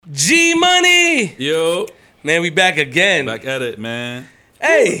G Money. Yo. Man, we back again. Back at it, man.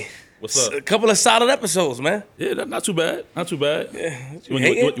 Hey. What's up? A couple of solid episodes, man. Yeah, not too bad. Not too bad. Yeah. You want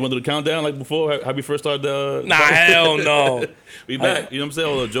to do the countdown like before? How we first started? Nah, hell no. We back. You know what I'm saying?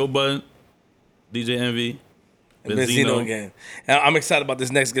 Oh, Joe Budden, DJ Envy, Benzino again. I'm excited about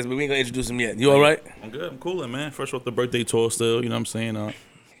this next guest, but we ain't going to introduce him yet. You all right? I'm good. I'm cooling, man. Fresh off the birthday tour still. You know what I'm saying?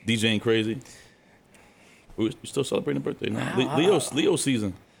 DJing crazy. We still celebrating the birthday now. Leo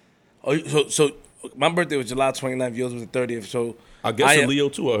season. Oh, so my birthday was July 29th. Yours was the 30th. So I guess a Leo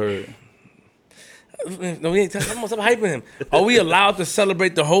too, I heard. No, we ain't stop hyping him. Are we allowed to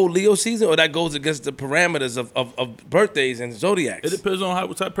celebrate the whole Leo season, or that goes against the parameters of birthdays and zodiacs? It depends on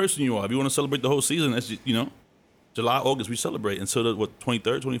what type of person you are. If you want to celebrate the whole season, that's just, July, August, we celebrate until the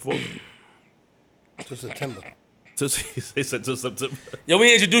 23rd, 24th? To September. They said till September. Yo,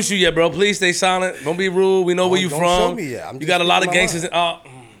 we ain't introduced you yet, bro. Please stay silent. Don't be rude. We know where you Don't from. show me yet. You got a lot of gangsters.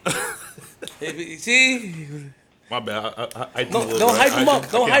 See? My bad. Don't hype him up.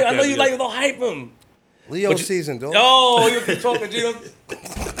 Don't hype. I know you like it. Don't hype him. Leo season, though. Oh, you keep talking, Gino.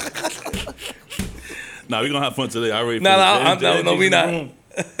 Nah, we gonna have fun today. I already. No, we not. We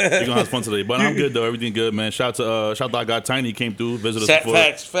gonna have fun today, but I'm good though. Everything good, man. Shout out to our guy Tiny, came through, visited us before.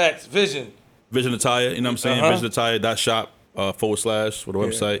 Facts. Vision Attire. You know what I'm saying? VisionAttire.shop / for the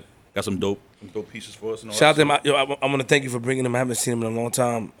website. Got some dope pieces for us. And all Shout out to him. Yo, I want to thank you for bringing him. I haven't seen him in a long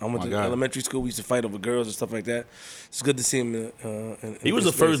time. I went to God. elementary school. We used to fight over girls and stuff like that. It's good to see him. He was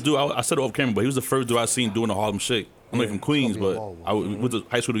the first dude. I said it off camera, but he was the first dude I seen doing the Harlem Shake. I'm not from Queens, but we went to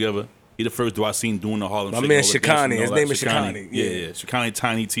high school together. He the first dude I seen doing the Harlem Shake. My man Shikani. His name is Shikani. Yeah. Shikani,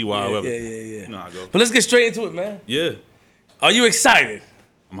 Tiny, Ty, whatever. Yeah. You know how I go. But let's get straight into it, man. Yeah. Are you excited?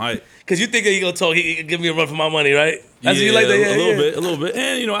 I'm hyped. Because you think he gonna talk, he can give me a run for my money, right? That's what you like that? A little bit.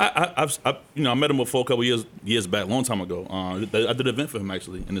 And I met him before a couple years back, long time ago. I did an event for him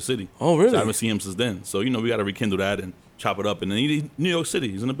actually in the city. Oh, really? So I haven't seen him since then. So we got to rekindle that and chop it up. And then New York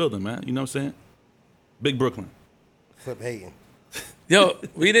City, he's in the building, man. You know what I'm saying? Big Brooklyn. Flip hating. Yo,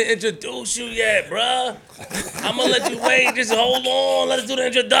 we didn't introduce you yet, bruh. I'm gonna let you wait. Just hold on. Let's do the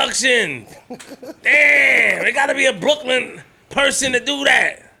introduction. Damn, it gotta be a Brooklyn person to do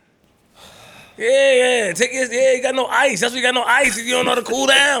that. Yeah. You got no ice. That's why you got no ice if you don't know how to cool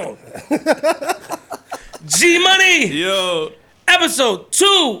down. G Money. Yo. Episode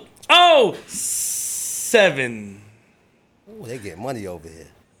 207. Ooh, they get money over here.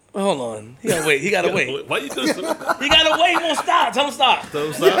 Hold on. He gotta wait. Why you doing so? He gotta wait. He won't stop. Tell him stop.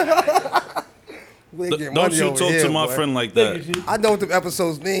 Don't you talk to my friend like that. I know what the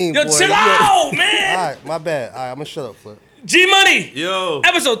episodes mean, Yo, boy. chill out, man. All right, my bad. All right, I'm going to shut up, Flip. G Money. Yo.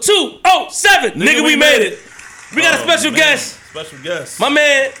 Episode 207. Nigga, we made it. We got a special guest. Special guest. My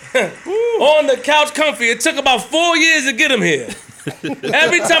man on the couch comfy. It took about 4 years to get him here.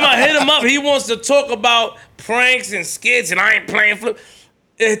 Every time I hit him up, he wants to talk about pranks and skits, and I ain't playing Flip.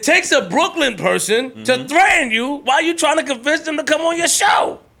 It takes a Brooklyn person to threaten you while you trying to convince them to come on your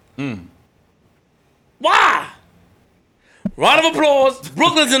show. Why? Round of applause.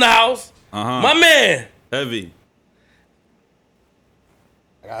 Brooklyn's in the house. My man. Heavy.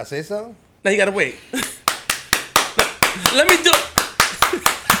 I got to say something? Now you gotta wait. Let me do.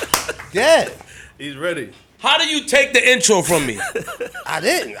 Yeah. He's ready. How do you take the intro from me? I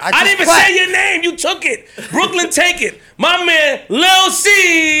didn't. I didn't even say your name. You took it. Brooklyn, take it. My man, Lil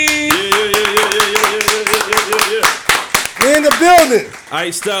C. Yeah. We in the building.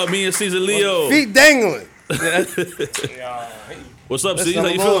 Iced out, me and Caesar Leo. Feet dangling. What's up, Listen, Caesar? How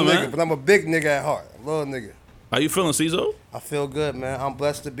I'm you a little feeling, nigga, man? but I'm a big nigga at heart. A little nigga. How you feeling, Caesar? I feel good, man. I'm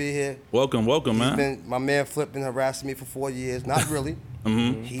blessed to be here. Welcome, man. My man Flip been harassing me for 4 years. Not really.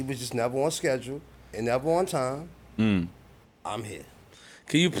 He was just never on schedule and never on time. I'm here.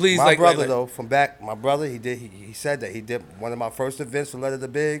 Can you please, My brother, he said that he did one of my first events for Letter the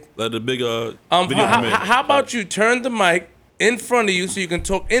Big. Let the big video how about you turn the mic in front of you so you can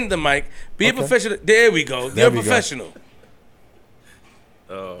talk in the mic? Be a professional. There we go. You're a professional.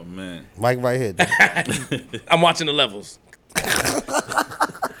 Oh man, Mike right here. I'm watching the levels.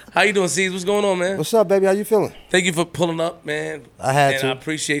 How you doing, C's? What's going on, man? What's up, baby? How you feeling? Thank you for pulling up, man. I had to. I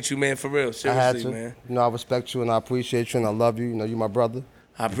appreciate you, man, for real. Seriously, I had to. man. You know, I respect you and I appreciate you and I love you. You know, you my brother.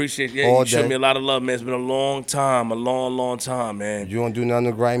 I appreciate you. All You showed day. me a lot of love, man. It's been a long time, long time, man. You don't do none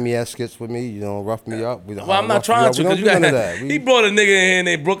of the grimy ass skits with me. You don't rough me up. Well, I'm not trying to, We don't because do none of that. he brought a nigga in here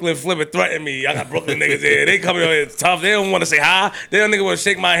named Brooklyn Flip and threatened me. I got Brooklyn niggas here. They come in here tough. They don't want to say hi. They don't nigga want to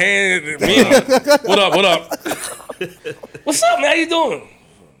shake my hand. What up? What's up, man? How you doing?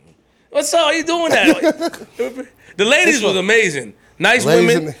 What's up? How you doing that? The ladies was amazing. Nice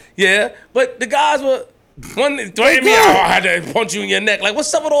women. Yeah. But the guys were One threatened me, I had to punch you in your neck. Like,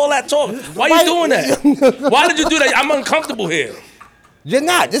 what's up with all that talk? Why you doing that? Why did you do that? I'm uncomfortable here. You're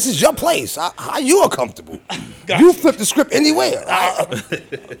not. This is your place. How you uncomfortable? You flip the script anywhere.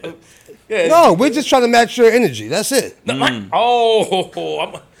 No, we're just trying to match your energy. That's it. No, my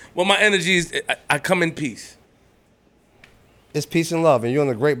energy is, I come in peace. It's peace and love, and you're on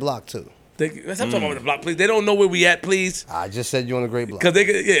a great block, too. Stop talking about the block, please. They don't know where we at, please. I just said you're on a great block.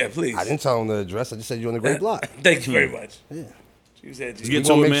 Please. I didn't tell them the address. I just said you're on a great block. Thank you very much. Yeah. You said we're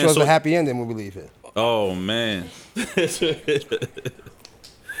going to make sure it's a happy ending when we leave here. Oh, man.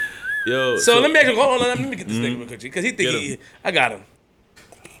 Yo. So let me ask you, hold on, let me get this nigga real quick, because he think I got him.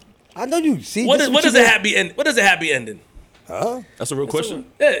 I know you. See, what is a happy end? What is a happy ending? Huh? That's a real question.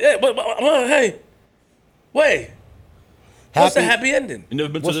 Yeah, but hey, wait. What's a happy ending? You never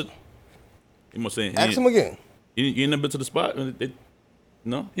been to the? You must say. Ask him again. You ain't never been to the spot?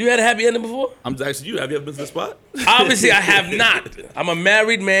 No. You had a happy ending before? I'm just asking you. Have you ever been to the spot? Obviously, I have not. I'm a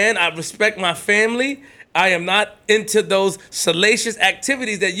married man. I respect my family. I am not into those salacious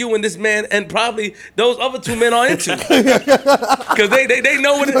activities that you and this man and probably those other two men are into. Because they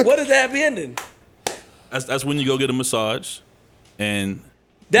know what is the happy ending. That's when you go get a massage, and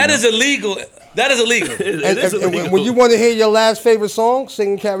that is illegal. That is illegal. It is illegal. When you want to hear your last favorite song,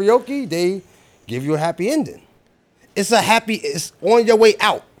 singing karaoke, they give you a happy ending. It's on your way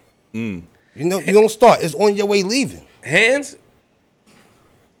out. You know, you don't start. It's on your way leaving. Hands?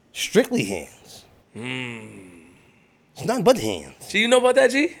 Strictly hands. It's nothing but hands. Do you know about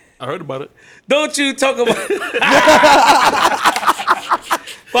that, G? I heard about it. Don't you talk about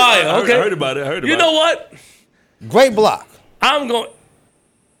Fire, okay. I heard about it. You know what? Great block. I'm going.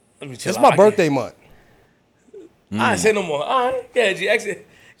 Let me chill. It's my birthday month. I say no more. All right. Yeah, G. Actually,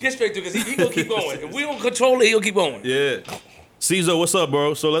 get straight to it because he gonna keep going. If we don't control it, he'll keep going. Yeah. Cizo, what's up,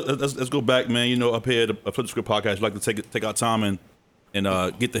 bro? So let's go back, man. You know, up here at the Flip the Script podcast, we like to take our time and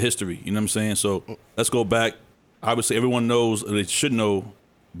get the history. You know what I'm saying? So let's go back. Obviously, everyone knows, or they should know,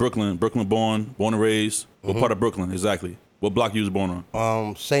 Brooklyn born and raised. What part of Brooklyn exactly? What block you was born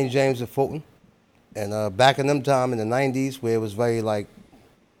on? St. James and Fulton. And back in them time in the 90s where it was very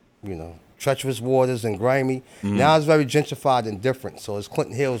treacherous waters and grimy. Now it's very gentrified and different. So it's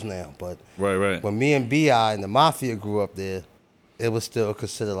Clinton Hills now. But right. when me and B.I. and the Mafia grew up there, it was still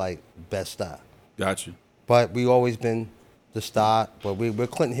considered like best style. Got you. But we always been the start. But we're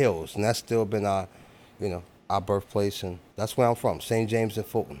Clinton Hills, and that's still been our birthplace, and that's where I'm from, St. James and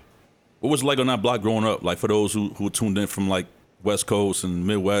Fulton. What was it like on that block growing up? Like for those who tuned in from like West Coast and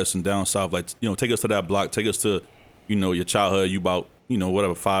Midwest and down south, like take us to that block, take us to your childhood. You about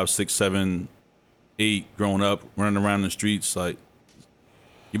 5, 6, 7, 8, growing up, running around the streets, like.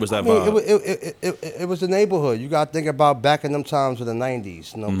 Give us that vibe. It was the neighborhood. You got to think about back in them times of the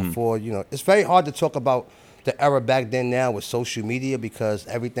 90s, before, it's very hard to talk about the era back then now with social media because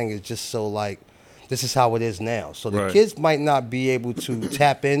everything is just so like, this is how it is now. So the kids might not be able to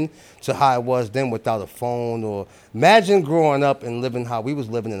tap in to how it was then without a phone or imagine growing up and living how we was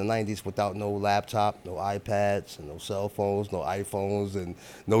living in the 90s without no laptop, no iPads, and no cell phones, no iPhones, and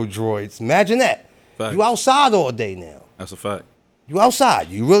no droids. Imagine that. Fact. You outside all day now. That's a fact. You outside.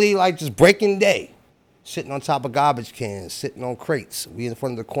 You really like just breaking day. Sitting on top of garbage cans, sitting on crates. We in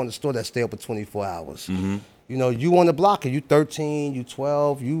front of the corner store that stay open 24 hours. Mm-hmm. You on the block and you 13, you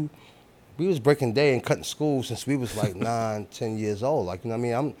 12, we was breaking day and cutting school since we was like 9, 10 years old. Like, what I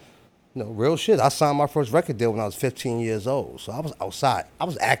mean? I'm, real shit. I signed my first record deal when I was 15 years old. So I was outside. I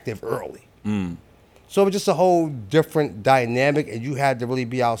was active early. So it was just a whole different dynamic, and you had to really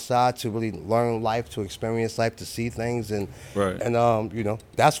be outside to really learn life, to experience life, to see things, and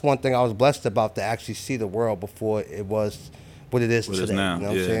that's one thing I was blessed about, to actually see the world before it was what it is today. It is now. You know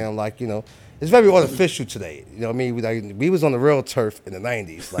what I'm saying? Like, it's very artificial today. You know what I mean? We was on the real turf in the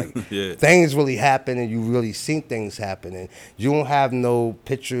 90s. Like, things really happen, and you really seen things happen, and you don't have no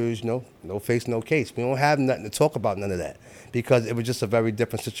pictures, no face, no case. We don't have nothing to talk about, none of that. Because it was just a very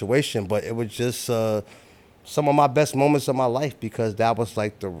different situation, but it was just some of my best moments of my life, because that was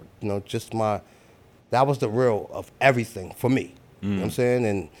like that was the real of everything for me. You know what I'm saying?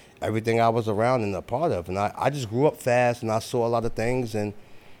 And everything I was around and a part of. And I just grew up fast, and I saw a lot of things, and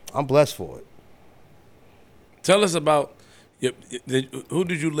I'm blessed for it. Tell us about, who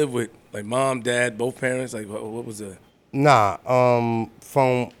did you live with? Like mom, dad, both parents? Like what was it? Nah,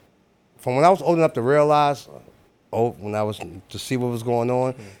 from when I was old enough to realize, when I was to see what was going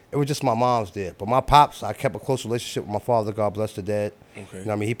on, it was just my mom's there. But my pops, I kept a close relationship with my father. God bless the dead.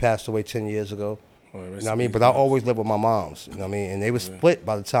 Okay. He passed away 10 years ago. But I always lived with my moms. And they were split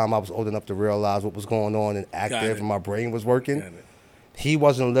by the time I was old enough to realize what was going on and active, and my brain was working. He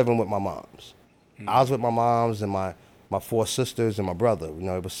wasn't living with my moms. I was with my moms and my 4 sisters and my brother. You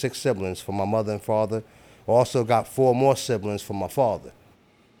know, it was 6 siblings from my mother and father. Also got 4 more siblings from my father,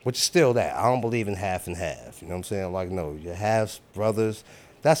 which is still that. I don't believe in half and half. You know what I'm saying? Like, no, your halves, brothers,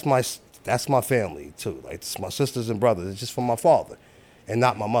 that's my family too. Like, it's my sisters and brothers. It's just from my father and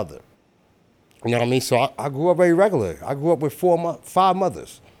not my mother. You know what I mean? So I grew up very regular. I grew up with 5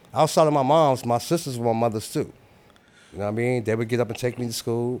 mothers. Outside of my mom's, my sisters were my mothers too. You know what I mean? They would get up and take me to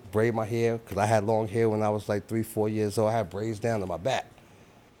school, braid my hair, because I had long hair when I was like 3, 4 years old. I had braids down to my back.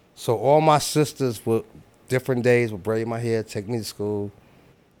 So all my sisters would, different days, would braid my hair, take me to school,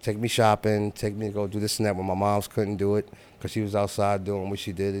 take me shopping, take me to go do this and that when my moms couldn't do it because she was outside doing what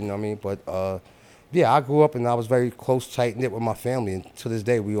she did, you know what I mean? But, yeah, I grew up and I was very close, tight-knit with my family. And to this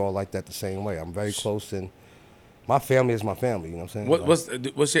day, we all like that the same way. I'm very close, and my family is my family, you know what I'm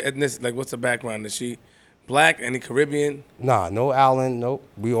saying? What's your ethnicity? Like, what's the background? Is she black, any Caribbean? Nah, no Allen, nope.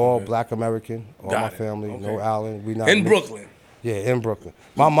 We all black American, all my family, no Allen. We not in Brooklyn? Yeah, in Brooklyn.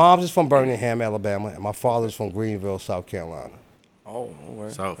 My mom's is from Birmingham, Alabama, and my father's from Greenville, South Carolina. Oh,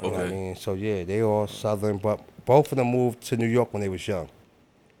 okay. South, okay. You know what I mean? So, yeah, they all Southern, but both of them moved to New York when they was young.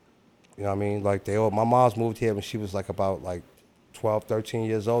 You know what I mean? Like, my mom's moved here when she was like about like 12, 13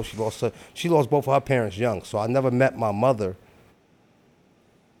 years old. She lost both of her parents young, so I never met my mother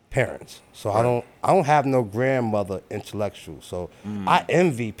parents. So right. I don't have no grandmother intellectual. So I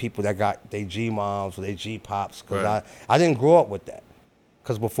envy people that got their G moms or their G pops because right. I didn't grow up with that.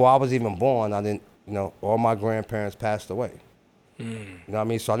 Because before I was even born, I didn't, you know, all my grandparents passed away. You know what I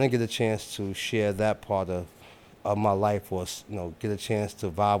mean? So I didn't get a chance to share that part of my life, or, you know, get a chance to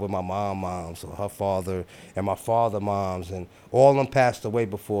vibe with my moms or her father and my father moms, and all of them passed away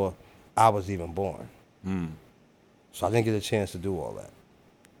before I was even born. So I didn't get a chance to do all that.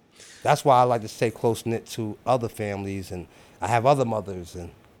 That's why I like to stay close-knit to other families, and I have other mothers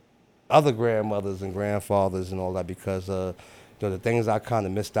and other grandmothers and grandfathers and all that, because you know, the things I kind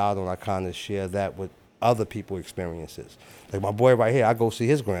of missed out on, I kind of share that with other people's experiences. Like my boy right here, I go see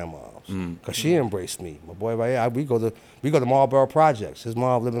his grandmoms because she embraced me. My boy right here, we go to Marlboro Projects. His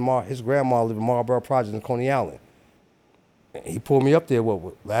grandma lived in Marlboro Projects in Coney Island. And he pulled me up there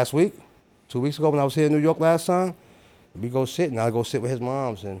last week, 2 weeks ago when I was here in New York last time. We go sit, and I go sit with his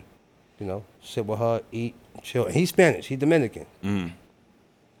moms and, you know, sit with her, eat, chill. And he's Spanish, he's Dominican. You know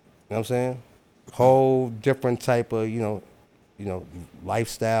what I'm saying? Whole different type of, you know,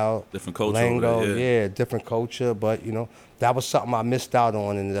 lifestyle, different culture, lingo, yeah, different culture. But, you know, that was something I missed out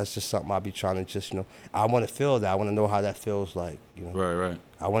on, and that's just something I'll be trying to just, you know, I want to feel that. I want to know how that feels like, you know. Right.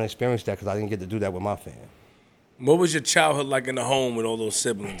 I want to experience that because I didn't get to do that with my fam. What was your childhood like in the home with all those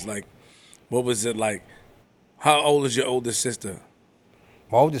siblings? Like, what was it like? How old is your oldest sister?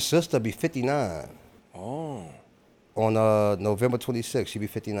 My oldest sister be 59. Oh. On November 26th, she be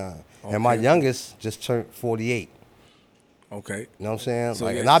 59. Okay. And my youngest just turned 48. Okay. You know what I'm saying? So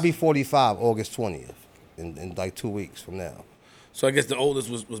like, and I'll be 45 August 20th in like 2 weeks from now. So I guess the oldest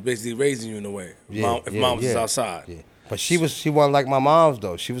was basically raising you in a way. If mom was outside. Yeah. But she wasn't like my mom's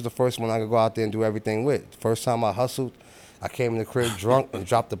though. She was the first one I could go out there and do everything with. The first time I hustled, I came in the crib drunk and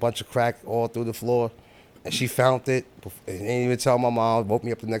dropped a bunch of crack all through the floor. And she found it and didn't even tell my mom. Woke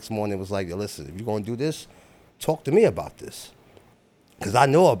me up the next morning and was like, yo, listen, if you're going to do this, talk to me about this. Because I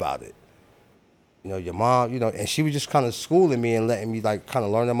know about it. You know, your mom, you know, and she was just kind of schooling me and letting me, like, kind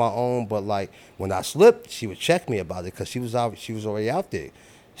of learn on my own. But, like, when I slipped, she would check me about it because she was already out there,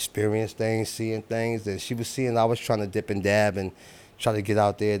 experiencing things, seeing things. And she was seeing I was trying to dip and dab and try to get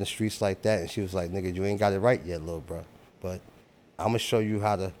out there in the streets like that. And she was like, nigga, you ain't got it right yet, little bro. But I'm going to show you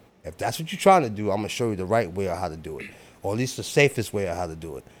how to, if that's what you're trying to do, I'm going to show you the right way of how to do it. Or at least the safest way of how to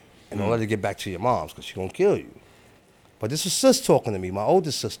do it. And don't let it get back to your mom's because she's going to kill you. But this was sis talking to me, my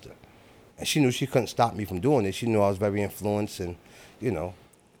oldest sister. And she knew she couldn't stop me from doing it. She knew I was very influenced, and, you know,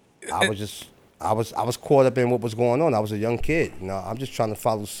 I was caught up in what was going on. I was a young kid. You know, I'm just trying to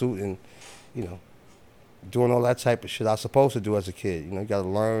follow suit and, you know, doing all that type of shit I was supposed to do as a kid. You know, you got to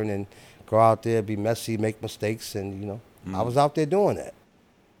learn and go out there, be messy, make mistakes, and, you know, I was out there doing that.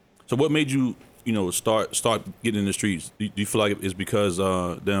 So what made you, you know, start getting in the streets? Do you feel like it's because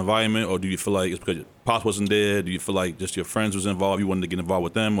the environment, or do you feel like it's because your pops wasn't there? Do you feel like just your friends was involved, you wanted to get involved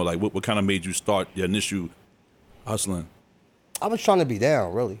with them? Or like what kind of made you start your initial hustling? I was trying to be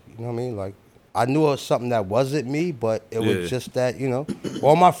down, really. You know what I mean? Like, I knew it was something that wasn't me, but it was just that, you know,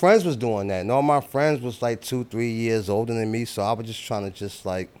 all my friends was doing that. And all my friends was like 2-3 years older than me, so I was just trying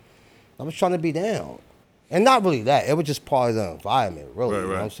to be down. And not really that. It was just part of the environment, really. Right, you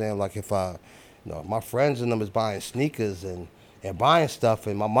know what I'm saying? Like, if you know, my friends and them is buying sneakers and buying stuff,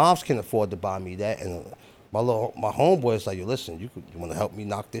 and my moms can afford to buy me that, and my homeboy's like, yo, listen, you want to help me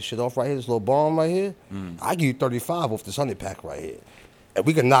knock this shit off right here, this little bomb right here? I give you 35 off this 100 pack right here. And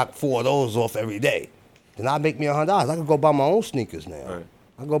we can knock 4 of those off every day. Then I make me $100. I can go buy my own sneakers now. Right.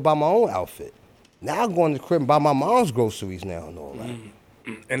 I can go buy my own outfit. Now I'm going to the crib and buy my mom's groceries now and all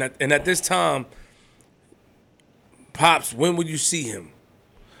that. And at this time, Pops, when would you see him?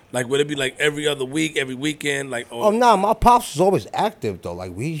 Like, would it be like every other week, every weekend? Like, oh no, my pops was always active though.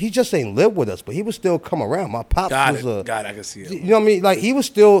 Like he just ain't live with us, but he would still come around. My pops was God, I can see it. You know what I mean? Like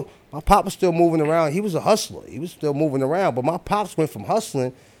my pop was still moving around. He was a hustler. He was still moving around. But my pops went from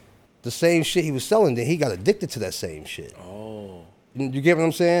hustling, the same shit he was selling, then he got addicted to that same shit. Oh, you get what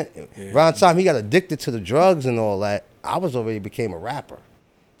I'm saying? Yeah. Around the time he got addicted to the drugs and all that, I was already became a rapper.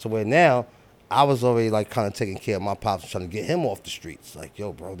 So where now, I was already like kind of taking care of my pops and trying to get him off the streets. Like,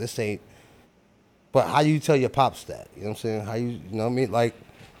 yo, bro, this ain't. But how you tell your pops that? You know what I'm saying? How you know what I mean? Like,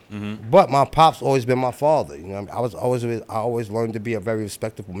 but my pops always been my father. You know what I mean? I always learned to be a very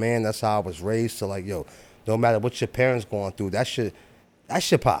respectable man. That's how I was raised. So like, yo, no matter what your parents going through, that's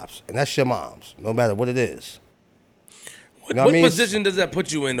your pops and that's your mom's. No matter what it is. You know what position does that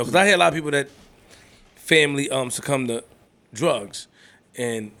put you in though? Because I hear a lot of people that family succumb to drugs,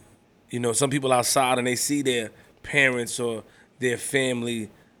 and you know, some people outside and they see their parents or their family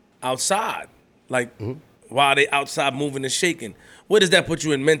outside, like while they outside moving and shaking. Where does that put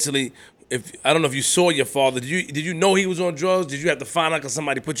you in mentally? If I don't know if you saw your father, did you know he was on drugs? Did you have to find out because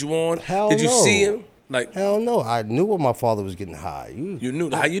somebody put you on? Hell did you no. see him? Like, hell no, I knew when my father was getting high. You knew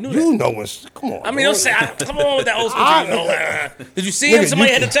that? How you knew that? You know when, come on. I mean, don't say, come on with that old school. You know, did you see him?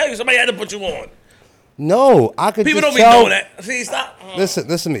 Somebody had to tell you. Somebody had to put you on. No, I could People just don't tell. be knowing that. See, stop. Listen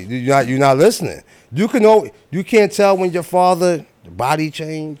to me. You're not listening. You can't tell when your father, the body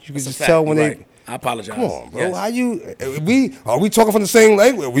changed. You can just tell when they. I apologize. Come on, bro. Yes. Are we talking from the same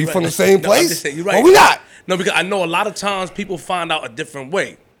language? Are we from the same place? I'm just saying, you're right. Are we not? No, because I know a lot of times people find out a different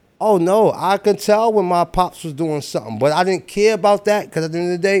way. Oh no, I can tell when my pops was doing something, but I didn't care about that because at the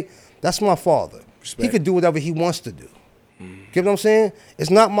end of the day, that's my father. Respect. He could do whatever he wants to do. Get what I'm saying?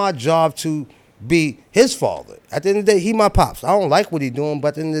 It's not my job to be his father. At the end of the day, he my pops. I don't like what he doing, but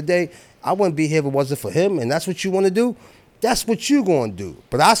at the end of the day, I wouldn't be here if it wasn't for him, and that's what you want to do. That's what you gonna do.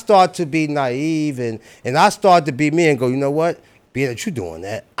 But I start to be naive and I start to be me and go, you know what? Being that you doing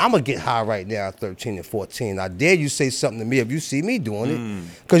that, I'm gonna get high right now at 13 and 14. I dare you say something to me if you see me doing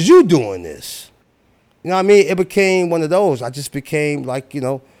it, because you doing this. You know what I mean? It became one of those. I just became like, you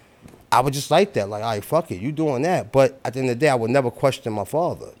know, I was just like that. Like, all right, fuck it, you doing that. But at the end of the day, I would never question my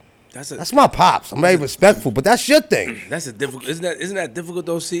father. That's my pops. I'm very respectful, but that's your thing. That's a difficult. Isn't that difficult?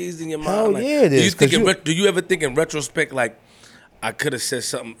 Those seeds in your mind. Hell like, yeah, it is. Do you ever think in retrospect like, I could have said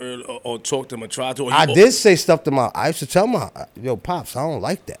something earlier or talked to him or tried to? I did say stuff to I used to tell my, yo, pops, I don't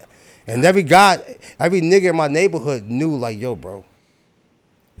like that. And every nigga in my neighborhood knew, like, yo, bro,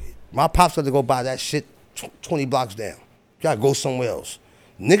 my pops had to go buy that shit 20 blocks down. You gotta go somewhere else.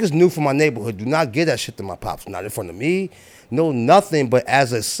 Niggas knew from my neighborhood, do not give that shit to my pops. Not in front of me, no nothing. But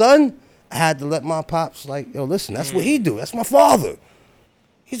as a son, I had to let my pops, like, yo, listen, that's what he do. That's my father.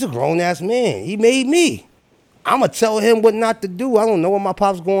 He's a grown-ass man. He made me. I'm going to tell him what not to do. I don't know what my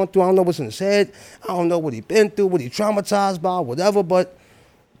pop's going through. I don't know what's in his head. I don't know what he been through, what he traumatized by, whatever. But,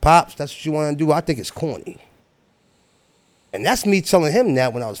 Pops, that's what you want to do. I think it's corny. And that's me telling him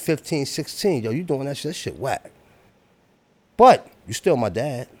that when I was 15, 16. Yo, you doing that shit? That shit whack. But you still my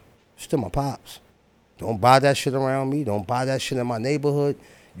dad. You still my pops. Don't buy that shit around me. Don't buy that shit in my neighborhood.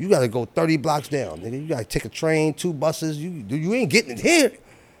 You got to go 30 blocks down, nigga. You got to take a train, 2 buses. You ain't getting it here.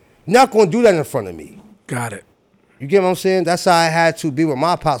 You're not going to do that in front of me. Got it. You get what I'm saying? That's how I had to be with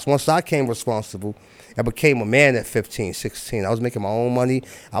my pops once I came responsible. I became a man at 15, 16. I was making my own money.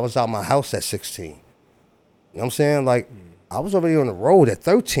 I was out my house at 16. You know what I'm saying? Like, I was already on the road at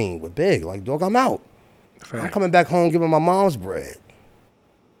 13 with Big. Like, dog, I'm out. Right. I'm coming back home giving my mom's bread.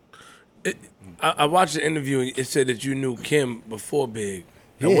 I watched the interview and it said that you knew Kim before Big.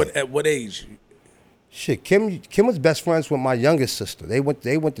 Yeah. At what age? Shit, Kim was best friends with my youngest sister. They went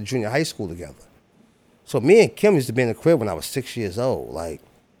to junior high school together. So me and Kim used to be in the crib when I was 6 years old. Like,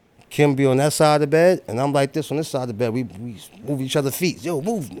 Kim be on that side of the bed, and I'm like this on this side of the bed. We move each other's feet. Yo,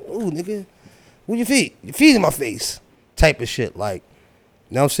 move, nigga. Move your feet. Your feet in my face. Type of shit. Like,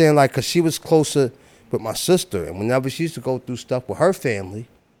 you know what I'm saying? Like, because she was closer with my sister, and whenever she used to go through stuff with her family,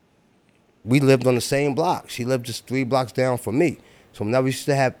 we lived on the same block. She lived just 3 blocks down from me. So whenever she used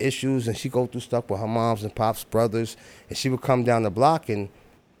to have issues, and she go through stuff with her moms and pops, brothers, and she would come down the block and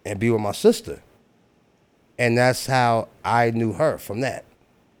be with my sister. And that's how I knew her from that.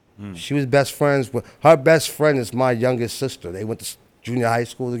 She was best friends with, her best friend is my youngest sister. They went to junior high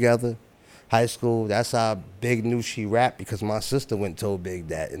school together, high school. That's how Big knew she rapped because my sister went and told Big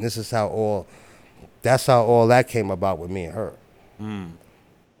that. And that's how all that came about with me and her.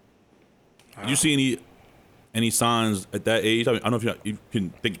 You see any signs at that age? I mean, I don't know if you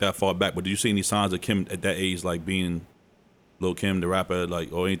can think that far back, but did you see any signs of Kim at that age, like being Lil' Kim, the rapper,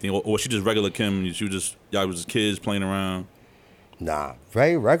 like, or anything? Or was she just regular Kim? Y'all was just kids playing around? Nah,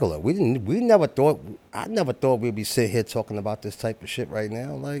 very regular. I never thought we'd be sitting here talking about this type of shit right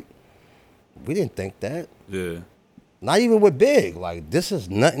now. Like, we didn't think that. Yeah. Not even with Big. Like, this is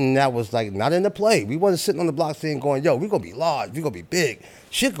nothing that was, like, not in the play. We wasn't sitting on the block saying, going, yo, we gonna be large, we gonna be big.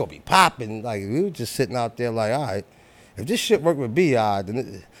 Shit gonna be popping. Like, we were just sitting out there like, all right, if this shit worked with B.I.,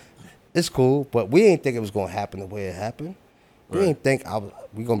 then it's cool. But we ain't think it was gonna happen the way it happened. We didn't think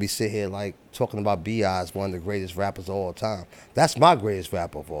we gonna be sitting here, like, talking about B.I. as one of the greatest rappers of all time. That's my greatest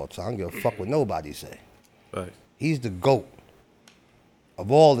rapper of all time. I don't give a fuck what nobody say. Right. He's the GOAT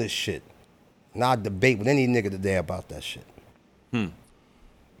of all this shit. Not debate with any nigga today about that shit. Do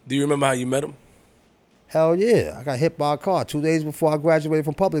you remember how you met him? Hell yeah. I got hit by a car 2 days before I graduated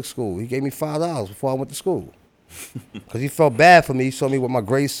from public school. He gave me $5 before I went to school. Because he felt bad for me. He saw me with my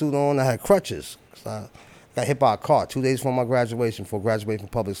gray suit on. I had crutches. I got hit by a car 2 days before my graduation, before graduating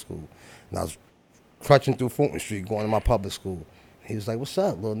from public school. And I was crutching through Fulton Street going to my public school. He was like, what's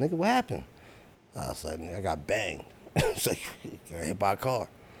up, little nigga? What happened? I was like, I got banged. He's like, I got hit by a car.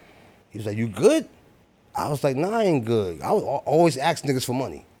 He was like, you good? I was like, nah, I ain't good. I was always ask niggas for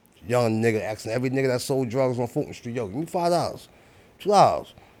money. Young nigga asking every nigga that sold drugs on Fulton Street, yo, give me $5, $2.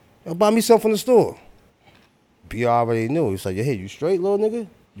 Yo, buy me something from the store. B already knew. He was like, hey, you straight, little nigga?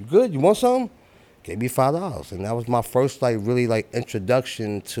 You good? You want something? Gave me $5. And that was my first, like, really, like,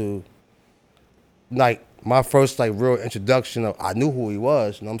 introduction to, like, my first, like, real introduction of, I knew who he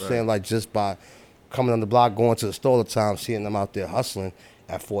was. You know what I'm saying? Like, just by coming on the block, going to the store all the time, seeing them out there hustling.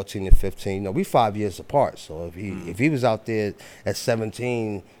 At 14 and 15, you know, we 5 years apart. So if he was out there at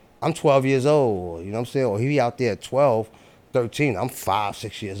 17, I'm 12 years old. You know what I'm saying? Or he out there at 12, 13, I'm 5,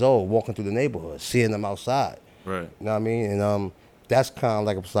 6 years old, walking through the neighborhood, seeing them outside. Right. You know what I mean? And that's kind of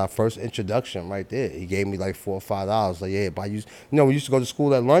like it was our first introduction right there. He gave me like $4 or $5. Like, yeah, buy you. You know, we used to go to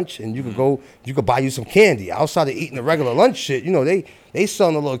school at lunch, and you could buy you some candy outside of eating the regular lunch shit. You know, they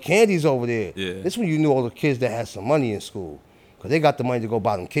selling the little candies over there. Yeah. This when you knew all the kids that had some money in school. Because they got the money to go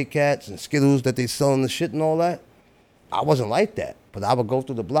buy them Kit Kats and Skittles that they selling the shit and all that. I wasn't like that. But I would go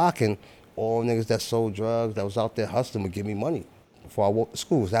through the block and all niggas that sold drugs, that was out there hustling, would give me money before I walked to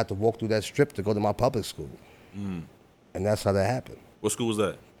school. So I had to walk through that strip to go to my public school. And that's how that happened. What school was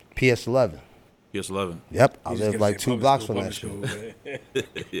that? PS11. PS11. Yep. I lived like 2 blocks from that shit.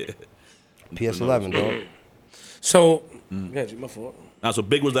 Yeah. PS11, dog. So, yeah, my fault. Now, so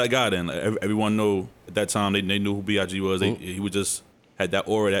Big was that guy then. Like, everyone know at that time they knew who B.I.G. was. He was just had that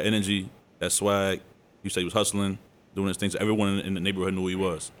aura, that energy, that swag. You said he was hustling, doing his things. Everyone in the neighborhood knew who he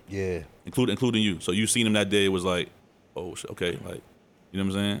was. Yeah. Including you. So you seen him that day. It was like, oh shit, okay, like, you know what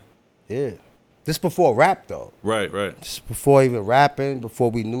I'm saying? Yeah. This before rap though. Right. This before even rapping,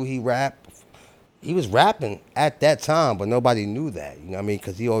 before we knew he rapped. He was rapping at that time, but nobody knew that. You know what I mean?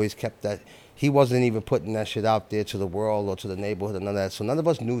 Because he always kept that. He wasn't even putting that shit out there to the world or to the neighborhood or none of that. So none of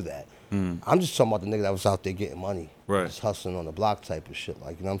us knew that. I'm just talking about the nigga that was out there getting money. Right. Just hustling on the block type of shit.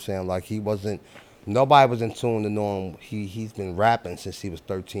 Like, you know what I'm saying? Like, he wasn't, nobody was in tune to know him. He's been rapping since he was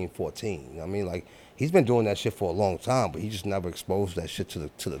 13, 14. You know what I mean? Like, he's been doing that shit for a long time, but he just never exposed that shit to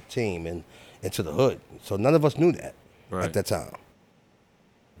the team and to the hood. So none of us knew that at that time.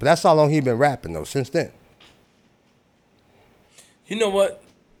 But that's how long he been rapping, though, since then. You know what?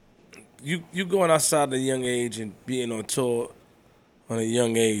 You going outside at a young age and being on tour on a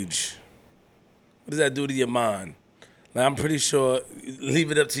young age, what does that do to your mind? Like, I'm pretty sure,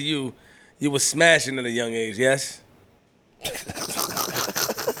 leave it up to you, you were smashing at a young age, yes?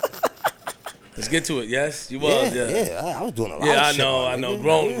 Let's get to it, yes? You was, Yeah, I was doing a lot yeah, of shit. I know.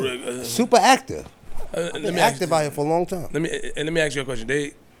 Grown. Super active. Let Been me active out here for a long time. Let me ask you a question.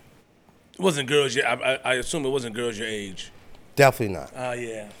 It wasn't girls I assume it wasn't girls your age. Definitely not.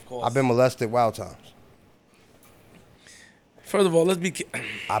 Yeah, of course. I've been molested wild times. First of all, let's be.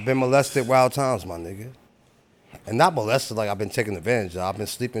 I've been molested wild times, my nigga. And not molested like I've been taken advantage of. I've been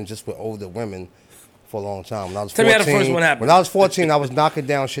sleeping just with older women for a long time. When I was 14, Tell me how the first one happened. When I was 14, I was knocking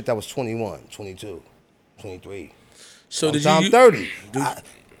down shit that was 21, 22, 23. So did I'm you? 30.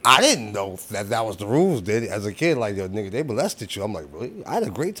 I didn't know that was the rules, did it? As a kid, like, yo, nigga, they molested you. I'm like, really? I had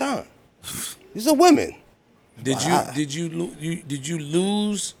a great time. These are women. Did you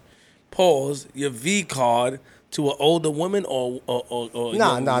lose? Pause your V card to an older woman or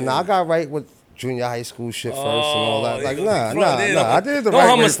Nah. I got right with junior high school shit first and all that. Like, nah. I did it the Don't right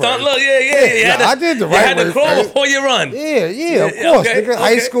hum way a stunt. first. Look, yeah. I did the right way. You had to crawl first. before you run. Yeah, of course. Nigga,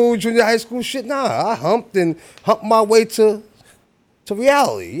 high school, junior high school shit. Nah, I humped my way to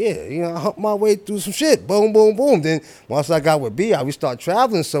reality. Yeah, you know, I humped my way through some shit. Boom, boom, boom. Then once I got with B.I., we started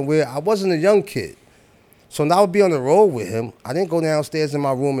traveling somewhere. I wasn't a young kid. So now I would be on the road with him. I didn't go downstairs in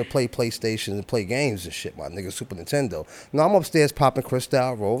my room and play PlayStation and play games and shit, my nigga, Super Nintendo. No, I'm upstairs popping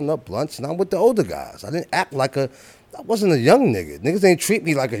Cristal, rolling up blunts, and I'm with the older guys. I didn't act like I wasn't a young nigga. Niggas didn't treat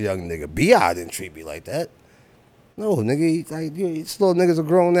me like a young nigga. B.I. didn't treat me like that. No, nigga, like, this little nigga's a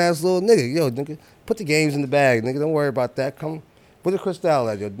grown-ass little nigga. Yo, nigga, put the games in the bag, nigga. Don't worry about that. Come, where the Cristal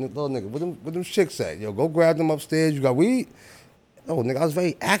at, yo, little nigga? Where them chicks at? Yo, go grab them upstairs. You got weed? No, nigga, I was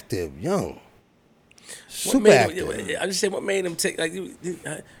very active, young. Super active. I just said, what made him take, like,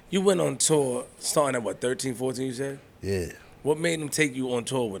 you went on tour starting at, what, 13, 14, you said? Yeah. What made him take you on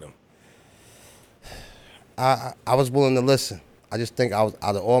tour with him? I was willing to listen. I just think I was,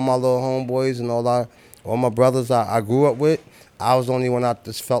 out of all my little homeboys and all my brothers I grew up with, I was the only one I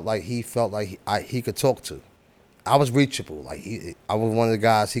just felt like he could talk to. I was reachable. Like, I was one of the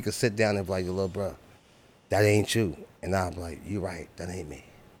guys he could sit down and be like, yo, little bro, that ain't you. And I'm like, you right, that ain't me.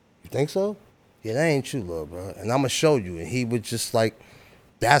 You think so? Yeah, that ain't you, little bro. And I'm going to show you. And he was just like,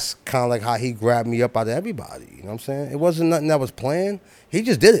 that's kind of like how he grabbed me up out of everybody. You know what I'm saying? It wasn't nothing that was planned. He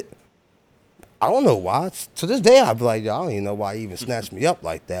just did it. I don't know why. To this day, I'd be like, yo, I don't even know why he even snatched me up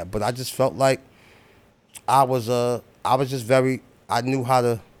like that. But I just felt like I was just I knew how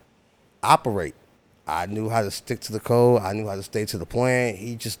to operate. I knew how to stick to the code. I knew how to stay to the plan.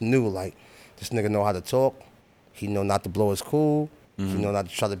 He just knew, like, this nigga know how to talk. He know not to blow his cool. He know not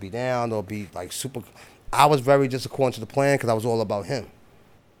to try to be down or be, like, super. I was very just according to the plan because I was all about him.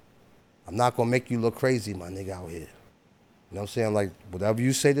 I'm not going to make you look crazy, my nigga, out here. You know what I'm saying? Like, whatever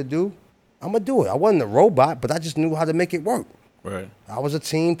you say to do, I'm going to do it. I wasn't a robot, but I just knew how to make it work. Right. I was a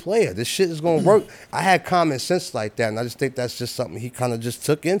team player. This shit is going to work. I had common sense like that, and I just think that's just something he kind of just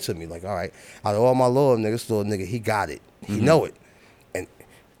took into me. Like, all right, out of all my little nigga, he got it. He know it. And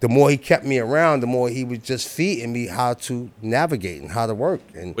the more he kept me around, the more he was just feeding me how to navigate and how to work.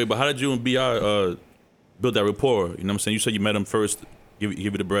 And wait, but how did you and B.I. build that rapport? You know what I'm saying? You said you met him first, give you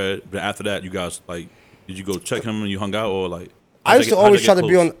the bread, but after that, you guys, like, did you go check him and you hung out, or like? I used to always try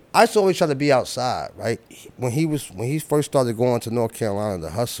to be outside, right? When he first started going to North Carolina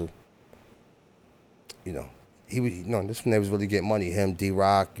to hustle, you know, this when they was really getting money. Him,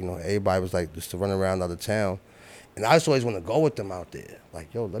 D-Rock, you know, everybody was like just to run around out of town, and I used to always want to go with them out there.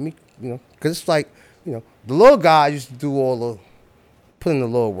 Like, yo, let me, you know, because it's like, you know, the little guy used to do put in the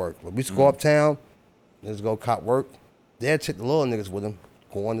little work. Like, we used to go uptown, let's go cop work. They'd take the little niggas with them,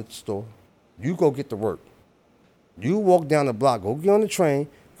 go on to the store. You go get the work. You walk down the block, go get on the train,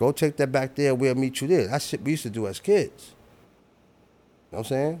 go take that back there, we'll meet you there. That's shit we used to do as kids. You know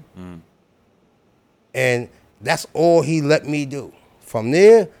what I'm saying? And that's all he let me do. From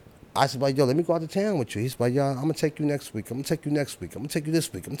there, I said, like, yo, let me go out to town with you. He's like, yo, I'm going to take you next week. I'm going to take you next week. I'm going to take you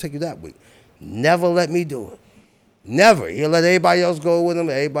this week. I'm going to take you that week. Never let me do it. Never. He'll let everybody else go with him.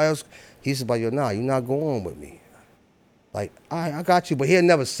 Everybody else. He said, like, yo, nah, you're not going with me. Like, I got you, but he'll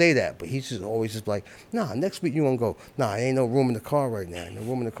never say that. But he's just always just like, nah, next week you won't go. Nah, ain't no room in the car right now. Ain't no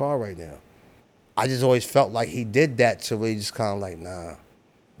room in the car right now. I just always felt like he did that to really just kind of like, nah,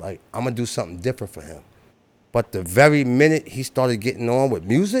 like, I'm going to do something different for him. But the very minute he started getting on with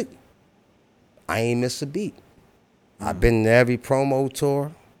music, I ain't missed a beat. I've been to every promo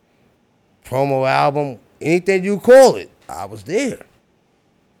tour, promo album, anything you call it, I was there.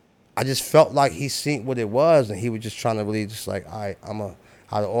 I just felt like he seen what it was, and he was just trying to really just like, all right,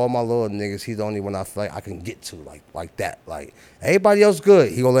 out of all my little niggas, he's the only one I feel like I can get to, like that. Like, everybody else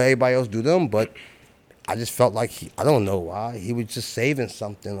good. He gonna let everybody else do them, but I just felt like I don't know why, he was just saving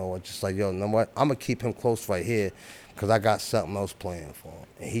something, or just like, yo, you know what, I'm gonna keep him close right here, because I got something else planned for him.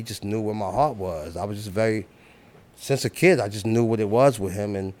 And he just knew where my heart was. I was just since a kid, I just knew what it was with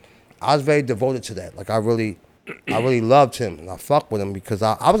him, and I was very devoted to that. Like, I really loved him, and I fucked with him because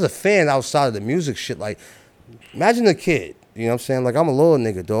I was a fan outside of the music shit. Like, imagine a kid, you know what I'm saying? Like, I'm a little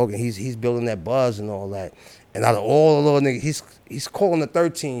nigga, dog, and he's building that buzz and all that. And out of all the little niggas, he's calling the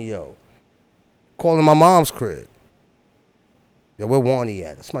 13-year-old, calling my mom's crib. Yo, where Warnie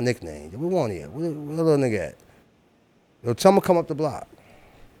at? That's my nickname. Yo, where Warnie at? Where the little nigga at? Yo, tell him to come up the block. You know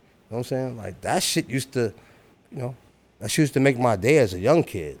what I'm saying? Like, that shit used to, you know, that used to make my day as a young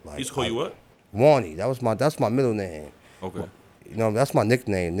kid. Like, he used to call you what? Warnie. That's my middle name. Okay. You know, that's my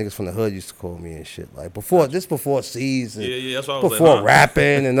nickname. Niggas from the hood used to call me and shit. Like, before C's and that's what I was before like,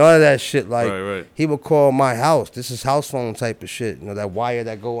 rapping and all of that shit. Like, right. He would call my house. This is house phone type of shit. You know, that wire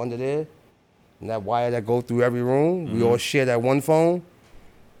that go under there. And that wire that go through every room, we all share that one phone.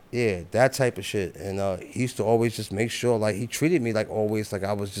 Yeah, that type of shit. And he used to always just make sure, like, he treated me like always, like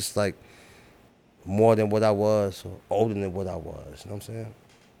I was just like more than what I was, or older than what I was. You know what I'm saying?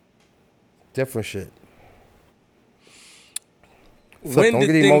 Different shit. Flip, don't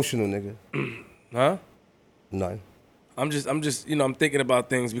get emotional, nigga. Huh? None. I'm just, I'm thinking about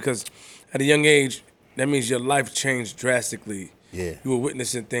things because at a young age, that means your life changed drastically. Yeah. You were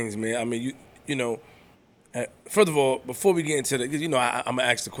witnessing things, man. I mean, you know, first of all, before we get into the, you know, I'm gonna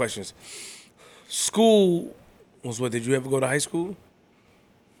ask the questions. School was what? Did you ever go to high school?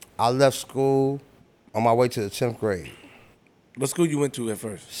 I left school on my way to the 10th grade. What school you went to at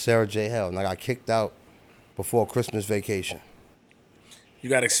first? Sarah J. Hell, and I got kicked out before Christmas vacation. You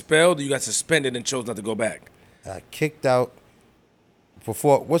got expelled or you got suspended and chose not to go back? I kicked out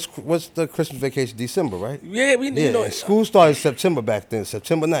before, what's the Christmas vacation? December, right? Yeah, you know. And school started September back then,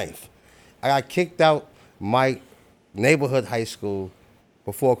 September 9th. I got kicked out my neighborhood high school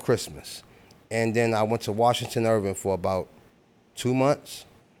before Christmas. And then I went to Washington Irving for about 2 months.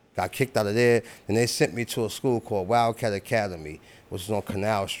 Got kicked out of there. And they sent me to a school called Wildcat Academy, which was on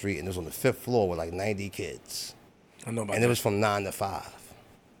Canal Street, and it was on the 5th floor with like 90 kids. I know about And that. it was from 9 to 5.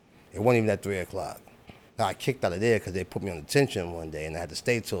 It wasn't even at 3 o'clock. I got kicked out of there because they put me on detention one day, and I had to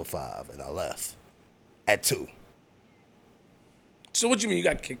stay till 5, and I left at 2. So what you mean you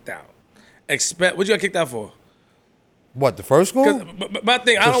got kicked out? What you got kicked out for? What, the first school? But my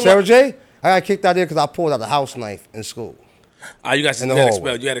thing, I don't Sarah J? I got kicked out there because I pulled out a house knife in school. You got In the expelled.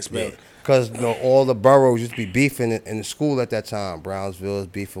 hallway. You got expelled. Because all the boroughs used to be beefing in the school at that time. Brownsville was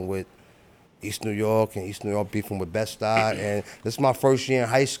beefing with East New York, and East New York beefing with Bed-Stuy. And this is my first year in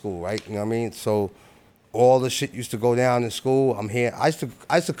high school, right? You know what I mean? So all the shit used to go down in school. I'm here. I used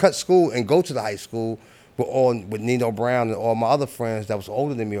to cut school and go to the high school with Nino Brown and all my other friends that was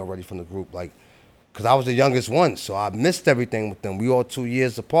older than me already from the group. Like, because I was the youngest one, so I missed everything with them. We all 2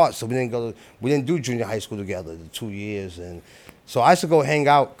 years apart, so we didn't do junior high school together, the 2 years. And so I used to go hang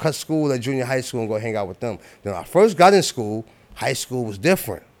out, cut school at junior high school and go hang out with them. Then when I first got in school, high school was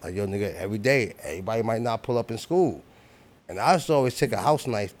different. Like, yo, nigga, every day, everybody might not pull up in school. And I used to always take a house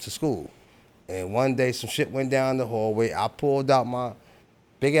knife to school. And one day, some shit went down the hallway. I pulled out my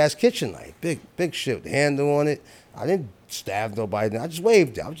big-ass kitchen knife, big shit, the handle on it. I didn't stab nobody. I just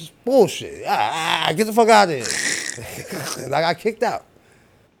waved it. I was just bullshit. Get the fuck out of here. And I got kicked out.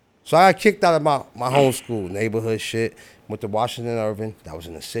 So I got kicked out of my home school, neighborhood shit. Went to Washington Irving. That was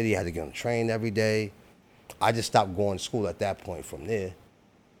in the city. I had to get on the train every day. I just stopped going to school at that point from there.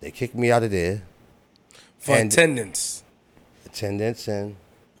 They kicked me out of there. For attendance. Attendance and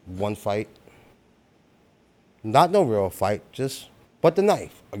one fight. Not no real fight, but the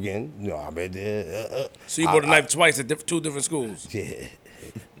knife. Again, you know, I mean, So you bought a knife twice at two different schools? Yeah.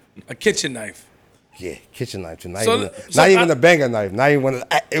 A kitchen knife? Yeah, kitchen knife. Not So even a banger knife. Not even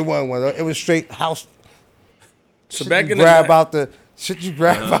it wasn't one. It was straight house. So back in grab out the shit you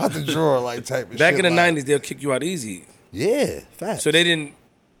grab out the drawer like type of back shit. in the like, 90s, they'll kick you out easy. Yeah, fast. So they didn't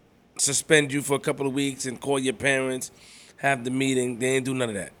suspend you for a couple of weeks and call your parents, have the meeting. They didn't do none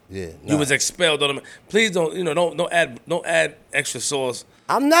of that. Yeah, You was expelled. Please don't don't add extra sauce.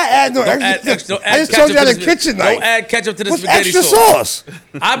 I'm not adding no extra. Don't add I just told you I had a ketchup to kitchen knife. Don't add ketchup to the What's spaghetti extra sauce?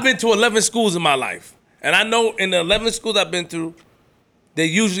 I've been to 11 schools in my life, and I know in the 11 schools I've been through, they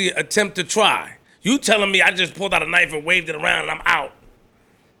usually attempt to try. You telling me I just pulled out a knife and waved it around and I'm out?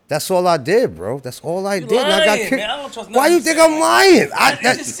 That's all I did, bro. That's all I did. And I got lying, kicked. man. I don't trust Why nothing you you think say, I'm lying?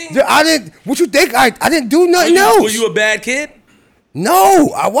 man. I didn't. What you think? I didn't do nothing Were else. you a bad kid? No,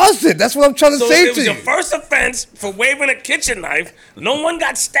 I wasn't. That's what I'm trying to So say it to was you. your first offense for waving a kitchen knife. No one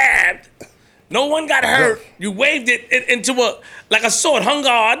got stabbed. No one got hurt. You waved it into like a sword, hung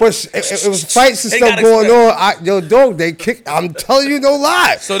guard. But it was fights and They stuff got going expelled. on. Dog, they kicked. I'm telling you no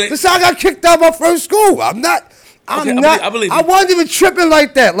lie. So This is how I got kicked out of my first school. I'm not. I believe you. I wasn't even tripping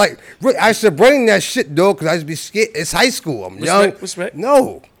like that. Like, I should bring that shit, dog, because I used to be scared. It's high school. I'm young. Respect.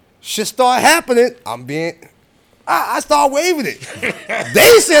 No. Shit started happening. I started waving it.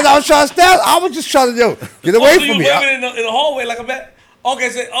 They said I was trying to stab. I was just trying to, get away So from you me. waving in the hallway like a bat? Okay,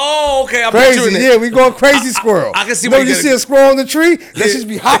 I'm Crazy, picturing it. yeah, we going crazy squirrel. I can see you what know, you you did. see a squirrel on the tree? Let's just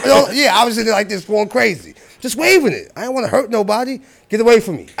be hopping on. Yeah, I was in there like this going crazy. Just waving it. I didn't want to hurt nobody. Get away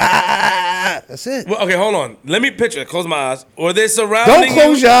from me. That's it. Well, okay, hold on. Let me picture it. Close my eyes. Or they surrounding Don't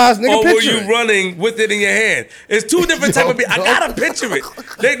close you, your eyes, nigga. or Picture were it. you running with it in your hand? It's two different type of people. I gotta picture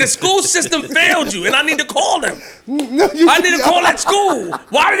it. The school system failed you, and I need to call them. No, I need to call that school.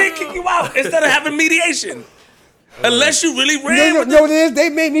 Why did they kick you out instead of having mediation? Unless you really ran with No, it is. They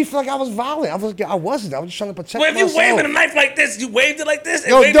made me feel like I was violent. I wasn't. I was just trying to protect Well, if myself. you waving a knife like this, you waved it like this.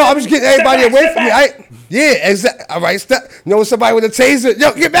 Yo, I was getting everybody away from me. Yeah, exactly. All right, step. You know, somebody with a taser.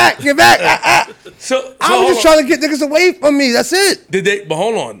 Yo, get back. So I was just trying to get niggas away from me. That's it. Did they? But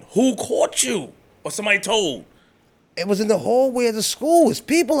hold on. Who caught you? Or somebody told? It was in the hallway of the school. It's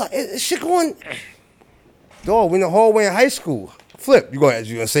people. It's shit going. Dog, we in the hallway in high school. Flip, you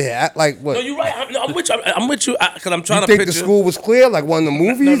gonna say it? Act like what? No, you're right. I'm with you. I'm with you because I'm trying You to think the school was clear, like one of the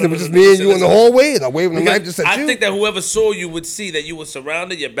movies? No, It was just me and you in the hallway, and I waving the knife just at you. I think that whoever saw you would see that you were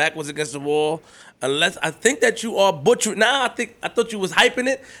surrounded, your back was against the wall. Unless I think that you are butchering. Now I thought you was hyping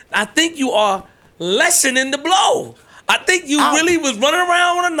it. I think you are lessening the blow. I think you really was running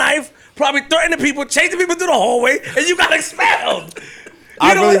around with a knife, probably threatening people, chasing people through the hallway, and you got expelled.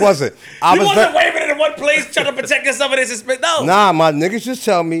 I really wasn't. You wasn't waving it in one place trying to protect yourself and suspect. No. Nah, my niggas just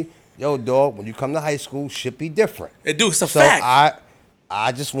tell me, yo, dog, when you come to high school, shit be different. Dude, it's a fact.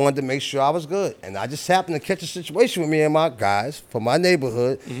 I just wanted to make sure I was good. And I just happened to catch a situation with me and my guys from my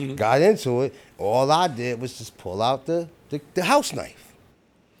neighborhood, got into it. All I did was just pull out the house knife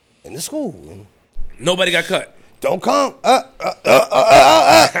in the school. Nobody got cut. Don't come.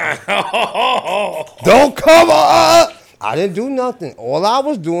 Don't come. I didn't do nothing. All I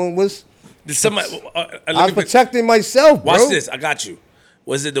was doing was I was protecting myself, bro. Watch this. I got you.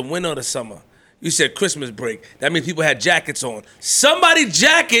 Was it the winter or the summer? You said Christmas break. That means people had jackets on. Somebody's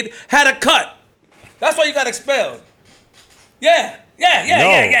jacket had a cut. That's why you got expelled. Yeah.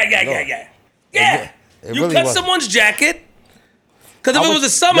 It You really cut wasn't. someone's jacket. Because if it was the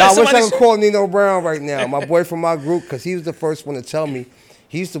summer, I wish I somebody could call Nino Brown right now, my boy from my group, because he was the first one to tell me.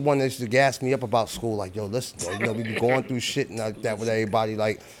 He's the one that used to gas me up about school. Like, yo, listen, yo, you know, we be going through shit and like that with everybody.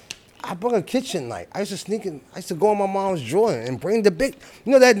 Like, I brought a kitchen knife. I used to go in my mom's drawer and bring the big,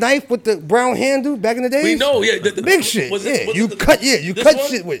 you know that knife with the brown handle back in the days? We know, yeah. The big shit. You cut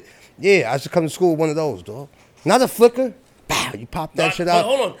shit with. Yeah, I used to come to school with one of those, dog. Not a flicker. Pow, you pop that shit out.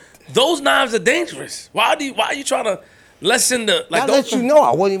 Hold on. Those knives are dangerous. Why are you trying to lessen the I let you know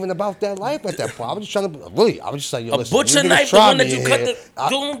I wasn't even about that life at that point. I was just trying to I was just like, yo, listen, butcher knife, the one that you cut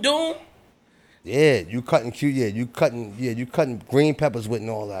the doom. Yeah, you cutting cute. Yeah, you cutting green peppers with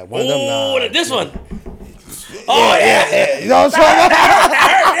and all that. One of them. Oh, this one. Yeah. You know what I'm saying?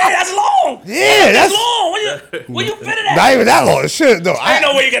 Yeah, that's long. Yeah, that's long. Where you fit it at? Not even that long. Shit, though. I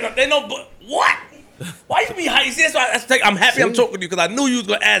know where you get it. They know, but what? Why you be high? See, that's why I'm happy I'm talking to you because I knew you was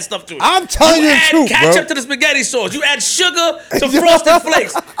gonna add stuff to it. I'm telling you the truth, bro. You add ketchup to the spaghetti sauce. You add sugar to Frosted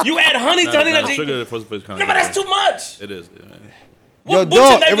Flakes. You add honey to honey nut. Sugar to Frosted Flakes. No, but that's too much. It is. Yeah. What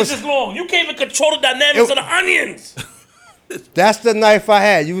butcher knife is this long? You can't even control the dynamics of the onions. That's the knife I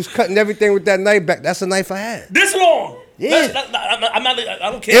had. You was cutting everything with that knife back. That's the knife I had. This long. Yeah. I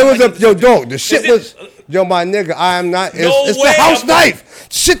don't care. It was yo, dog. The shit was, yo, my nigga. I am not. It's the house knife.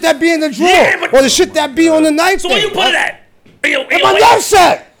 Shit that be in the drawer, or the shit that be on the knife. So where you put it at? In my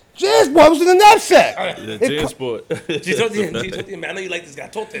knapsack. Jeez, boy, it was in the knapsack. Transport. I know you like this guy.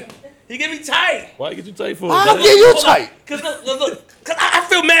 Talk to him. He get me tight. Why get you tight for? I'll get you tight. Cause look, cause I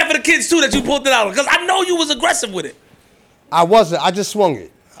feel mad for the kids too that you pulled it out. Cause I know you was aggressive with it. I wasn't. I just swung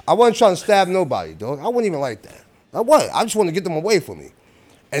it. I wasn't trying to stab nobody, dog. I wasn't even like that. I wasn't. I just wanted to get them away from me.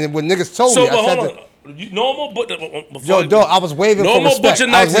 And then when niggas told me, I said, normal, but yo, dog, I was waving for respect. Normal butcher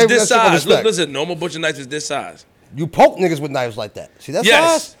knives is this size. Look, listen, normal butcher knives is this size. You poke niggas with knives like that. See that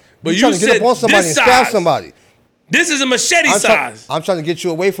size? But you trying to said get up on somebody and stab somebody. This is a machete size. I'm trying to get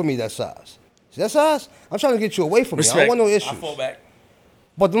you away from me. That size. See that size? I'm trying to get you away from me. I don't want no issues. I fall back.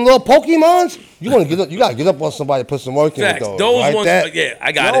 But them little Pokemons, you want to get up? You gotta get up on somebody and put some work in it, though. Those right? ones, yeah,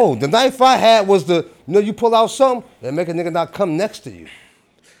 I got it. No, the knife I had was you pull out something and make a nigga not come next to you.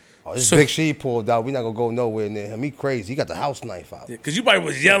 Oh, this big shit he pulled out. We not gonna go nowhere near him. He crazy. He got the house knife out. Yeah, cause you probably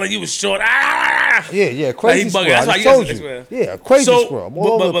was yelling. You was short. Yeah, crazy squirrel. That's why I told you. Yeah, crazy squirrel.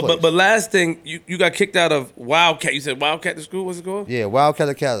 But last thing, you got kicked out of Wildcat. You said Wildcat the school. What's it called? Yeah, Wildcat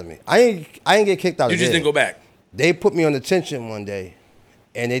Academy. I ain't get kicked out. You just didn't go back. They put me on detention one day.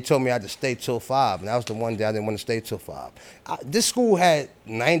 And they told me I had to stay till 5, and that was the one day I didn't want to stay till 5. This school had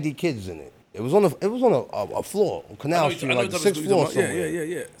 90 kids in it. It was on a floor, on Canal Street, like the 6th floor somewhere.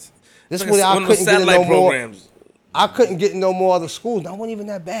 Yeah. This way I couldn't get in no more. I couldn't get in no more other schools. I wasn't even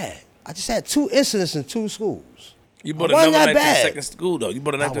that bad. I just had 2 incidents in 2 schools. You bought another knife to the second school though. You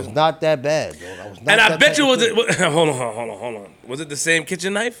bought a knife. I was not that bad, bro. I was not. And I bet you was it. Hold on. Was it the same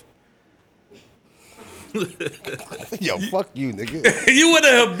kitchen knife? Yo, fuck you, nigga. You were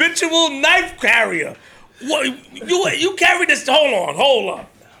the habitual knife carrier. What you carried this? Hold on.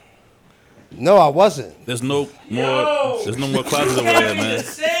 No, I wasn't. There's no more classes over there, man. The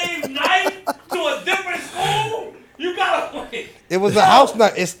same knife to a different school. You gotta wait. It was a house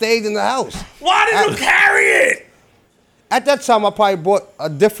nut. It stayed in the house. Why did you carry it? At that time, I probably bought a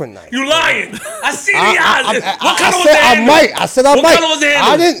different knife. You lying? I see the eyes. What color was said the handle? I said I might. What color was the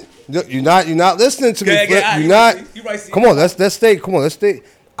handle? I didn't. You're not listening to me. Okay, Flip. okay, You're not. you right, Come on, let's stay. Come on, let's stay.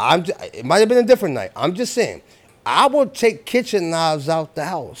 It might have been a different night. I'm just saying. I would take kitchen knives out the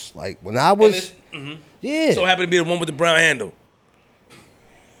house. Like when I was. Yeah. So happened to be the one with the brown handle.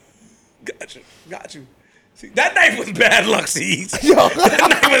 Got you. See, that knife was bad luck, Seeds. That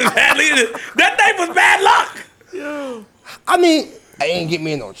knife was bad luck. Yo. I mean, it ain't get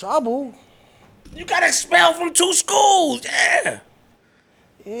me in no trouble. You got expelled from 2 schools. Yeah.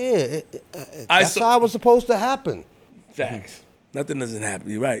 Yeah. That's how it was supposed to happen. Facts. Nothing doesn't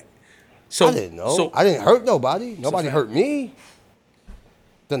happen. You're right. So I didn't know. I didn't hurt nobody. Nobody hurt me.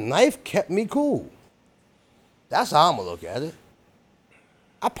 The knife kept me cool. That's how I'm going to look at it.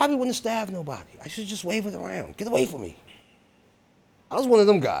 I probably wouldn't have stabbed nobody. I should just wave it around. Get away from me. I was one of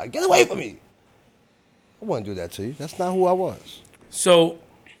them guys. Get away from me. I wouldn't do that to you. That's not who I was. So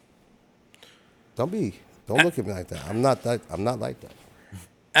don't look at me like that. I'm not like that.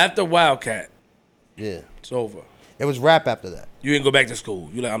 After Wildcat, yeah, it's over. It was rap after that. You didn't go back to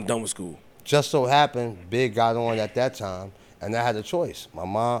school. You like, I'm done with school. Just so happened, Big got on at that time, and I had a choice. My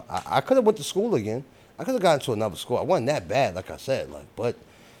mom, I could have went to school again. I could have gotten to another school. I wasn't that bad, like I said. But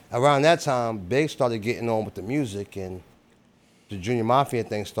around that time, Big started getting on with the music, and the Junior Mafia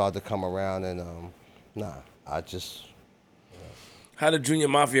thing started to come around, and I just. How did Junior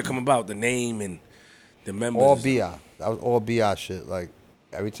Mafia come about? The name and the members. All BI. That was all BI shit. Like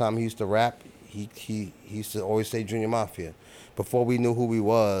every time he used to rap, he used to always say Junior Mafia. Before we knew who he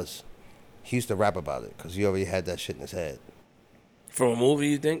was, he used to rap about it because he already had that shit in his head. From a movie,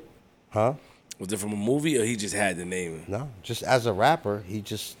 you think? Huh? Was it from a movie or he just had the name? No, just as a rapper, he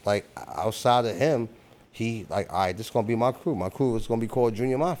just like outside of him, he like, all right, this is gonna be my crew. My crew is gonna be called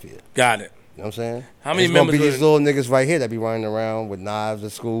Junior Mafia. Got it. You know what I'm saying? How many it's members? Gonna be these little niggas right here that be running around with knives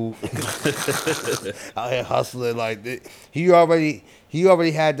at school, out here hustling like he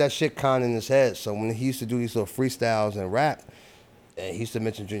already had that shit con in his head. So when he used to do these little freestyles and rap, and he used to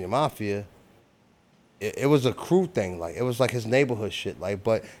mention Junior Mafia, it was a crew thing. Like it was like his neighborhood shit. Like,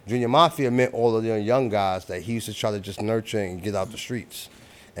 but Junior Mafia meant all of the young guys that he used to try to just nurture and get out the streets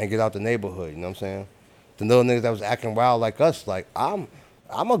and get out the neighborhood. You know what I'm saying? The little niggas that was acting wild like us. Like I'm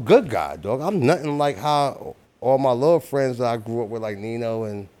a good guy, dog. I'm nothing like how all my little friends that I grew up with, like Nino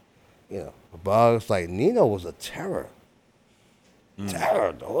and Bugs. Like Nino was a terror.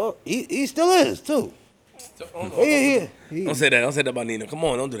 Terror, dog. He still is too. Don't say that. Don't say that about Nino. Come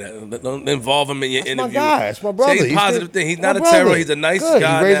on, don't do that. Don't involve him in your interview. That's my guy. That's my brother. Say positive thing. He's not a terror. He's a nice guy.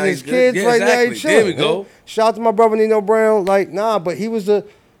 He's raising his kids yeah, right exactly. now. He's There we chilling, go. Shout out to my brother Nino Brown. Like, but he was I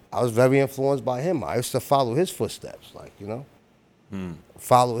was very influenced by him. I used to follow his footsteps. Like,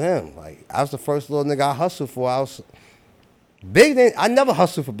 follow him. Like, I was the first little nigga I hustled for. Big. I never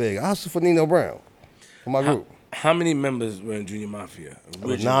hustled for Big. I hustled for Nino Brown, for my group. How many members were in Junior Mafia? It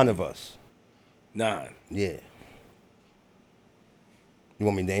was 9 of us. 9. Yeah. You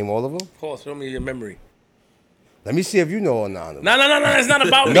want me to name all of them? Of course, show me your memory. Let me see if you know all 9 of them. No, it's not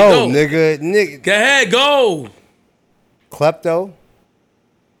about me. No, nigga. Go ahead, go. Klepto.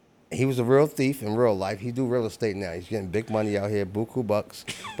 He was a real thief in real life. He do real estate now. He's getting big money out here, buku bucks.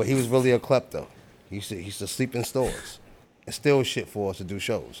 But he was really a klepto. He used to sleep in stores and steal shit for us to do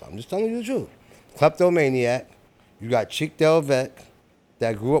shows. I'm just telling you the truth. Kleptomaniac. You got Chick Del Vec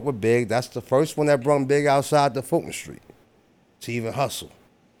that grew up with Big. That's the first one that brought Big outside the Fulton Street to even hustle.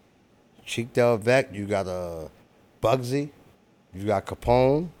 Chick Del Vec, you got Bugsy, you got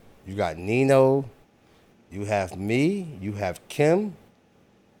Capone, you got Nino, you have me, you have Kim,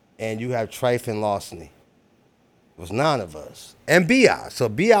 and you have Trife and Larceny. It was 9 of us. And B.I. So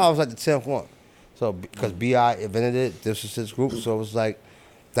B.I. was like the 10th one. So because B.I. invented it, this was his group, so it was like,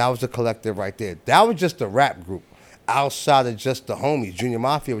 that was the collective right there. That was just the rap group. Outside of just the homies, Junior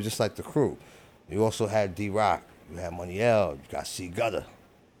Mafia was just like the crew. You also had D-Rock, you had Money L, you got C Gutter.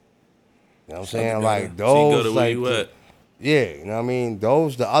 You know what I'm saying? Like those, C-Gutter, like, where you at? Yeah, you know what I mean?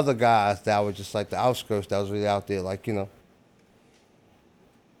 Those, the other guys that were just like the outskirts that was really out there, like, the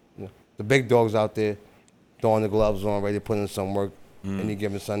big dogs out there throwing the gloves on, ready to put in some work any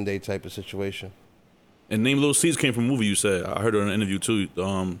given Sunday type of situation. And Name Little C's came from a movie, you said. I heard it in an interview, too.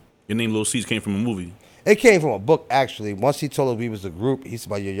 Your Name Little C's came from a movie. It came from a book, actually. Once he told us we was the group, he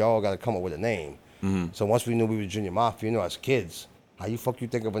said, y'all got to come up with a name. So once we knew we were Junior Mafia, as kids, how you fuck you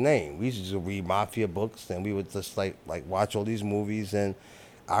think of a name? We used to just read Mafia books, and we would just, like watch all these movies. And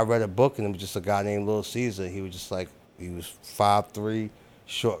I read a book, and it was just a guy named Little Caesar. He was just like, he was 5'3",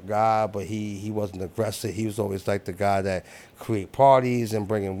 short guy, but he wasn't aggressive. He was always like the guy that create parties and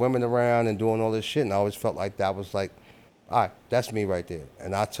bringing women around and doing all this shit. And I always felt like that was like, all right, that's me right there.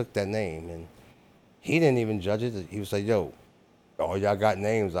 And I took that name, and he didn't even judge it. He was like, yo, all y'all got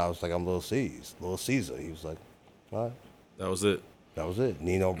names. I was like, I'm Little Caesar. He was like, all right. That was it. That was it.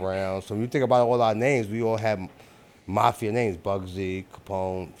 Nino Brown. So when you think about all our names, we all had mafia names: Bugsy,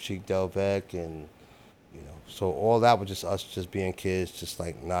 Capone, Cheek Delvec, and so all that was just us just being kids, just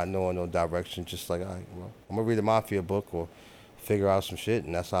like not knowing no direction, just like, all right, well, I'm gonna read a mafia book or figure out some shit,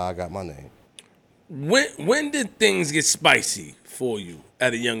 and that's how I got my name. When did things get spicy for you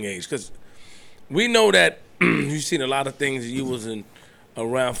at a young age? Because we know that you've seen a lot of things, you wasn't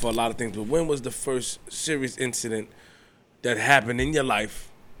around for a lot of things, but when was the first serious incident that happened in your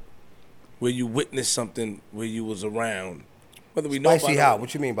life where you witnessed something where you was around? Whether we know Spicy how?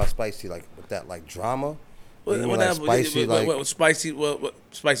 What you mean by spicy? Like with that, like drama? Spicy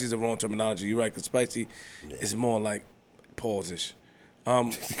is the wrong terminology. You're right, because spicy is more like pause-ish.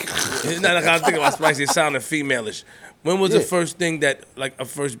 It's not like I was thinking about spicy. It sounded female-ish. When was the first thing that, like, a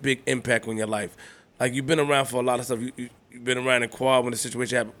first big impact on your life? Like, you've been around for a lot of stuff. You've been around in Quad when the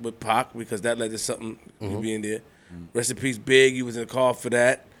situation happened with Pac, because that led to something, you being there. Rest in peace, Big. You was in the car for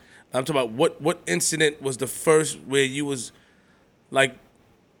that. I'm talking about what incident was the first where you was, like,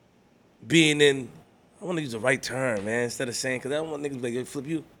 being in, I want to use the right term, man, instead of saying, because I don't want niggas to be like, flip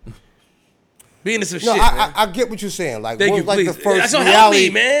you. Being in some shit, man. I get what you're saying. Like, Thank what you, was like please. the first That's what reality,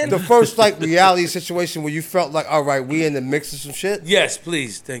 helped me, man. the first like reality situation where you felt like, all right, we in the mix of some shit? Yes,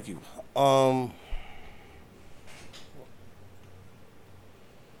 please. Thank you.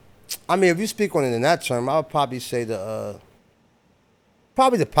 I mean, if you speak on it in that term, I would probably say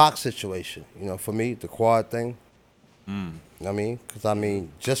probably the Pac situation. For me, the Quad thing. You know what I mean? Because, I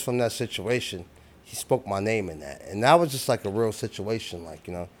mean, just from that situation, he spoke my name in that. And that was just like a real situation, like,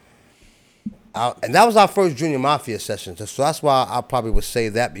 and that was our first Junior Mafia session. So that's why I probably would say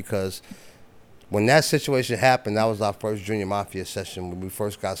that, because when that situation happened, that was our first Junior Mafia session when we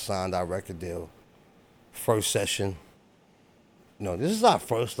first got signed our record deal. First session. This is our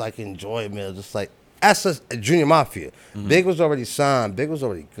first, like, enjoyment. Just like, that's a Junior Mafia. Big was already signed. Big was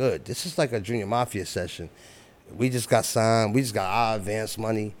already good. This is like a Junior Mafia session. We just got signed. We just got our advance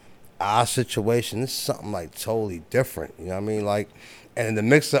money. Our situation. This is something, like, totally different. You know what I mean? Like, and in the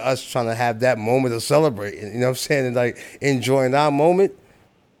mix of us trying to have that moment of celebrating, you know what I'm saying? And, like, enjoying our moment,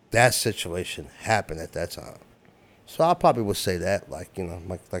 that situation happened at that time. So I probably would say that, like,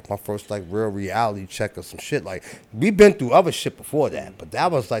 like my first, like, real reality check or some shit. Like, we've been through other shit before that, but that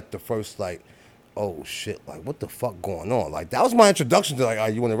was, like, the first, like, oh, shit, like, what the fuck going on? Like, that was my introduction to, like, all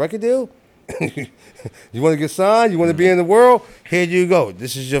right, you want a record deal? You want to get signed? You want to be in the world? Here you go.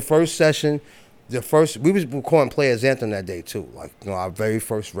 This is your first session. We was recording Players Anthem that day, too. Like, our very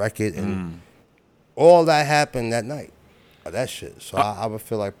first record, and all that happened that night. That shit. So I would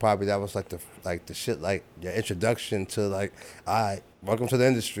feel like probably that was like the shit, like your introduction to, like, all right, welcome to the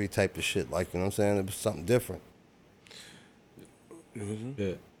industry type of shit. Like, you know what I'm saying? It was something different.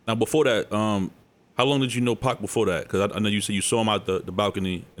 Yeah. Now before that, how long did you know Pac before that? Because I know you said you saw him out the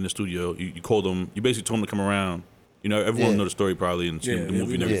balcony in the studio. You called him. You basically told him to come around. Everyone know the story probably and the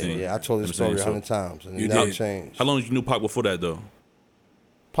movie and everything. Yeah, I told the story 100 times, and it never changed. How long did you know Pac before that though?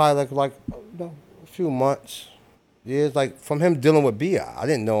 Probably like a few months. Yeah, it's like from him dealing with B.I. I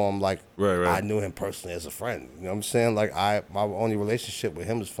didn't know him like right. I knew him personally as a friend. You know what I'm saying? Like my only relationship with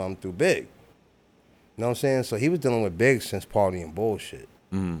him was through Big. You know what I'm saying? So he was dealing with Big since Party and Bullshit.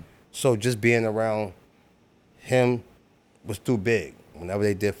 So just being around him was through Big. Whenever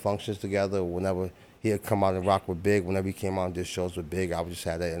they did functions together, whenever he'd come out and rock with Big, whenever he came out and did shows with Big, I would just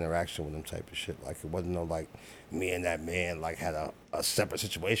have that interaction with him type of shit. Like, it wasn't no, like, me and that man, like, had a separate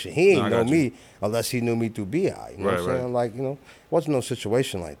situation. He ain't know me unless he knew me through B.I. You know what I'm saying? Like, wasn't no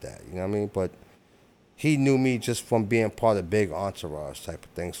situation like that. You know what I mean? But he knew me just from being part of Big entourage type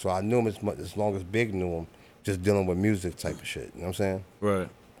of thing. So I knew him as long as Big knew him, just dealing with music type of shit. You know what I'm saying? Right.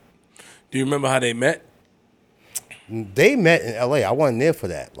 Do you remember how they met? They met in L.A. I wasn't there for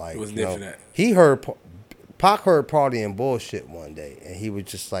that. Like, wasn't there for that. He heard, Pac heard Party and Bullshit one day, and he was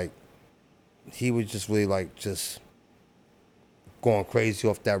just like, really like just going crazy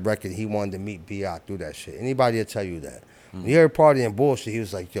off that record. He wanted to meet B.I. through that shit. Anybody will tell you that. When he heard Party and Bullshit, he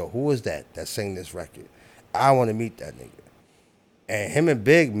was like, yo, who is that sang this record? I want to meet that nigga. And him and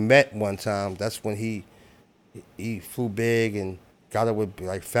Big met one time. That's when he flew Big and got it with,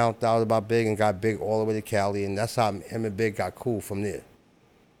 like, found out about Big and got Big all the way to Cali, and that's how him and Big got cool from there.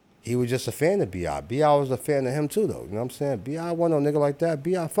 He was just a fan of B.I. B.I. was a fan of him too, though. You know what I'm saying? B.I. wasn't no nigga like that.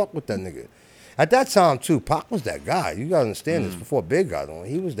 B.I. fuck with that nigga. At that time too, Pac was that guy. You gotta understand this. Before Big got on,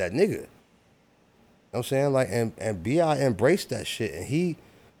 he was that nigga. You know what I'm saying? Like, and B.I. embraced that shit, and he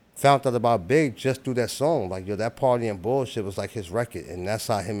found out about Big just through that song. Like, yo, that Party and Bullshit was like his record, and that's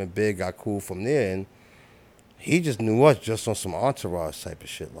how him and Big got cool from there. And he just knew us just on some entourage type of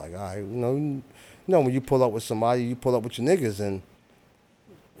shit. Like, all right, you know, when you pull up with somebody, you pull up with your niggas, and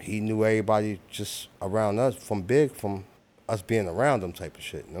he knew everybody just around us from Big, from us being around them type of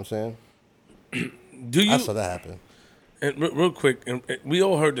shit. You know what I'm saying? That's how that happened. And real quick, and we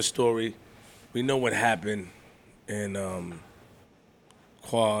all heard the story. We know what happened in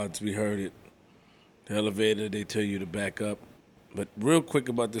Quads. We heard it. The elevator, they tell you to back up. But real quick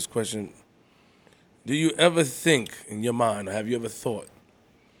about this question, do you ever think in your mind, or have you ever thought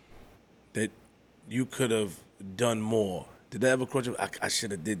that you could have done more? Did that ever cross you? I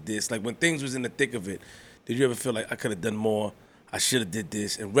should have did this. Like when things was in the thick of it, did you ever feel like I could have done more? I should have did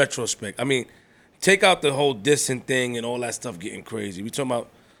this. In retrospect, I mean, take out the whole dissing thing and all that stuff getting crazy. We talking about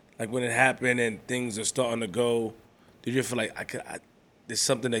like when it happened and things are starting to go. Did you feel like there's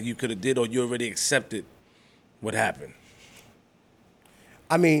something that you could have did, or you already accepted what happened?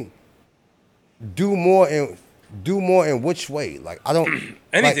 I mean, do more in which way? Like, I don't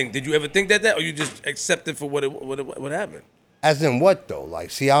anything. Like, did you ever think that, or you just accepted for what happened? As in what though?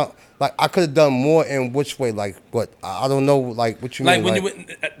 Like, see, I could have done more in which way? Like, what? I don't know. Like, what you mean? Like when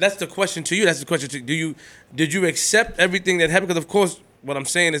that's the question to you. That's the question to you. Did you accept everything that happened? Because of course, what I'm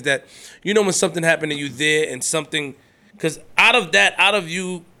saying is that when something happened and you there and something, because out of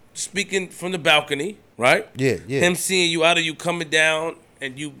you speaking from the balcony, right? Yeah. Him seeing you, out of you coming down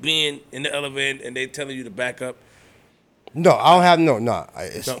and you being in the elevator and they telling you to back up. No, I don't have no.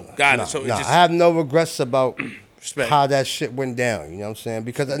 Got it. So I have no regrets about respect. How that shit went down. You know what I'm saying?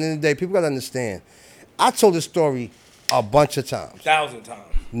 Because at the end of the day, people gotta understand. I told this story a bunch of times. 1,000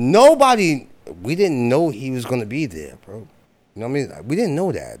 times. We didn't know he was gonna be there, bro. You know what I mean? We didn't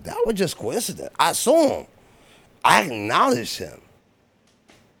know that. That was just coincidence. I saw him. I acknowledged him.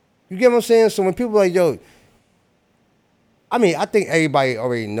 You get what I'm saying? So when people are like, yo, I mean, I think everybody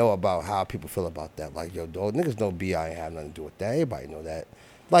already know about how people feel about that. Like, yo, dog, niggas know B.I. ain't have nothing to do with that. Everybody know that.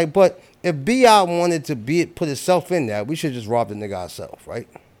 Like, but if B.I. wanted to put itself in there, we should just rob the nigga ourselves, right?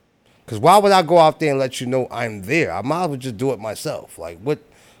 Because why would I go out there and let you know I'm there? I might as well just do it myself. Like, what?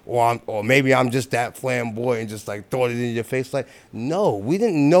 Or maybe I'm just that flamboyant and just like throw it in your face. Like, no, we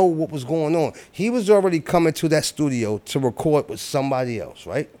didn't know what was going on. He was already coming to that studio to record with somebody else,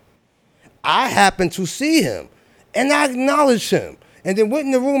 right? I happened to see him, and I acknowledged him. And then went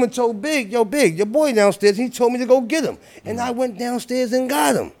in the room and told Big, yo, Big, your boy downstairs, he told me to go get him. And I went downstairs and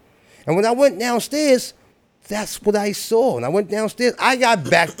got him. And when I went downstairs, that's what I saw. And I went downstairs, I got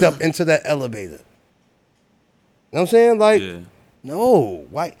backed up into that elevator. You know what I'm saying? Like, no,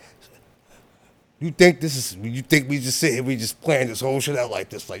 why? You think we just sit here, we just planned this whole shit out like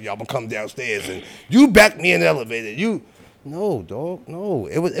this, like, yo, I'm gonna come downstairs and you back me in the elevator. No, dog, no.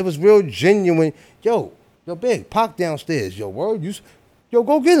 It was real genuine. Yo, Big, Pac downstairs. Yo, word,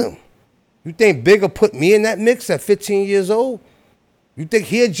 go get him. You think Big will put me in that mix at 15 years old? You think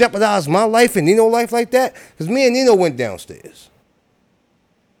he'll jeopardize my life and Nino's life like that? Because me and Nino went downstairs.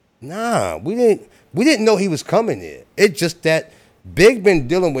 Nah, we didn't know he was coming there. It's just that Big been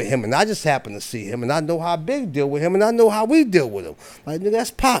dealing with him, and I just happened to see him, and I know how Big deal with him, and I know how we deal with him. Like, nigga, that's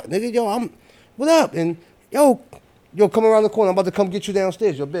Pac. Nigga, yo, what up? And yo, come around the corner. I'm about to come get you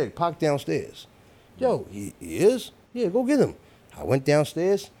downstairs. Yo, Big, Pac downstairs. Yo, he is? Yeah, go get him. I went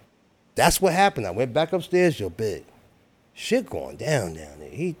downstairs. That's what happened. I went back upstairs. Yo, Big, shit going down there.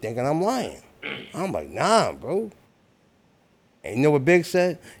 He thinking I'm lying. I'm like, nah, bro. And you know what Big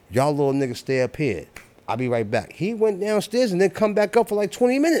said? Y'all little niggas stay up here. I'll be right back. He went downstairs and then come back up for like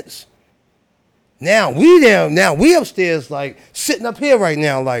 20 minutes. Now we upstairs, like sitting up here right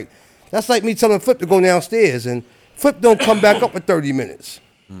now. Like, that's like me telling Flip to go downstairs and Flip don't come back up for 30 minutes.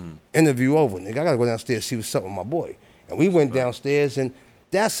 Interview over, nigga. I gotta go downstairs see what's up with my boy. And we went downstairs, and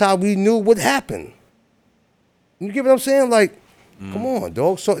that's how we knew what happened. You get what I'm saying? Like, come on,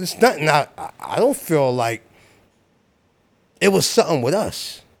 dog. So it's nothing. I don't feel like it was something with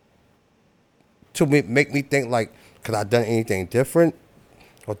us to make me think like, could I done anything different,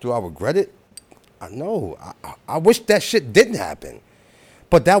 or do I regret it? I know. I wish that shit didn't happen.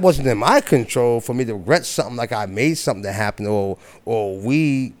 But that wasn't in my control for me to regret something like I made something to happen or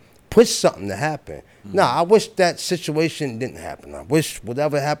we pushed something to happen. Nah, I wish that situation didn't happen. I wish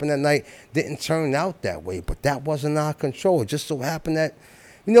whatever happened that night didn't turn out that way. But that wasn't our control. It just so happened that,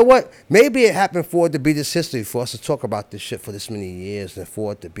 you know what? Maybe it happened for it to be this history, for us to talk about this shit for this many years and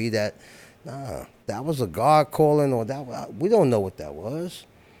for it to be that. Nah, that was a God calling or that. We don't know what that was.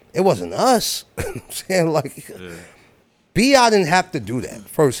 It wasn't us. I'm saying, like, B.I. didn't have to do that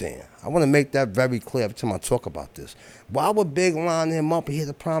firsthand. I want to make that very clear every time I talk about this. Why would Big line him up and he had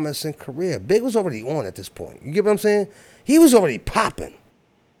a promising career? Big was already on at this point. You get what I'm saying? He was already popping.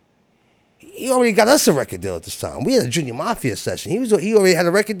 He already got us a record deal at this time. We had a Junior Mafia session. He already had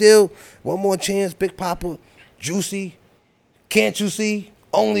a record deal. One More Chance, Big Papa, Juicy, Can't You See,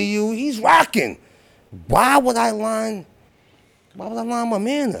 Only You. He's rocking. Why would I line my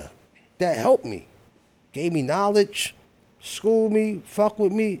man up? That helped me, gave me knowledge, schooled me, fucked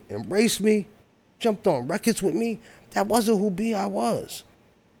with me, embraced me, jumped on records with me. That wasn't who B.I. was.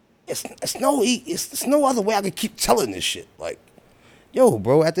 It's no other way I could keep telling this shit. Like, yo,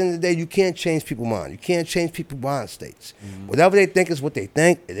 bro, at the end of the day, you can't change people's mind. You can't change people's mind states. Whatever they think is what they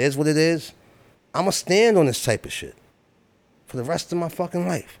think. It is what it is. I'm going to stand on this type of shit for the rest of my fucking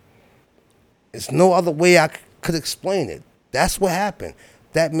life. There's no other way I could explain it. That's what happened.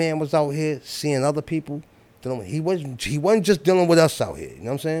 That man was out here seeing other people. He wasn't just dealing with us out here. You know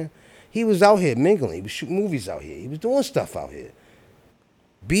what I'm saying? He was out here mingling. He was shooting movies out here. He was doing stuff out here.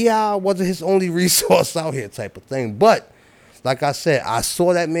 B.I. wasn't his only resource out here type of thing. But, like I said, I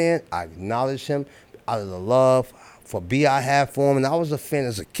saw that man. I acknowledged him out of the love for B.I. had for him. And I was a fan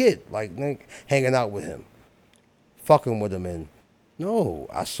as a kid, like, hanging out with him, fucking with him. And no,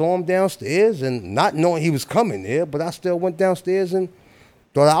 I saw him downstairs and not knowing he was coming there, but I still went downstairs and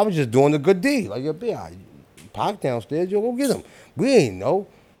thought I was just doing a good deed. Like, yo, B.I., park downstairs, yo, go get him. We ain't know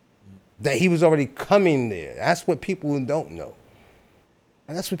that he was already coming there. That's what people don't know.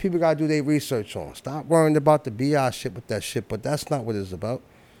 And that's what people got to do their research on. Stop worrying about the B.I. shit with that shit, but that's not what it's about.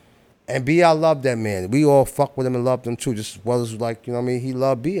 And B.I. loved that man. We all fuck with him and loved him too, just as well as, like, you know what I mean? He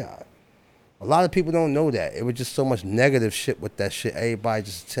loved B.I. A lot of people don't know that. It was just so much negative shit with that shit. Everybody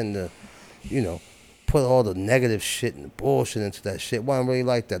just tend to, you know, put all the negative shit and the bullshit into that shit. It wasn't really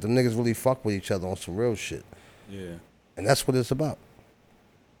like that. Them niggas really fuck with each other on some real shit. Yeah. And that's what it's about.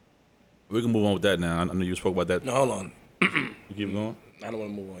 We can move on with that now. I know you spoke about that. No, hold on. You keep going? I don't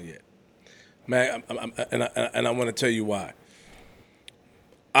want to move on yet. Man, and I want to tell you why.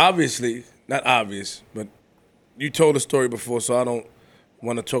 Obviously, not obvious, but you told a story before, so I don't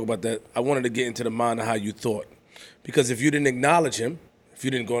want to talk about that. I wanted to get into the mind of how you thought. Because if you didn't acknowledge him, if you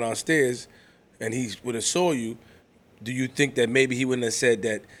didn't go downstairs and he would have saw you, do you think that maybe he wouldn't have said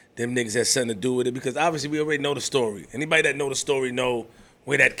that them niggas had something to do with it? Because obviously we already know the story. Anybody that know the story know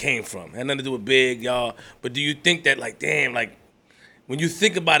where that came from. It had nothing to do with Big, y'all. But do you think that, like, damn, like, when you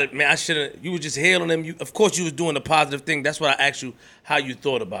think about it, man, I should have, you were just hailing him. Of course you was doing the positive thing. That's why I asked you how you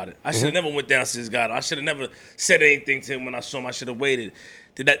thought about it. I should have never went downstairs, got it. I should have never said anything to him when I saw him. I should have waited.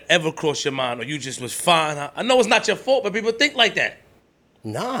 Did that ever cross your mind, or you just was fine? I know it's not your fault, but people think like that.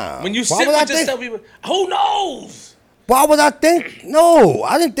 Nah. When you sit with yourself, people, who knows? Why would I think? No,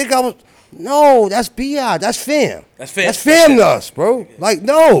 I didn't think I was. No, that's B.I. That's fam. That's fam. That's fam to us, bro. Like,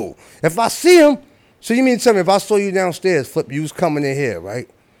 no. If I see him, so you mean to tell me if I saw you downstairs, Flip, you was coming in here, right?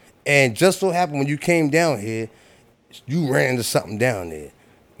 And just so happened when you came down here, you ran into something down there.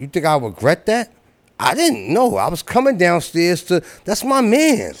 You think I regret that? I didn't know. I was coming downstairs that's my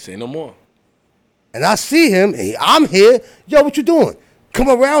man. Say no more. And I see him, and I'm here. Yo, what you doing? Come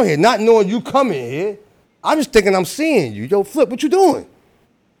around here, not knowing you coming here. I'm just thinking I'm seeing you. Yo, Flip, what you doing?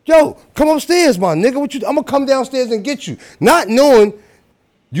 Yo, come upstairs, my nigga. I'm gonna come downstairs and get you. Not knowing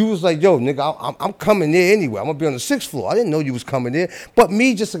you was like, yo, nigga, I'm coming there anyway. I'm gonna be on the 6th floor. I didn't know you was coming there. But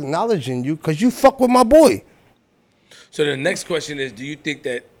me just acknowledging you because you fuck with my boy. So the next question is, do you think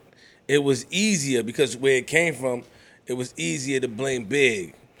that it was easier, because where it came from, it was easier to blame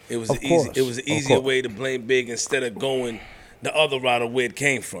Big? It was an easier way to blame Big instead of going the other route of where it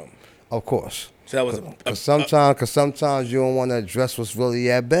came from. Of course. So that was Cause sometimes you don't want to address what's really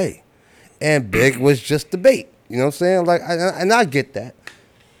at bay, and Big was just the bait. You know what I'm saying? Like, and I get that.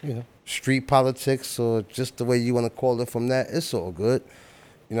 You know, street politics or just the way you want to call it from that, it's all good.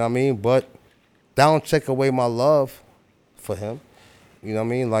 You know what I mean? But that don't take away my love for him. You know what I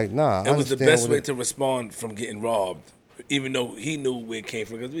mean? Like, nah. It was the best way to respond from getting robbed, even though he knew where it came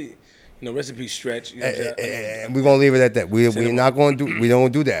from. Because we, you know, rest in peace, Stretch. You know and we're gonna leave it at that. We're not gonna do. We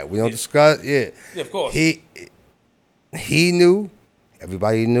don't do that. We don't discuss. Yeah. Yeah, of course. He knew.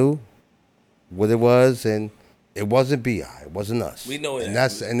 Everybody knew what it was, and it wasn't B.I. It wasn't us. We know it. And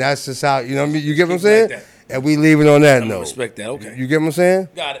that's just how, you know what I mean? You get what I'm saying? Like and we leave it on that note. Respect that. Okay. You get what I'm saying?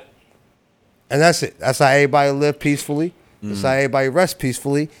 Got it. And that's it. That's how everybody live peacefully. That's how everybody rest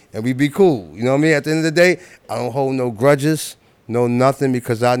peacefully, and we be cool. You know what I mean? At the end of the day, I don't hold no grudges, no nothing,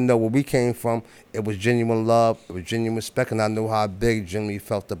 because I know where we came from. It was genuine love. It was genuine respect, and I know how Big genuinely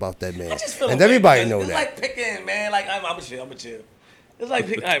felt about that man. I just feel and everybody know that. It's like picking, man. Like, I'm a chill. It's like,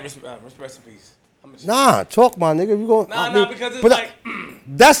 all right, rest in peace. Nah, talk, my nigga. You going? Nah, because it's like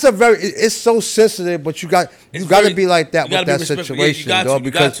that's a very. It's so sensitive, but you got to be like that with that situation, dog.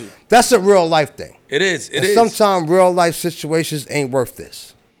 Because that's a real life thing. It is. It is. Sometimes real life situations ain't worth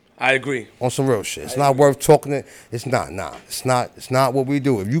this. I agree. On some real shit, it's not worth talking. It's not. Nah, it's not. It's not what we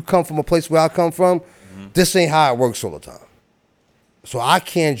do. If you come from a place where I come from, this ain't how it works all the time. So I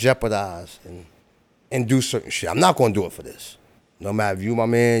can't jeopardize and do certain shit. I'm not gonna do it for this. No matter if you my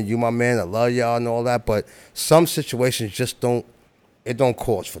man, I love y'all and all that, but some situations just don't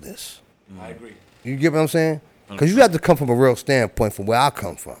cause for this. I agree. You get what I'm saying? Because you have to come from a real standpoint from where I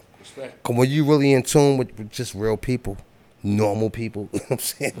come from. Respect. Because when you really in tune with just real people, normal people, you know what I'm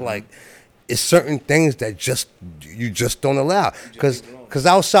saying? Like, it's certain things that you just don't allow. Because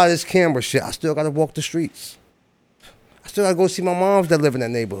outside this camera shit, I still got to walk the streets. I still got to go see my moms that live in that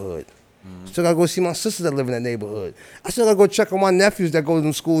neighborhood. Still gotta go see my sisters that live in that neighborhood. I still gotta go check on my nephews that go to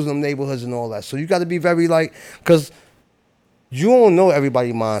them schools in them neighborhoods and all that. So you gotta be very because you don't know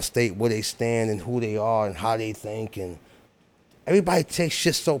everybody's mind state, where they stand and who they are and how they think. And everybody takes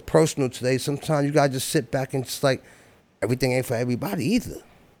shit so personal today. Sometimes you gotta just sit back and just like, everything ain't for everybody either.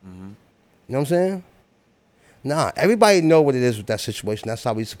 You know what I'm saying? Nah, everybody know what it is with that situation. That's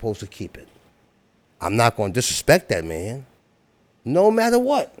how we supposed to keep it. I'm not gonna disrespect that man, no matter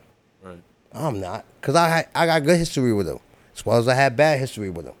what. Right. I'm not, because I got good history with him, as well as I had bad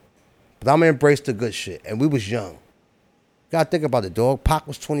history with him. But I'm going to embrace the good shit. And we was young. Got to think about it, dog. Pac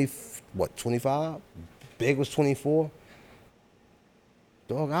was 25? Big was 24?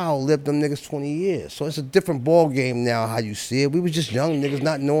 Dog, I outlived them niggas 20 years. So it's a different ball game now how you see it. We was just young niggas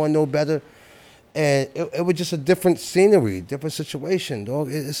not knowing no better. And it was just a different scenery, different situation, dog.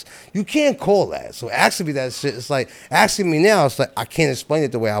 You can't call that. So asking me that shit, it's like, asking me now, it's like, I can't explain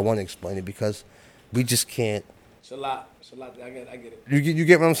it the way I want to explain it because we just can't. It's a lot. I get it. You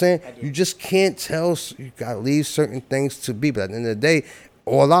get what I'm saying? I do. You just can't tell. You got to leave certain things to be. But at the end of the day,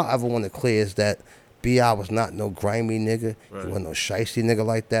 all I ever want to clear is that B.I. was not no grimy nigga. Right. He wasn't no shiesty nigga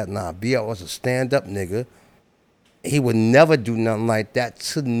like that. Nah, B.I. was a stand-up nigga. He would never do nothing like that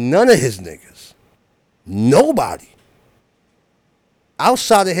to none of his niggas. Nobody.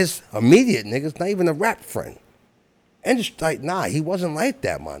 Outside of his immediate niggas, not even a rap friend. And just like, nah, he wasn't like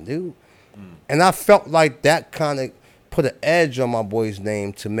that, my dude. And I felt like that kind of put an edge on my boy's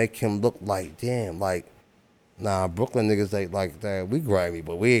name to make him look like, damn, like, nah, Brooklyn niggas like that, we grimy,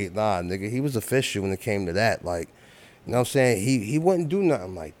 but we ain't, nah, nigga. He was official when it came to that. Like, you know what I'm saying? He wouldn't do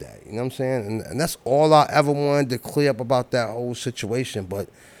nothing like that. You know what I'm saying? And that's all I ever wanted to clear up about that whole situation. But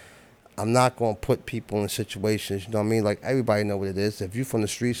I'm not going to put people in situations, you know what I mean? Like, everybody know what it is. If you from the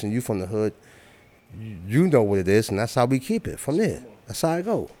streets and you from the hood, you know what it is, and that's how we keep it from there. That's how I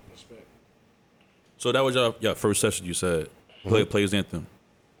go. So that was your first session, you said, Players Anthem.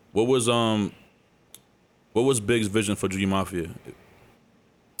 What was Big's vision for Junior Mafia?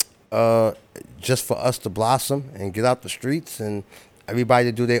 Just for us to blossom and get out the streets and everybody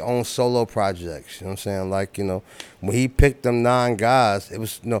to do their own solo projects. You know what I'm saying? Like, you know, when he picked them 9 guys, it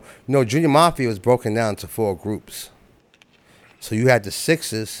was, Junior Mafia was broken down to 4 groups. So you had the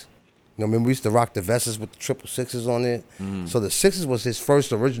Sixes. You know, remember we used to rock the vests with the 666s on it? So the Sixes was his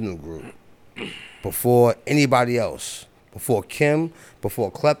first original group before anybody else. Before Kim,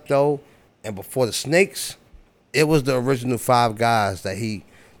 before Klepto, and before the Snakes. It was the original 5 guys that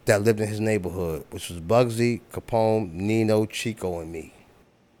lived in his neighborhood, which was Bugsy, Capone, Nino, Chico, and me.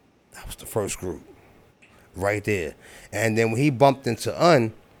 That was the first group, right there. And then when he bumped into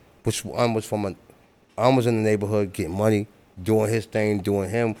which was was in the neighborhood getting money, doing his thing, doing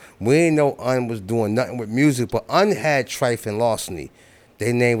him. We didn't know was doing nothing with music, but had Trife and Larceny.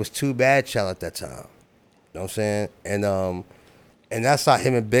 Their name was Too Bad Child at that time. You know what I'm saying? And that's how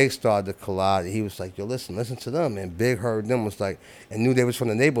him and Big started to collide. He was like, yo, listen to them. And Big heard them, was like, and knew they was from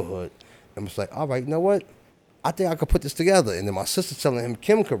the neighborhood. And was like, all right, you know what? I think I could put this together. And then my sister telling him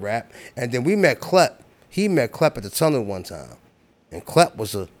Kim could rap. And then we met Clep. He met Clep at the tunnel one time. And Clep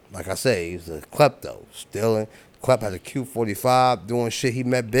was like I say, he was a klepto, stealing. Clep had a Q45, doing shit. He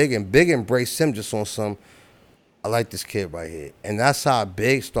met Big, and Big embraced him just on some, I like this kid right here. And that's how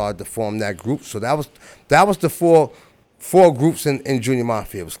Big started to form that group. So that was the four groups in Junior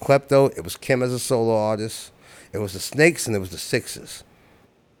Mafia. It was Klepto, it was Kim as a solo artist, it was the Snakes, and it was the Sixes.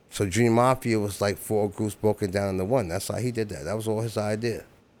 So Junior Mafia was like 4 groups broken down into one. That's how he did that. That was all his idea.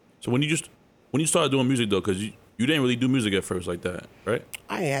 So when you started doing music though, because you didn't really do music at first like that, right?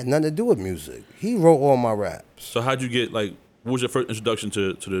 I ain't had nothing to do with music. He wrote all my raps. So how'd you get, like, what was your first introduction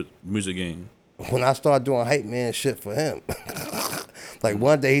to the music game? When I started doing hype man shit for him. Like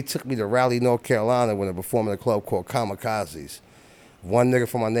one day he took me to Raleigh, North Carolina when I performed in a club called Kamikazes. one nigga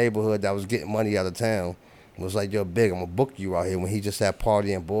from my neighborhood that was getting money out of town was like, yo, Big, I'm gonna book you out here, when he just had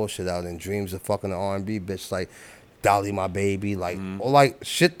party and bullshit out in Dreams of fucking the R&B bitch, like Dolly My Baby, like, or like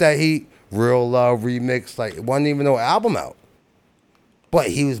shit that he, Real Love remix, like it wasn't even no album out. But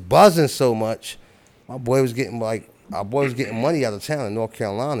he was buzzing so much, our boy was getting money out of town in North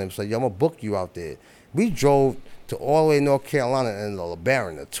Carolina. It was like, yo, I'm gonna book you out there. We drove to all the way to North Carolina in a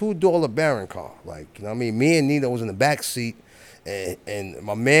LeBaron, a 2-door LeBaron car. Like, you know what I mean? Me and Nina was in the back seat, and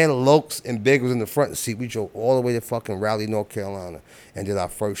my man Lokes and Big was in the front seat. We drove all the way to fucking Raleigh, North Carolina, and did our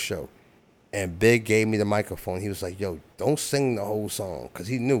first show. And Big gave me the microphone. He was like, yo, don't sing the whole song. Because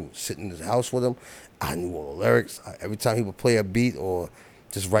he knew, sitting in his house with him, I knew all the lyrics. Every time he would play a beat or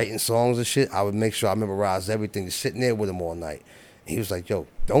just writing songs and shit, I would make sure I memorized everything, just sitting there with him all night. And he was like, yo,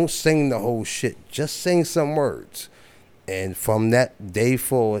 don't sing the whole shit. Just sing some words. And from that day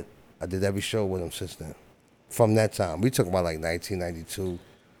forward, I did every show with him since then. From that time. We talking about like 1992.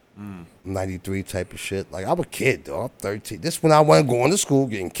 93 type of shit. Like, I was a kid, though. I'm 13. This when I wasn't going to school,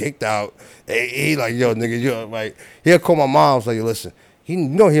 getting kicked out. He like, yo, nigga, yo, like, he'll call my mom. I was like, yo, listen, he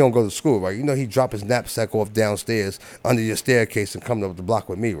don't go to school, right? You know he drop his knapsack off downstairs under your staircase and come up the block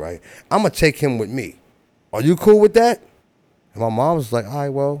with me, right? I'm going to take him with me. Are you cool with that? And my mom was like, all right,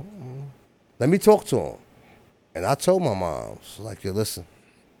 well, let me talk to him. And I told my mom, so like, yo, listen,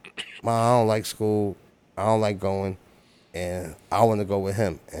 Mom, I don't like school. I don't like going. And I want to go with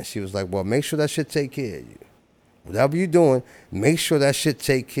him. And she was like, well, make sure that shit take care of you. Whatever you're doing, make sure that shit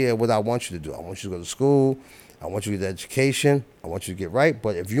take care of what I want you to do. I want you to go to school. I want you to get education. I want you to get right.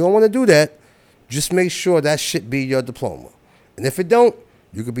 But if you don't want to do that, just make sure that shit be your diploma. And if it don't,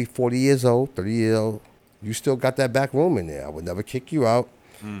 you could be 40 years old, 30 years old. You still got that back room in there. I would never kick you out.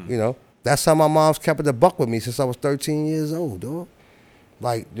 You know, that's how my mom's kept it a buck with me since I was 13 years old, dog.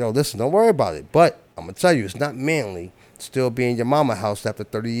 Like, yo, listen, don't worry about it. But I'm going to tell you, it's not manly still be in your mama house after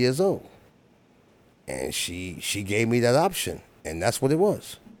 30 years old. And she gave me that option. And that's what it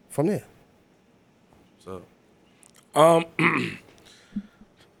was from there. So, how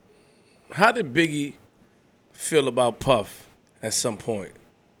did Biggie feel about Puff at some point?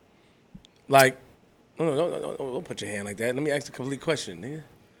 Like, don't put your hand like that. Let me ask a complete question, nigga.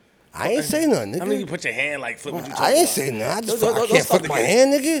 I ain't say nothing, nigga. I mean, you put your hand like flip what you talking I ain't about. say nothing. I Don't can't start flip my to get-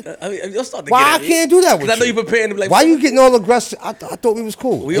 hand, nigga. I mean, you'll start to Why get I can't do that with you? I know you preparing to be like, Why you getting all aggressive? I thought we was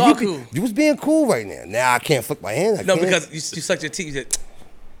cool. We And are you cool. You was being cool right now. Now I can't flip my hand. No, because you sucked your teeth. You said,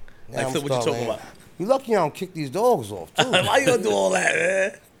 Now like, I'm flip what you starting, talking about. You lucky I don't kick these dogs off, too. Why you gonna do all that,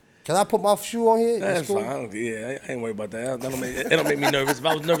 man? Can I put my shoe on here? That's It's cool? fine. I ain't worried about that. It don't make me nervous. If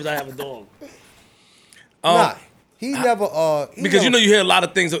I was nervous, I'd have a dog. Nah. He never, Because you know you hear a lot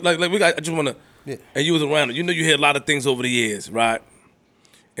of things like we got. I just wanna. Yeah. And you was around it. You know you hear a lot of things over the years, right?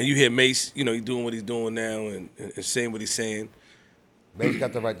 And you hear Mace. You know he's doing what he's doing now and saying what he's saying. Mace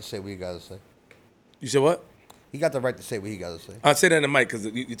got the right to say what he got to say. You said what? He got the right to say what he got to say. I'll say that in the mic because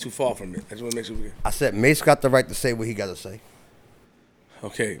you're too far from it. I just want to make sure we. I said Mace got the right to say what he got to say.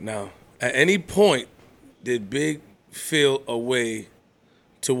 Okay, now at any point did Big feel a way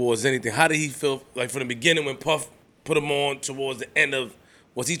towards anything? How did he feel like from the beginning when Puff put him on towards the end of?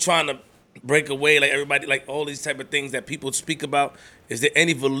 Was he trying to break away like everybody, like all these type of things that people speak about? Is there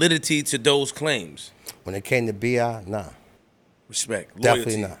any validity to those claims? When it came to B.I., nah. Respect, loyalty.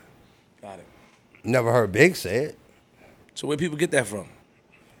 Definitely not. Got it. Never heard Big say it. So where people get that from?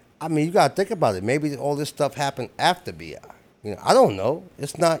 I mean, you gotta think about it. Maybe all this stuff happened after B.I. You know, I don't know.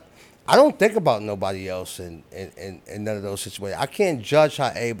 It's not. I don't think about nobody else in none of those situations. I can't judge how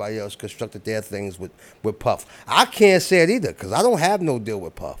everybody else constructed their things with Puff. I can't say it either because I don't have no deal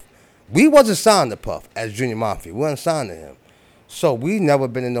with Puff. We wasn't signed to Puff as Junior Mafia. We wasn't signed to him, so we never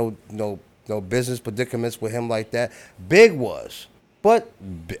been in no business predicaments with him like that. Big was, but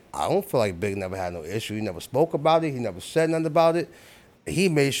I don't feel like Big never had no issue. He never spoke about it. He never said nothing about it. He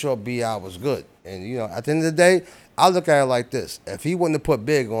made sure B.I. was good. And, you know, at the end of the day, I look at it like this. If he wouldn't have put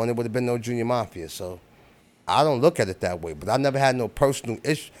Big on, there would have been no Junior Mafia. So I don't look at it that way. But I never had no personal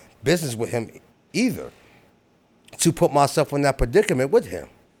business with him either to put myself in that predicament with him.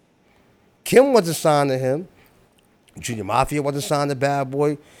 Kim wasn't signed to him. Junior Mafia wasn't signed to Bad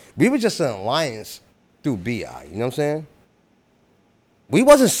Boy. We were just an alliance through B.I. You know what I'm saying? We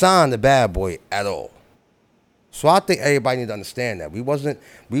wasn't signed to Bad Boy at all. So I think everybody need to understand that. We wasn't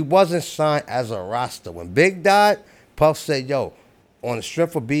signed as a roster. When Big died, Puff said, yo, on the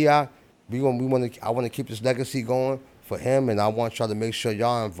strength of B.I., I want to keep this legacy going for him, and I want y'all to make sure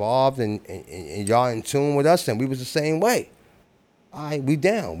y'all involved and y'all in tune with us, and we was the same way. All right, we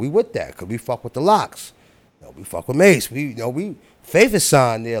down. We with that, because we fuck with the Locks. You know, we fuck with Mace. We Faith is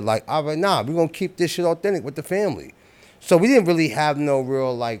signed there like, all right, nah, we going to keep this shit authentic with the family. So we didn't really have no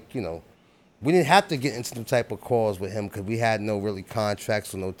real, like, you know, we didn't have to get into some type of calls with him because we had no really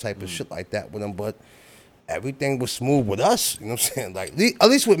contracts or no type of shit like that with him. But everything was smooth with us. You know what I'm saying? Like, at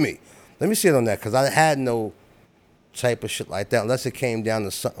least with me. Let me see it on that because I had no type of shit like that unless it came down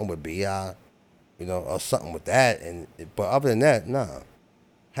to something with B.I., you know, or something with that. But other than that, nah.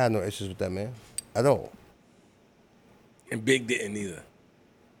 Had no issues with that, man, at all. And Big didn't either.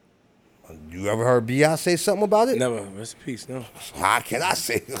 You ever heard B.I. say something about it? Never. Rest in peace, no. How can I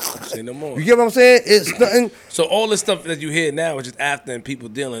say? Say no more. You get what I'm saying? It's nothing. So all the stuff that you hear now is just after and people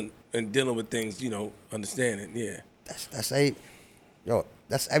dealing with things, you know, understanding. Yeah.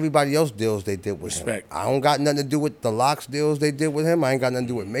 That's everybody else deals they did with Respect. him. I don't got nothing to do with the Locks deals they did with him. I ain't got nothing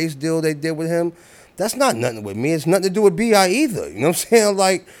to do with Mace deal they did with him. That's not nothing with me. It's nothing to do with B.I. either. You know what I'm saying?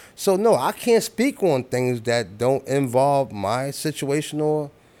 Like, so no, I can't speak on things that don't involve my situation or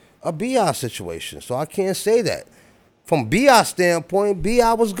a B.I. situation. So I can't say that. From B.I. standpoint,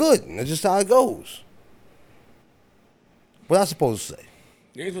 B.I. was good. And that's just how it goes. What I supposed to say?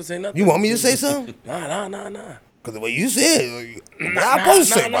 You ain't supposed to say nothing. You want me to say something? Nah. Because the way you said, what I'm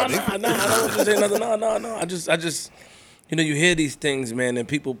supposed to say about it? I don't want you to say nothing. No. I just, you know, you hear these things, man, and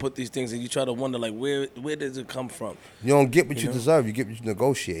people put these things, and you try to wonder, like, where does it come from? You don't get what you deserve. You get what you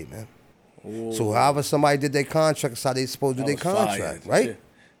negotiate, man. Ooh. So however somebody did their contract, that's how they supposed to do their contract, right? Shit.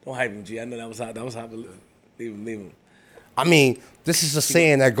 Don't hype him, G. I know that was hot. That was hot. Leave him. I mean, this is a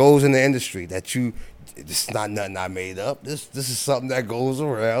saying that goes in the industry that this is not nothing I made up. This is something that goes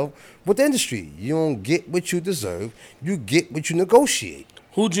around with the industry. You don't get what you deserve. You get what you negotiate.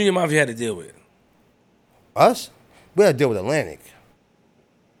 Who Junior Mafia had to deal with? Us? We had to deal with Atlantic.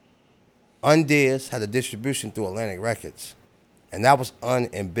 Undears had a distribution through Atlantic Records. And that was Un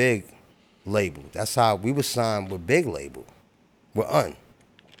and Big label. That's how we were signed with Big label. With Un.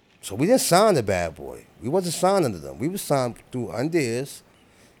 So we didn't sign the Bad Boy. We wasn't signed under them. We were signed through Undears,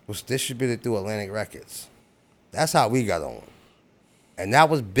 was distributed through Atlantic Records. That's how we got on. And that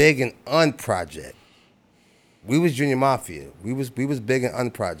was Big and Un project. We was Junior Mafia. We was Big and Un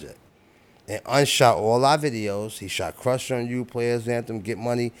project. And Un shot all our videos. He shot Crush on You, Players Anthem, Get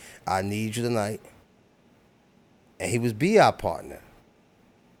Money, I Need You Tonight. And he was B.I. partner.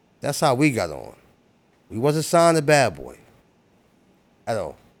 That's how we got on. We wasn't signed to Bad Boy. At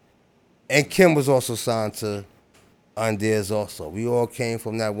all. And Kim was also signed to Undears also. We all came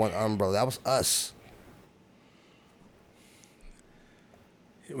from that one umbrella. That was us.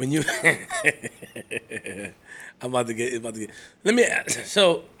 When you, I'm about to get. Let me.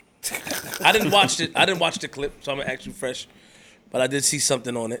 So, I didn't watch it. I didn't watch the clip, so I'm gonna ask you fresh. But I did see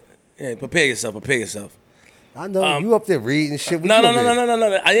something on it. Yeah, prepare yourself. I know you up there reading shit. No.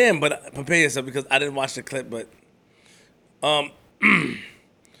 I am, but prepare yourself because I didn't watch the clip. But,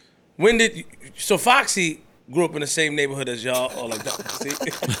 when did you, so Foxy grew up in the same neighborhood as y'all, or like that?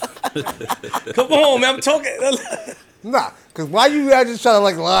 See? Come on, man. I'm talking. Nah, cause why you guys just trying to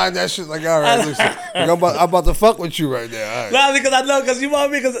like line that shit? Like, all right, listen, like, I'm about to fuck with you right now. All right. Nah, because I know, cause you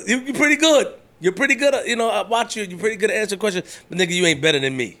want me, cause you're pretty good. You're pretty good. You know, I watch you. You're pretty good at answering questions, but nigga, you ain't better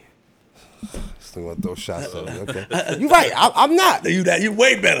than me. Still want to throw shots at me. Okay, you right. I'm not. You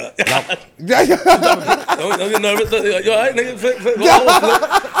way better. Don't get nervous. You all right, nigga? Flip.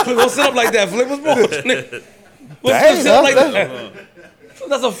 Don't sit up like that. Flip. What's wrong? Nigga? Sit up like that.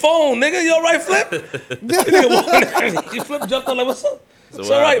 That's a phone, nigga. You all right, Flip? Nigga, you Flip jumped on like, what's up? It's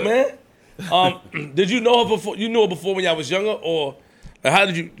all right, man. Did you know her before? You knew her before when y'all was younger, or how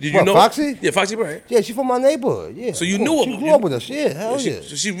did you know? Foxy? Yeah, Foxy Brand. Yeah, she from my neighborhood. Yeah. So you knew her? She grew up with us. Yeah, hell yeah.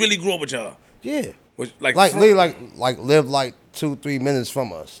 So she really grew up with y'all. Yeah. Like lived like 2-3 minutes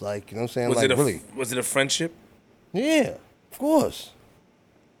from us. Like, you know what I'm saying? Was it a friendship? Yeah, of course.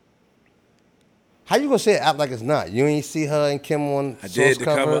 How you gonna say it act like it's not? You ain't see her and Kim on Source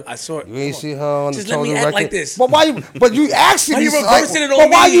cover. I saw it. You ain't see her on just the Total let me act record. like this. But why you? But you asking me? you reversing it on but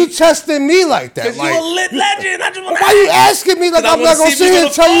why me? you testing me like that? Because Like, you're a lit legend. I just want. why you asking me like I'm not gonna sit here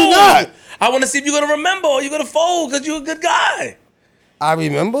and tell you not? I want to see if you're gonna remember or you're gonna fold because you're a good guy. I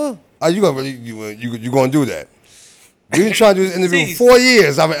remember. Are you gonna really? You gonna do that? We've been trying to do this interview for 4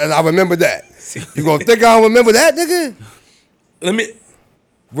 years, and I remember that. You gonna think I don't remember that, nigga? Let me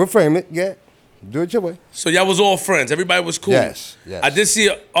reframe it. Yeah. Do it your way. So y'all was all friends. Everybody was cool. Yes. I did see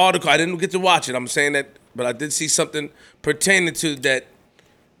an article. I didn't get to watch it. I'm saying that, but I did see something pertaining to that.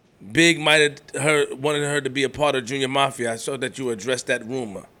 Big might have wanted her to be a part of Junior Mafia. I saw that you addressed that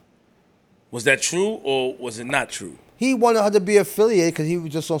rumor. Was that true or was it not true? He wanted her to be affiliated because he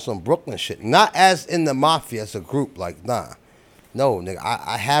was just on some Brooklyn shit. Not as in the Mafia as a group. Like, nah. No, nigga.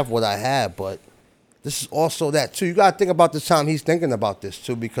 I have what I have, but this is also that too. You gotta think about the time he's thinking about this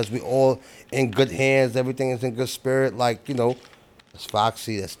too, because we all in good hands. Everything is in good spirit. Like, you know, it's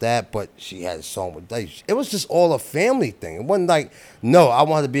Foxy, that's that. But she had a song with Dice. It was just all a family thing. It wasn't like, no, I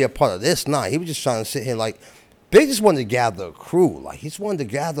wanted to be a part of this. Nah, he was just trying to sit here like. Big just wanted to gather a crew. Like, he just wanted to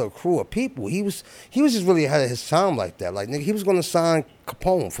gather a crew of people. He was just really ahead of his time like that. Like, nigga, he was gonna sign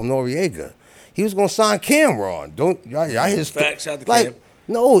Capone from Noriega. He was gonna sign Cameron. Y'all hear his Facts, shout out to like. Cam.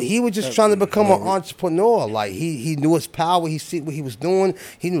 No, he was just trying to become an entrepreneur. Like, he knew his power. He see what he was doing.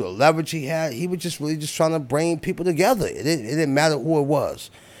 He knew the leverage he had. He was just really just trying to bring people together. It didn't matter who it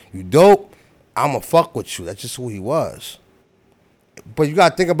was. You dope, I'ma fuck with you. That's just who he was. But you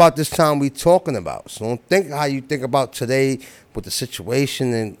gotta think about this time we talking about. So don't think how you think about today with the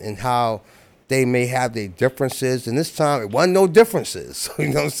situation and how they may have their differences. And this time, it wasn't no differences. So, you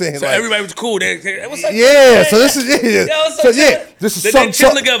know what I'm saying? So like, everybody was cool. What's up? yeah, so this is it. Yeah, what's up, So yeah, this is they something.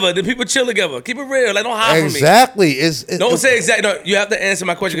 chill together. The people chill together. Keep it real. Like, don't hide from me. Exactly. Don't say exactly. No, you have to answer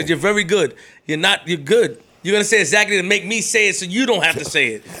my question because you're very good. You're good. You're gonna say exactly to make me say it, so you don't have to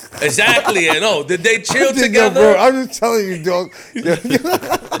say it. Exactly. No, did they chill together? Yo, bro, I'm just telling you, dog.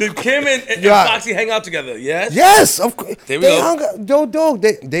 Did Kim and Foxy hang out together? Yes. Yes, of course. There we go. Hung out, dog.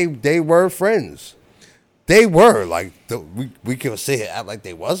 They were friends. They were like we can sit here act like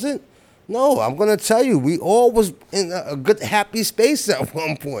they wasn't. No, I'm gonna tell you, we all was in a good happy space at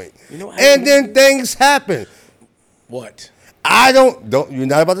one point. You know, and then things happen. What? I don't. You're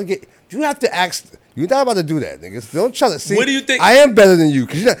not about to get. You have to ask. You're not about to do that, niggas. Don't try to see. What do you think? I am better than you.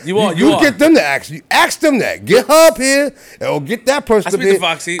 Cause you are. get them to ask. You ask them that. Get her up here, or get that person up here.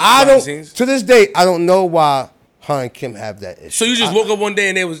 Foxy. I don't. To this day, I don't know why her and Kim have that issue. So you just woke up one day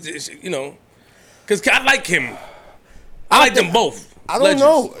and they was, you know, because I like Kim. I like them both. I don't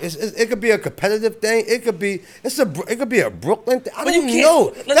know. It could be a competitive thing. It could be. It could be a Brooklyn thing. I don't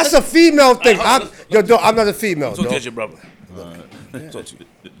know. That's a female thing. I'm not a female. Don't touch your brother. Touch you.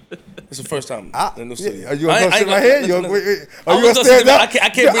 It's the first time in the city. Are you gonna sit right here? Are you gonna stand up? I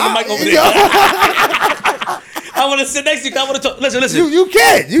can't bring the mic over there. I want to sit next to you. I want to talk. Listen. You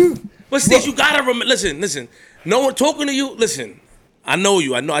can't. But Steve, you gotta remember. Listen. No one talking to you. Listen. I know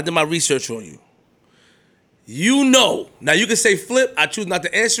you. I did my research on you. You know. Now you can say flip. I choose not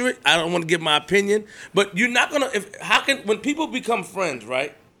to answer it. I don't want to give my opinion. But you're not gonna. When people become friends,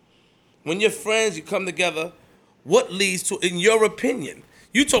 right? When you're friends, you come together. What leads to, in your opinion?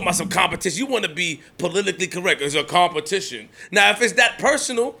 You talking about some competition. You want to be politically correct. It's a competition. Now, if it's that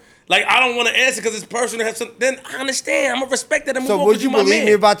personal, like I don't want to answer because it's personal, then I understand. I'm going to respect that and move on. So would you believe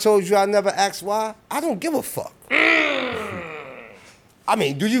me if I told you I never asked why? I don't give a fuck. I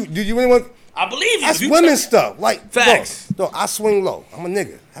mean, do you really want... I believe you. That's women stuff. Like, facts. No, I swing low. I'm a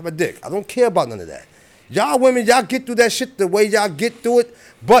nigga. I have a dick. I don't care about none of that. Y'all women, y'all get through that shit the way y'all get through it.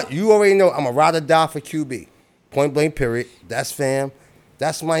 But you already know I'm a ride or die for QB. Point blank, period. That's fam.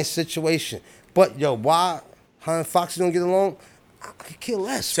 That's my situation. But, yo, why her and Foxy don't get along? I could care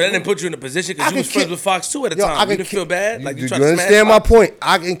less. So that didn't put you in a position because you was friends with Fox too at the time. You didn't feel bad? Like you understand my point?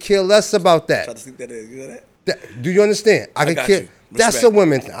 I can care less about that. Try to think that is. You know that? Do you understand? I can care. You. That's a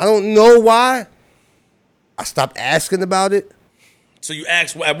women thing. I don't know why. I stopped asking about it. So you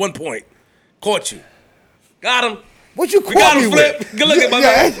asked at one point. Caught you. Got him. What you caught me Flip. with? Good looking, my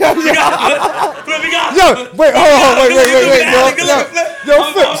man. Flip, we got him. Yo, wait, hold on, wait, yo,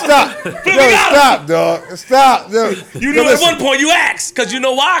 Flip, stop. Yo, stop, dog. Stop, yo. You know, at one point you asked, because you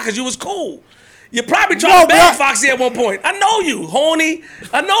know why? Because you was cool. You probably tried to bang Foxy at one point. I know you, horny.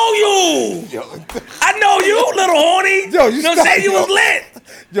 I know you. I know you, little horny. Yo, you know what I'm saying? You was lit.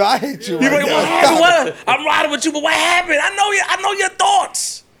 Yo, I hate you. I'm riding with you, but what happened? I know your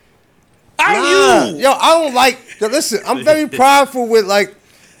thoughts. You. Yo, I don't like. Yo, listen, I'm very prideful with like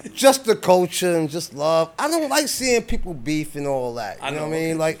just the culture and just love. I don't like seeing people beef and all that. You know what I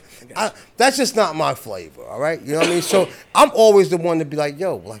mean? Like, that's just not my flavor. All right, you know what I mean? So I'm always the one to be like,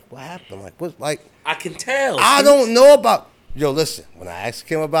 yo, like what happened? Like what? Like I can tell. I don't know about. Yo, listen. When I asked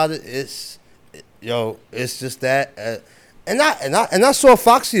him about it, it's just that. And I saw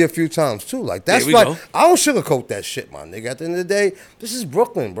Foxy a few times too. Like that's why I don't sugarcoat that shit, my nigga. At the end of the day, this is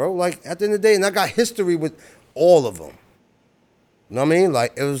Brooklyn, bro. Like at the end of the day, and I got history with all of them. You know what I mean?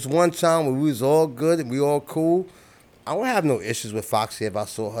 Like it was one time when we was all good and we all cool. I don't have no issues with Foxy if I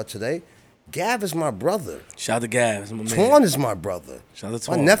saw her today. Gav is my brother. Shout out to Gav. That's my man. Torn is my brother. Shout out to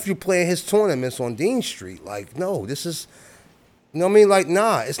Torn. My nephew playing his tournaments on Dean Street. Like no, this is. You know what I mean? Like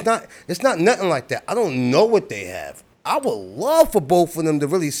nah, it's not nothing like that. I don't know what they have. I would love for both of them to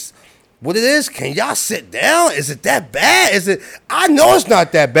really what it is? Can y'all sit down? Is it that bad? Is it? I know it's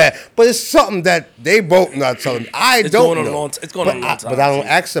not that bad, but it's something that they both not telling me. It's don't going know. It's going on a long time. But I don't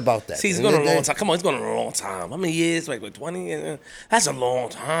ask about that. See, it's going on a long time. Come on, it's going on a long time. How many years? Like 20? That's a long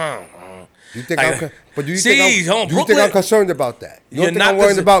time. You think but do you see, think I'm concerned about that? You don't think not I'm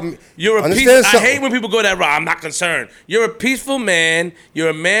worried about me? You're a I hate when people go that route. I'm not concerned. You're a peaceful man. You're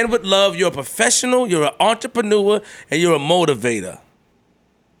a man with love. You're a professional. You're an entrepreneur, and you're a motivator.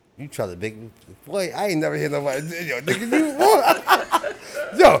 You try to make me, boy. I ain't never heard nobody. Yo, nigga,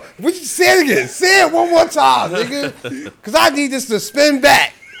 yo, would you say it again? Say it one more time, nigga. Because I need this to spin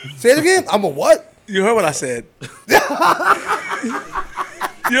back. Say it again. I'm a what? You heard what I said. You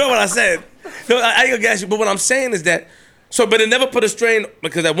heard what I said. No, I ain't gonna gas you, but what I'm saying is that. So, but it never put a strain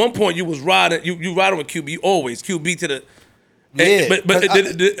because at one point you was riding, you riding with QB always QB to the.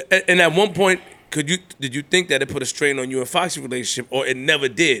 Yeah. And at one point, did you think that it put a strain on you and Foxy relationship, or it never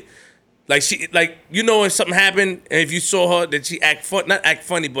did? Like if something happened and if you saw her, did she not act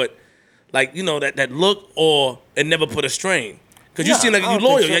funny, but like that look, or it never put a strain? Because you seem like you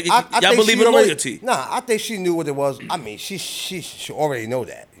loyal. So. Y'all believe in loyalty. Nah, I think she knew what it was. I mean, she already know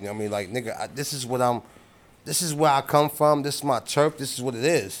that. You know what I mean? Like, nigga, this is where I come from. This is my turf. This is what it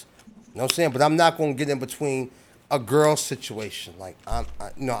is. You know what I'm saying? But I'm not gonna get in between a girl situation. Like, I'm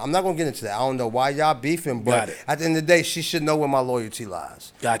not gonna get into that. I don't know why y'all beefing, but at the end of the day, she should know where my loyalty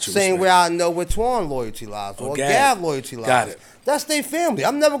lies. Got you. Same way I know where Twan loyalty lies or Gab loyalty lies. Got it. That's their family.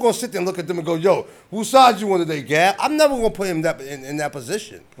 I'm never gonna sit there and look at them and go, "Yo, whose side you want today, Gab?" I'm never gonna put him in that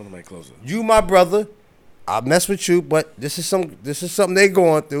position. Put him closer. You, my brother. I mess with you, but this is something they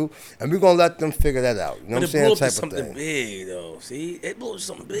going through, and we're gonna let them figure that out. You know what I'm saying? But it blew up to something big, though. See, it blew up to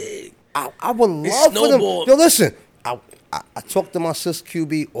something big. I would love for them. Yo, listen, I talk to my sis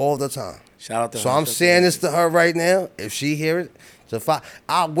QB all the time. Shout out to her. So I'm saying this to her right now. If she hear it, so if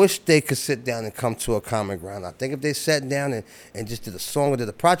I wish they could sit down and come to a common ground. I think if they sat down and just did a song or did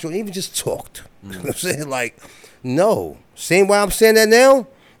a project, or even just talked. You know what I'm saying? Like, no. Same way I'm saying that now,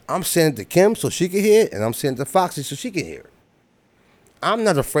 I'm saying it to Kim so she can hear it, and I'm saying it to Foxy so she can hear it. I'm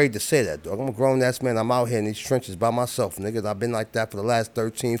not afraid to say that, dog. I'm a grown-ass man. I'm out here in these trenches by myself, niggas. I've been like that for the last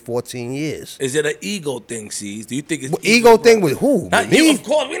 13, 14 years. Is it an ego thing, C's? Do you think it's ego thing with who? With me? Of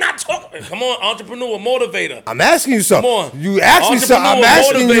course. We're not talking. Come on, entrepreneur, motivator. I'm asking you something. Come on. You asked me something. I'm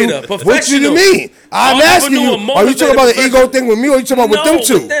asking motivator, you. What do you mean? I'm asking you. Are you talking about an ego thing with me, or are you talking about with them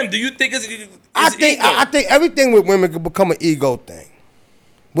two? With them. Do you think it's I think everything with women could become an ego thing.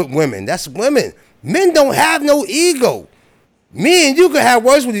 With women, that's women. Men don't have no ego. Me and you could have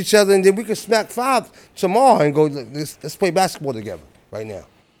words with each other, and then we could smack five tomorrow and go, let's play basketball together right now.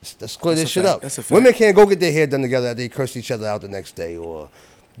 Let's clear this shit up. Women can't go get their hair done together. They curse each other out the next day, or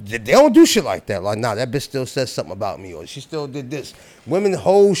they don't do shit like that. Like, nah, that bitch still says something about me, or she still did this. Women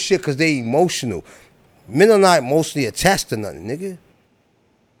hold shit because they emotional. Men are not emotionally attached to nothing, nigga.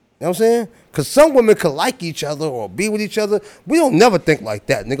 You know what I'm saying? Because some women could like each other or be with each other. We don't never think like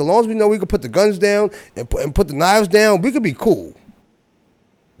that, nigga. As long as we know we can put the guns down and put the knives down, we could be cool.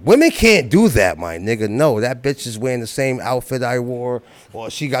 Women can't do that, my nigga. No, that bitch is wearing the same outfit I wore, or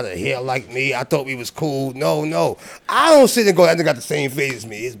she got her hair like me. I thought we was cool. No. I don't sit and go, that nigga got the same face as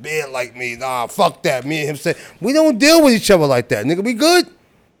me. His beard like me. Nah, fuck that. Me and him say, we don't deal with each other like that, nigga. We good.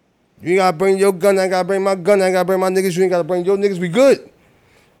 You ain't gotta bring your gun. I ain't gotta bring my gun. I ain't gotta bring my niggas. You ain't gotta bring your niggas. We good.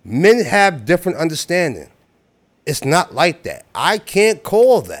 Men have different understanding. It's not like that. I can't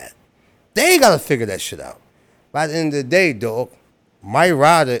call that. They gotta figure that shit out. By the end of the day, dog, my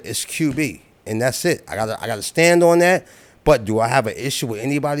rider is QB, and that's it. I gotta stand on that. But do I have an issue with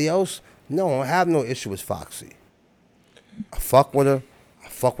anybody else? No, I have no issue with Foxy. I fuck with her. I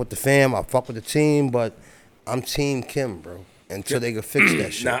fuck with the fam. I fuck with the team. But I'm Team Kim, bro. Until they can fix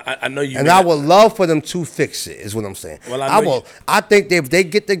that shit. Now, I know you. And I would love for them to fix it, is what I'm saying. Well, I think if they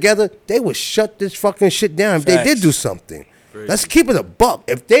get together, they would shut this fucking shit down if they did do something. Crazy. Let's keep it a buck.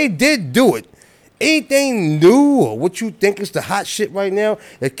 If they did do it, anything new or what you think is the hot shit right now,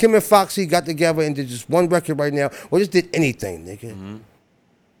 if Kim and Foxy got together and did just one record right now, or just did anything, nigga,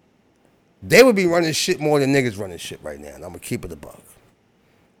 they would be running shit more than niggas running shit right now. And I'm going to keep it a buck.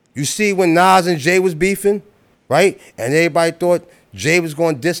 You see when Nas and Jay was beefing? Right? And everybody thought Jay was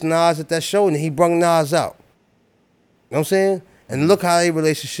going to diss Nas at that show, and he brung Nas out. You know what I'm saying? And look how their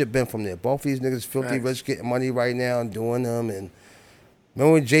relationship been from there. Both these niggas filthy rich, getting money right now and doing them. And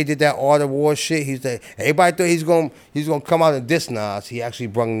remember when Jay did that Art of War shit? He's like, everybody thought he's gonna come out and diss Nas. He actually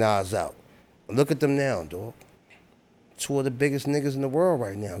brung Nas out. But look at them now, dog. Two of the biggest niggas in the world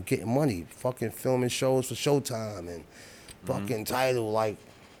right now, getting money, fucking filming shows for Showtime and fucking Tidal, like.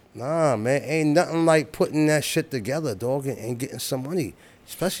 Nah, man, ain't nothing like putting that shit together, dog, and getting some money.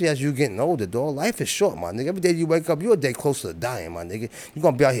 Especially as you getting older, dog. Life is short, my nigga. Every day you wake up, you're a day closer to dying, my nigga. You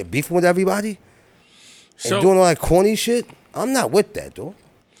gonna be out here beefing with everybody and doing all that corny shit? I'm not with that, dog.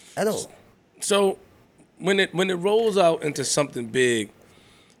 At all. So when it rolls out into something big,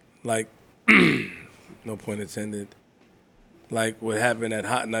 like no point intended, like what happened at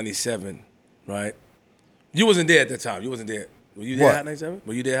Hot 97, right? You wasn't there at that time. You wasn't there. Were you there at Hot 97?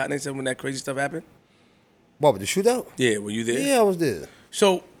 Were you there at Hot 97 when that crazy stuff happened? What, with the shootout? Yeah, were you there? Yeah, I was there.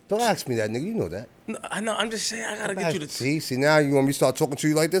 So don't ask me that, nigga. You know that. No, I know. I'm just saying. I gotta get you to see. Now you want me to start talking to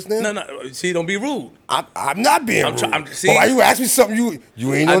you like this now? No. See, don't be rude. I'm not being rude. But why you ask me something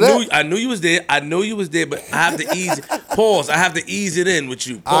you ain't know that? I knew you was there. I know you was there, but I have to ease. Pause. I have to ease it in with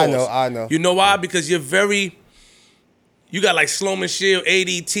you. Pause. I know. You know why? Because you're very. You got like Sloman Shield,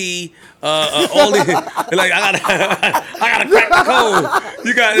 ADT, all these. Like I gotta crack the code.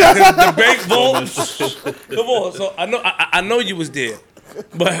 You got the bank vault. Come on. So I know you was there,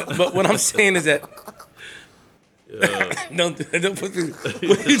 but what I'm saying is that. Don't put me.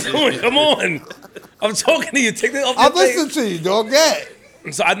 What are you doing? Come on. I'm talking to you. Take that off your I'm listening to you, dog. Yeah.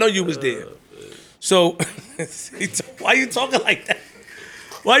 So I know you was there. So why you talking like that?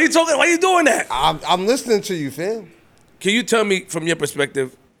 Why you doing that? I'm listening to you, fam. Can you tell me from your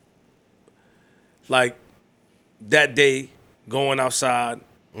perspective, like that day going outside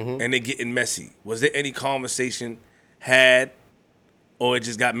and it getting messy? Was there any conversation had, or it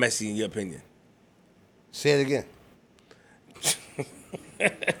just got messy in your opinion? Say it again.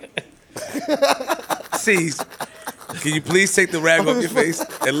 Cease. Can you please take the rag off your face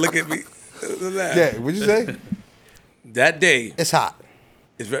and look at me? Yeah, what'd you say? That day. It's hot.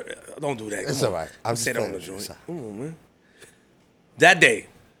 It's very, don't do that. It's all right. I'm saying that on the joint. Come on, man. That day.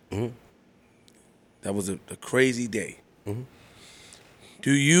 That was a crazy day.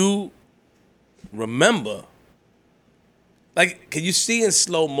 Do you remember? Like, can you see in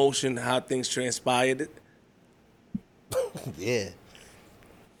slow motion how things transpired? Yeah.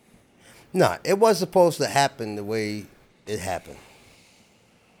 Nah, it was supposed to happen the way it happened.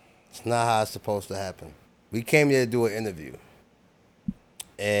 It's not how it's supposed to happen. We came here to do an interview.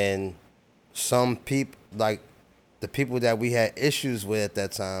 And some people, like the people that we had issues with at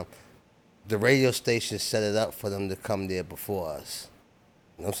that time, the radio station set it up for them to come there before us.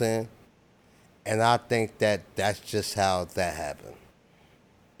 You know what I'm saying? And I think that that's just how that happened.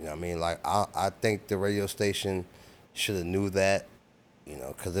 You know what I mean? Like, I think the radio station should have knew that, you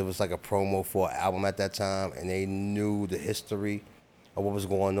know, because it was like a promo for an album at that time, and they knew the history of what was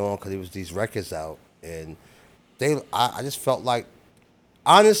going on because there was these records out. And I just felt like,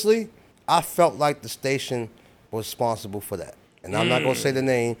 honestly, I felt like the station was responsible for that. And I'm not going to say the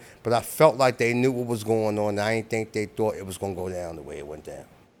name, but I felt like they knew what was going on. I didn't think they thought it was going to go down the way it went down.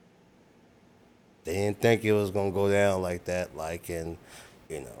 They didn't think it was going to go down like that, like, and,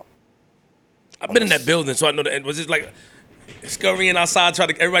 you know. I've been in that building, so I know that. Was it like scurrying outside,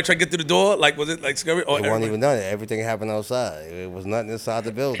 everybody trying to get through the door? Like, was it like scurry? Or it wasn't even done. Everything happened outside. It was nothing inside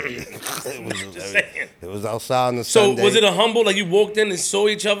the building. It was outside on the Sunday. So was it a humble, like you walked in and saw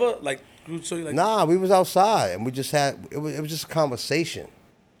each other? Like, who saw you like? Nah, we was outside, and we just had, it was just a conversation.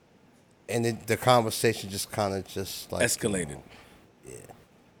 And the conversation just kind of just like. Escalated. Yeah.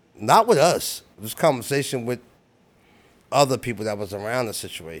 Not with us. It was a conversation with other people that was around the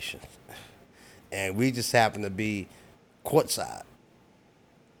situation. And we just happened to be courtside.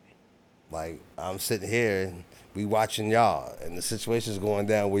 Like, I'm sitting here, and we watching y'all, and the situation's going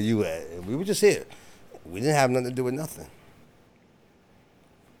down where you at. And we were just here. We didn't have nothing to do with nothing.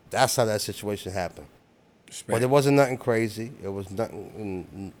 That's how that situation happened. Respect. But it wasn't nothing crazy. It was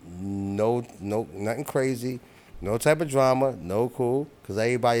nothing, nothing crazy. No type of drama. No cool. Because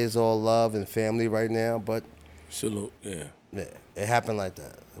everybody is all love and family right now. But salute, yeah. Yeah, it happened like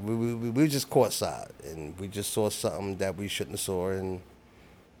that. We were just courtside, and we just saw something that we shouldn't have saw, and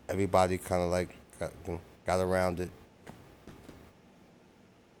everybody kind of like got around it.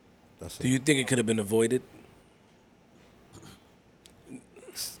 Do you think it could have been avoided?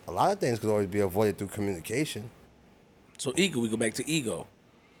 A lot of things could always be avoided through communication. So ego, we go back to ego.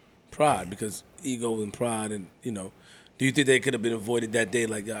 Pride, because ego and pride, and, you know, do you think they could have been avoided that day,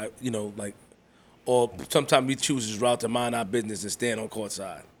 like, you know, like, or sometimes we choose this route to mind our business and stand on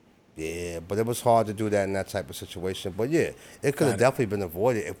courtside? Yeah, but it was hard to do that in that type of situation. But yeah, it could have definitely been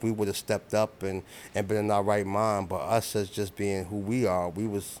avoided if we would have stepped up and been in our right mind. But us as just being who we are, we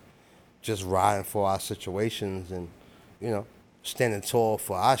was just riding for our situations and, you know, standing tall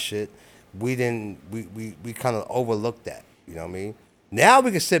for our shit. We kind of overlooked that, you know what I mean? Now we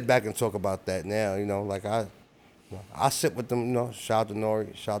can sit back and talk about that now, you know, like I sit with them, shout out to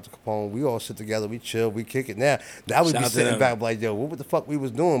Nori, shout out to Capone. We all sit together, we chill, we kick it. Now, that would be sitting back like, yo, what the fuck we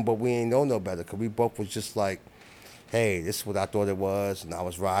was doing, but we ain't know no better. Because we both was just like, hey, this is what I thought it was, and I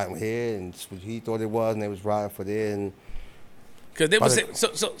was riding here, and this is what he thought it was, and they was riding for there. And because they was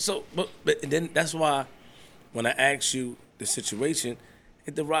saying, but then that's why when I asked you the situation,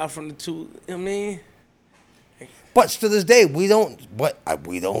 it derived from the two, you know what I mean? But to this day, we don't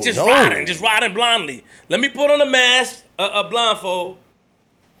Just know. Just riding blindly. Let me put on a mask, a blindfold,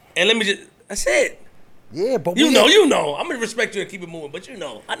 and let me that's it. Yeah, but you know. I'm gonna respect you and keep it moving, but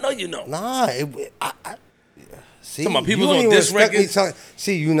I know you know. Nah, see, some people on this record.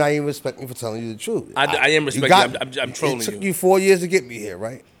 See, you not even respect me for telling you the truth. I am respecting you. I'm trolling you. It took you 4 years to get me here,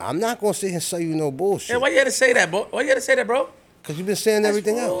 right? I'm not gonna sit here and say you no bullshit. Yeah, why you had to say that, bro? Why you had to say that, bro? Because you've been saying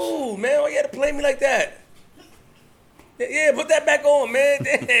everything else. Oh, man, why you had to play me like that? Yeah, put that back on, man.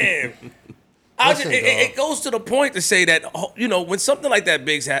 Damn. It goes to the point to say that, when something like that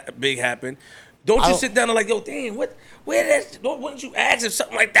big happen, don't you sit down and like, yo, damn, wouldn't you ask if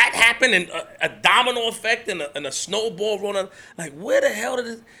something like that happened and a domino effect and a snowball rolling? Like, where the hell did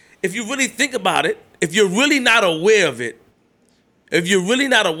it? If you really think about it, if you're really not aware of it, if you're really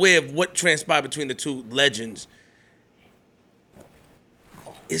not aware of what transpired between the two legends,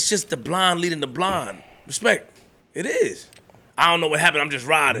 it's just the blind leading the blind. Respect. It is. I don't know what happened. I'm just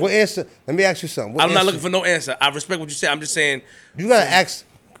riding. What answer? Let me ask you something. I'm not looking for no answer. I respect what you say. I'm just saying. You gotta ask.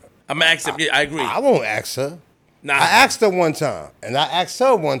 I'm gonna ask her. Yeah, I agree. I won't ask her. Nah. I asked her one time, and I asked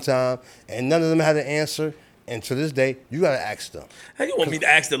her one time, and none of them had an answer. And to this day, you gotta ask them. How you want me to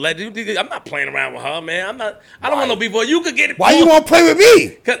ask the legend? I'm not playing around with her, man. I don't want no beef. You could get it. Why you want to play with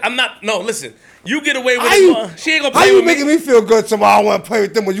me? Cause I'm not. No, listen. You get away with it. She ain't gonna play with me. How you making me feel good tomorrow? I want to play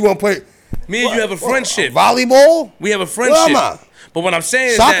with them when you want to play. Me and you have a friendship. Volleyball? We have a friendship. Where am I? But what I'm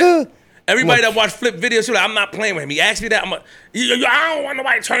saying Soccer? is that everybody that watch Flip videos, like, I'm not playing with him. He asked me that. I don't want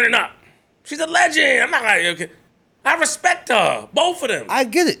nobody turning up. She's a legend. I'm not like, okay. I respect her. Both of them. I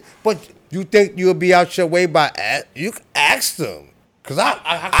get it. But you think you'll be out your way by you ask them. Because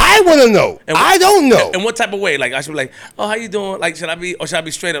I want to know. I don't know. In what type of way? Like, I should be like, oh, how you doing? Like, should I be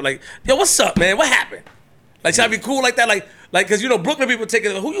straight up like, yo, what's up, man? What happened? Like, should I be cool like that? Like, because, Brooklyn people take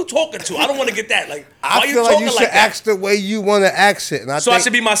it, who you talking to? I don't want to get that. Like, I feel like you should ask the way you want to ask it. And I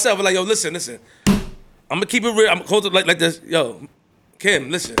should be myself. Like, yo, listen. I'm going to keep it real. I'm going to hold it like this. Yo, Kim,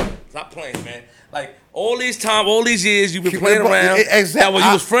 listen. Stop playing, man. Like, all these years, you've been playing around. Exactly. When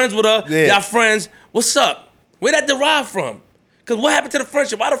you was friends with her, y'all friends. What's up? Where that derive from? Because what happened to the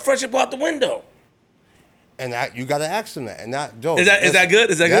friendship? Why the friendship go out the window? And you got to ask them that. And that, Joe. Is that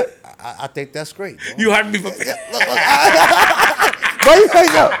good? Is that good? I think that's great. Bro. You heard me for. Why you say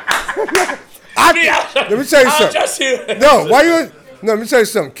no? Let me tell you something. No, let me tell you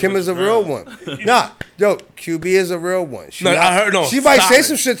something. Kim is a real one. QB is a real one. I heard no. She might say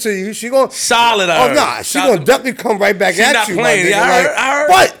some shit to you. She gonna solid. She gonna definitely come right back at you. Playing. Yeah, I heard.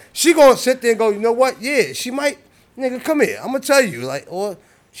 But she gonna sit there and go, you know what? Yeah, she might. Nigga, come here. I'm gonna tell you, or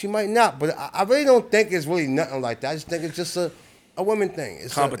she might not. But I really don't think it's really nothing like that. I just think it's just a women thing.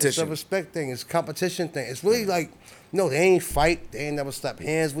 It's competition. It's a respect thing. It's a competition thing. It's really like, no, they ain't fight. They ain't never slap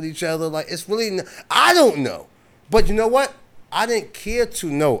hands with each other. Like, it's really, I don't know. But you know what? I didn't care to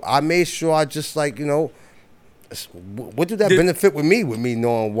know. I made sure I just what do that benefit with me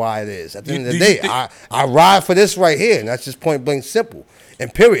knowing why it is? At the end of the day, I ride for this right here, and that's just point blank simple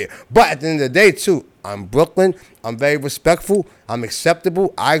and period. But at the end of the day, too, I'm Brooklyn. I'm very respectful. I'm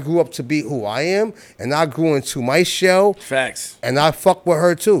acceptable. I grew up to be who I am, and I grew into my shell. Facts. And I fuck with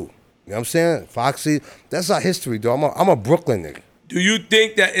her, too. You know what I'm saying? Foxy, that's our history, though. I'm a Brooklyn nigga. Do you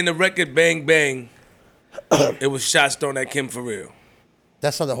think that in the record Bang Bang, it was shots thrown at Kim for real?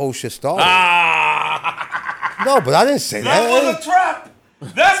 That's how the whole shit started. No, but I didn't say that. That was a trap.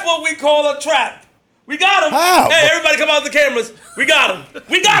 That's what we call a trap. We got him. How? Hey, everybody come out the cameras. We got him.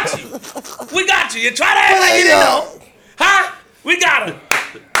 We got you. We got you. You try to act like you didn't know. Huh? We got him.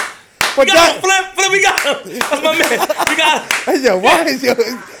 We got him. Flip, we got him. That's my man. We got him. Yo, why is yo,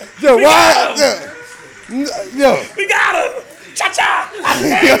 we got him. Cha-cha.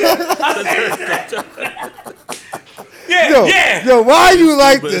 Yeah. Yo, why you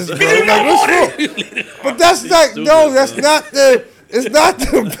like this, bro? Like, what's wrong? But that's not, it's not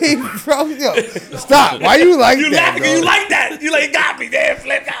the beef, bro. Yo, stop. Why you like that? You like that. You like, got me. Damn,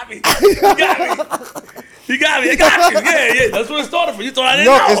 Flip got me. You got me. You got me. It got you. Yeah. That's what it started for. You thought I didn't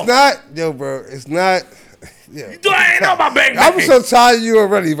know. No, it's not. Yo, bro, it's not. Yeah. You thought I didn't know about Bang Bang. I'm so tired of you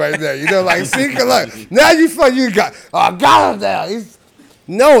already right there. You know, like, see, look, now you feel you got him now.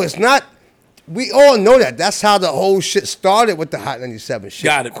 No, it's not. We all know that. That's how the whole shit started with the Hot 97 shit.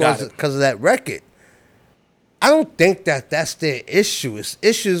 Got it. Because of that record. I don't think that's their issue. It's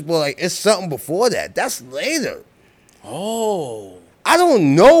issues, but like it's something before that. That's later. Oh. I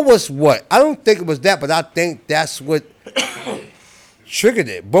don't know what's what. I don't think it was that, but I think that's what triggered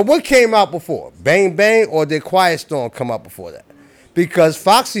it. But what came out before? Bang Bang or did Quiet Storm come out before that? Because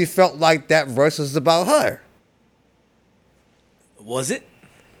Foxy felt like that verse was about her. Was it?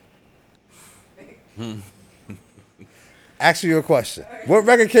 Ask you a question. What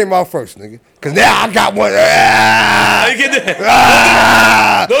record came out first, nigga? Because now I got one. You can do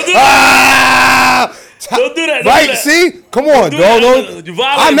that. Don't do that. Don't do that. Don't Right? do that. See? Come on, do dog. that. You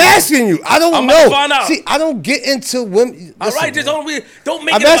violating I'm me. asking you. I don't I'm know. about to find out. See, I don't get into women. All Listen, right, just don't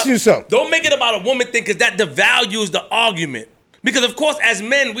make I'm it asking about, you something. Don't make it about a woman thing because that devalues the argument. Because of course, as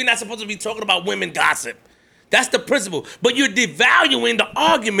men, we're not supposed to be talking about women gossip. That's the principle. But you're devaluing the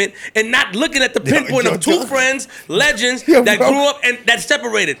argument and not looking at the pinpoint of two friends, legends that grew up and that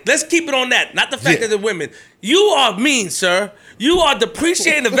separated. Let's keep it on that, not the fact that they're women. You are mean, sir. You are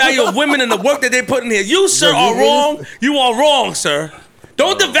depreciating the value of women and the work that they put in here. You, sir, are wrong. You are wrong, sir.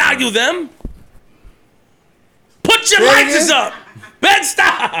 Don't devalue them. Put your lights up. Ben,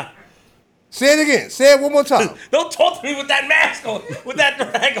 stop. Say it again. Say it one more time. Don't talk to me with that mask on, with that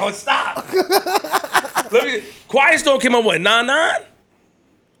drag on. Stop. Quiet Storm came out what, 99?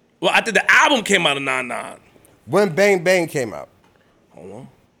 Well, I think the album came out in 99. When Bang Bang came out. Hold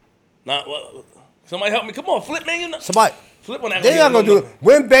on. Somebody help me. Come on, Flip, man. You know. Somebody. Flip on that. They not gonna do it.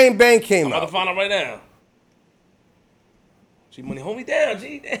 When Bang Bang came I'm about out. to find out right now. G Money, hold me down,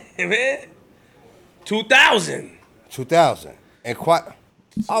 G. Damn, man. 2000. 2000. And Quiet.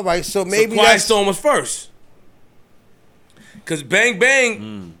 All right, so maybe Quiet that's... Storm was first. Because Bang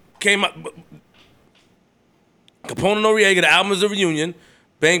Bang came out. Capone and Noriega, the album is a reunion.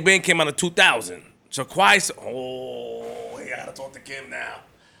 Bang Bang came out in 2000. So Quiet Storm. Oh, I gotta talk to Kim now.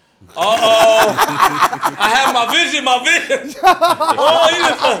 I have my vision.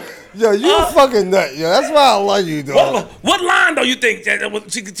 Oh, Yo, you a fucking nut, yo. That's why I love you, dog. what line do you think that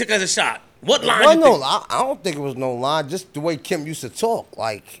she took as a shot? What line? Well, you no, think? I don't think it was no line. Just the way Kim used to talk,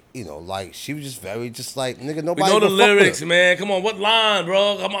 like like she was just very, just like nigga. Nobody. We know the gonna fuck with lyrics, her. man. Come on, what line,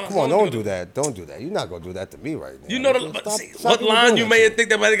 bro? Come on, Don't do that. Don't do that. You're not gonna do that to me right now. You know what even line doing you that may shit. think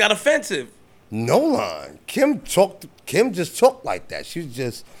that might have got offensive? No line. Kim just talked like that.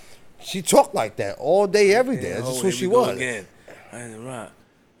 She talked like that all day, every day. That's just who she was. Again. Right.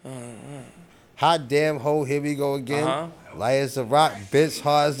 Hot damn hoe, here we go again. Uh-huh. Light as a rock, bitch,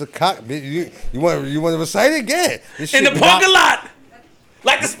 hard as a cock. Bitch, you want to recite it again? This In the shit parking lot.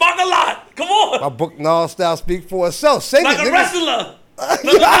 Like the sparking lot. Come on. My book Nall style speak for itself. Sing Like it, a nigga. wrestler.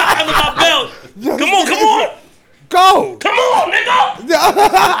 Look at my belt. Come on. Go. Come on, nigga.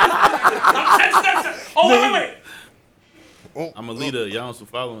 Oh, wait. I'm a leader. Y'all on some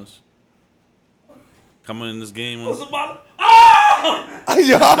followings. Coming in this game. What's the bottom? Oh!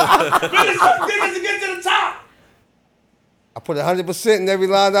 Yeah. Bring us to get to the top. I put 100% in every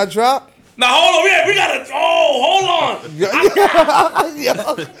line I drop. Now, hold on. We got to. Oh, hold on.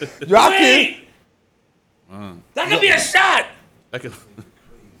 Wait. That could be a shot.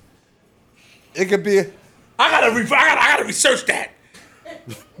 It could be. I gotta research that.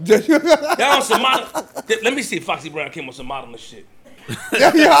 Y'all on some model. Let me see if Foxy Brown came on some modeling shit.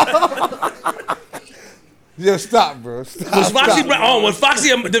 Yeah, stop, bro. Was Foxy Brown?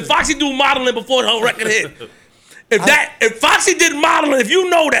 Did Foxy do modeling before her record hit? If Foxy did modeling, if you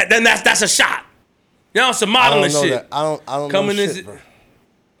know that, then that's a shot. Y'all on some modeling shit. I don't Coming know in- shit, bro.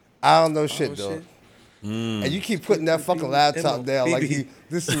 I don't know shit, though. And you keep putting that fucking laptop down like you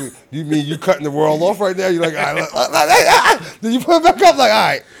mean you cutting the world off right now? You're like, all right, then you put it back up like, all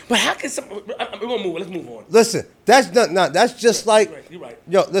right. But how can some? We're gonna move. Let's move on. Listen, that's not. That's just like, You're right.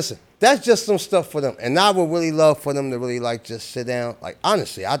 yo, listen, that's just some stuff for them. And I would really love for them to really like just sit down. Like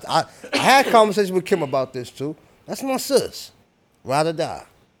honestly, I had conversations with Kim about this too. That's my sis, ride or die.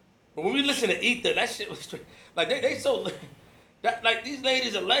 But when we listen to Ether, that shit was straight. Like they so. Like these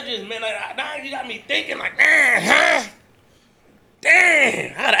ladies are legends, man. Like now you got me thinking, like, huh?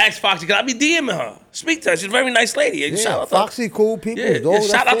 Damn, I gotta ask Foxy because I be DMing her. Speak to her. She's a very nice lady. Yeah, shout out Foxy, cool people. Yeah, dog,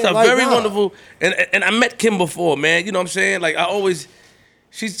 shout out to her. like, Very nah. wonderful. And I met Kim before, man. You know what I'm saying? Like I always,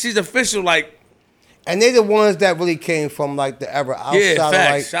 she's official. Like And they the ones that really came from like the era outside of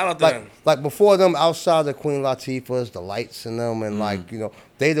facts. like, Shout out to like, them. like before them, outside of Queen Latifah's, the lights in them, and like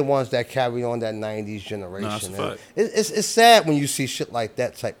they the ones that carried on that '90s generation. Nah, that's a And fact. it's sad when you see shit like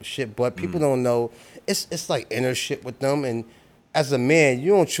that type of shit, but people don't know. It's like inner shit with them, and as a man,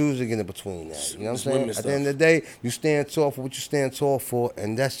 you don't choose to get in between that. You know what I'm It's saying? women At the end of the day, you stand tall for what you stand tall for,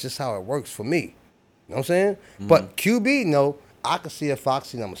 and that's just how it works for me. You know what I'm saying? But QB, no. I can see her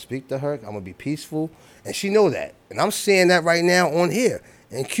Foxy and I'm gonna speak to her. I'm gonna be peaceful, and she know that. And I'm saying that right now on here.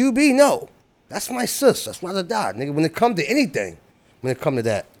 And QB, no, that's my sis. That's why I died, nigga. When it come to anything, when it come to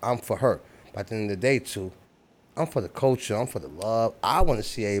that, I'm for her. But at the end of the day, too, I'm for the culture. I'm for the love. I want to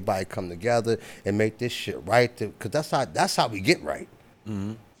see everybody come together and make this shit right. Because that's how we get right.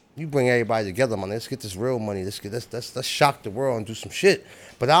 Mm-hmm. You bring everybody together, man. Let's get this real money. Let's shock the world and do some shit.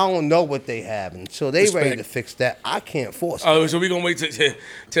 But I don't know what they have until they ready to fix that. I can't force it. Oh, so we gonna wait till the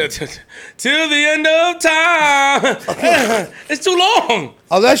end of time. It's too long.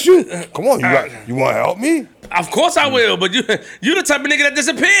 Unless you come on, you want to help me? Of course I will. But you the type of nigga that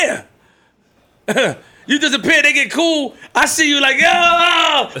disappear. You disappear, they get cool. I see you like,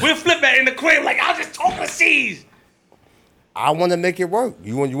 yo, we'll flip that in the crib. Like, I'll just talk overseas. I want to make it work.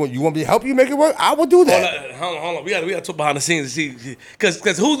 You want me to help you make it work? I will do that. Hold on. We gotta talk behind the scenes to see, because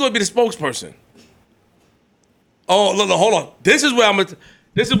who's gonna be the spokesperson? Oh, look, hold on. This is where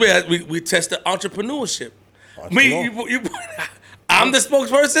we test the entrepreneurship. I'm the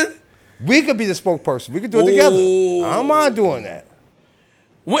spokesperson. We could be the spokesperson. We could do it together. I don't mind doing that.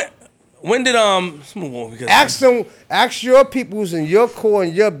 When did let's move on, because ask your peoples and your core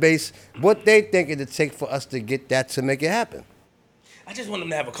and your base what they think it'd take for us to get that to make it happen. I just want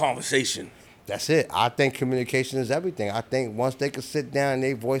them to have a conversation. That's it. I think communication is everything. I think once they could sit down and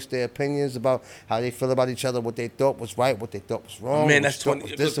they voice their opinions about how they feel about each other, what they thought was right, what they thought was wrong. Man, that's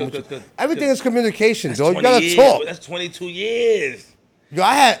 20. Everything is communication, dog. You gotta talk. That's 22 years. Yo,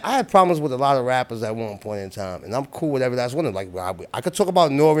 I had problems with a lot of rappers at one point in time, and I'm cool with every last one of them. Like, I could talk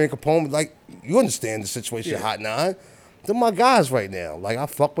about Nori and Capone, like, you understand the situation, Hot 9. They're my guys right now. Like, I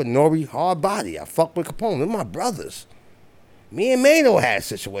fuck with Nori, hard body. I fuck with Capone. They're my brothers. Me and Mano had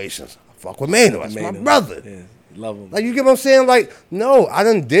situations. I fuck with Mano. That's my brother. Yeah, love him. Like, you get what I'm saying? Like, no, I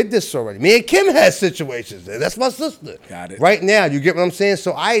done did this already. Me and Kim had situations. That's my sister. Got it. Right now, you get what I'm saying?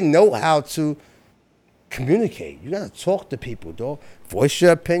 So I know how to communicate. You gotta talk to people, dog. Voice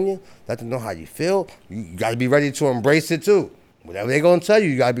your opinion. Let them know how you feel. You gotta be ready to embrace it too. Whatever they gonna tell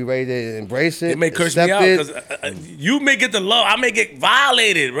you gotta be ready to embrace it. It may curse me out because you may get the love. I may get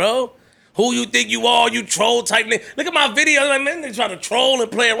violated, bro. Who you think you are? You troll type nigga. Look at my video. Like, man, they try to troll and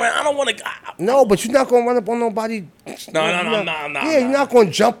play around. I don't want to. No, but you're not gonna run up on nobody. No. Yeah, you're not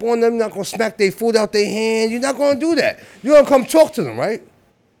gonna jump on them. You're not gonna smack their food out their hand. You're not gonna do that. You're gonna come talk to them, right?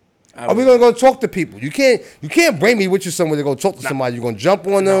 Are we gonna go talk to people? You can't bring me with you somewhere to go talk to somebody. You're gonna jump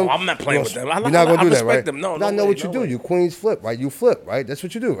on them. No, I'm not playing with them. You're not gonna do that, right? Them. No, I know what you do. You Queens flip, right? You flip, right? That's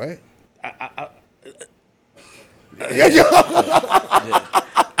what you do, right?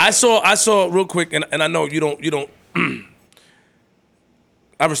 I saw real quick, and I know you don't.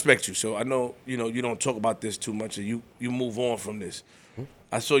 I respect you, so I know you don't talk about this too much, and you move on from this.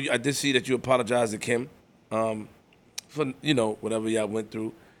 I did see that you apologized to Kim, for whatever y'all went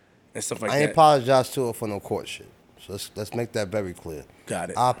through. And stuff like I ain't apologize to her for no court shit. So let's make that very clear. Got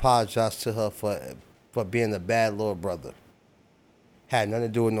it. I apologize to her for being a bad little brother. Had nothing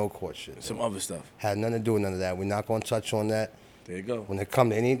to do with no court shit. Some other stuff. Had nothing to do with none of that. We're not going to touch on that. There you go. When it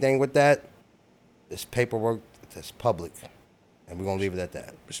comes to anything with that, it's paperwork that's public. And we're going to leave it at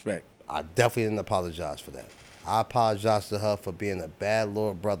that. Respect. I definitely didn't apologize for that. I apologize to her for being a bad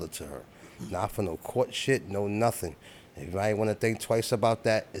little brother to her. Not for no court shit, no nothing. If I want to think twice about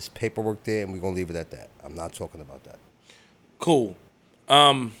that, it's paperwork there, and we're going to leave it at that. I'm not talking about that. Cool.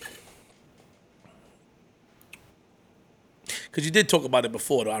 Because you did talk about it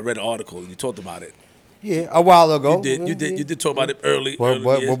before, though. I read an article. You talked about it. Yeah, a while ago. You did talk about it early. What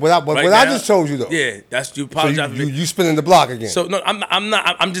I just told you, though. Yeah, that's you apologize. So you spinning the block again. So, no, I'm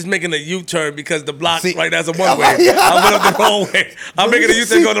not. I'm just making a U-turn because the block right now is a one-way. I went up the wrong way. I'm making a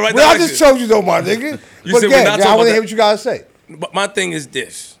U-turn going the right direction. I just told you, though, my nigga. But again, I want to hear what you guys say. But my thing is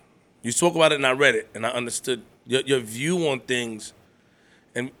this. You spoke about it and I read it and I understood your view on things,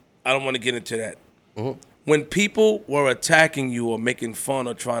 and I don't want to get into that. Mm-hmm. When people were attacking you or making fun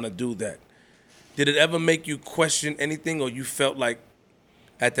or trying to do that, did it ever make you question anything, or you felt like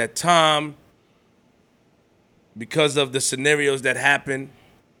at that time, because of the scenarios that happened,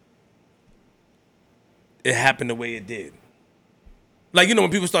 it happened the way it did? Like, when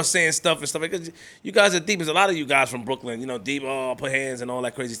people start saying stuff and stuff like that, you guys are deep. There's a lot of you guys from Brooklyn, deep, put hands and all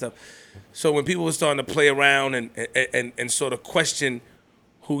that crazy stuff. So when people were starting to play around and sort of question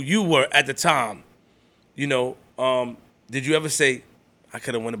who you were at the time, did you ever say, I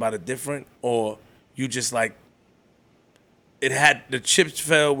could have went about it different? Or you just like, the chips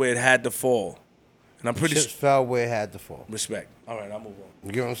fell where it had to fall? And I'm pretty sure. Chips fell where it had to fall. Respect. All right, I'll move on.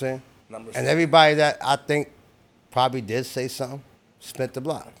 You get what I'm saying? And everybody that I think probably did say something, spent the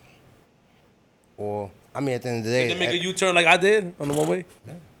block. Or I mean, at the end of the day, Did they make a U-turn like I did on the one way?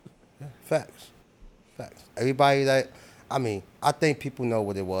 Facts. Everybody I think people know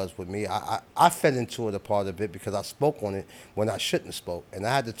what it was with me. I fed into it a part of it because I spoke on it when I shouldn't have spoke. And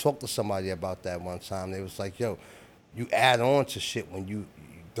I had to talk to somebody about that one time. They was like, yo, you add on to shit when you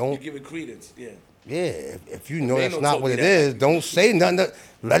don't. You give it credence, yeah. Yeah, if you know that's don't not tell what me it that. is, don't say nothing.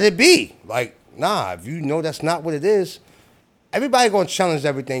 Let it be. Like, nah, if you know that's not what it is, everybody gonna challenge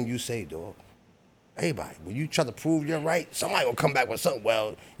everything you say, dog. Everybody. When you try to prove you're right, somebody will come back with something.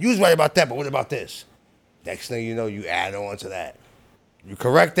 Well, you was right about that, but what about this? Next thing you know, you add on to that. You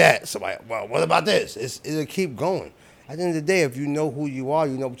correct that. Somebody, well, what about this? It'll keep going. At the end of the day, if you know who you are,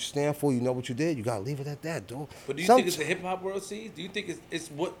 you know what you stand for, you know what you did, you gotta leave it at that, dog. But do you think it's the hip hop world sees? Do you think it's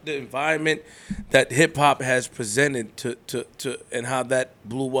what the environment that hip hop has presented to and how that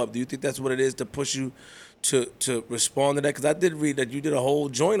blew up? Do you think that's what it is to push you to respond to that? Because I did read that you did a whole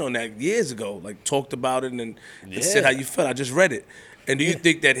joint on that years ago, like talked about it and said how you felt. I just read it. And do you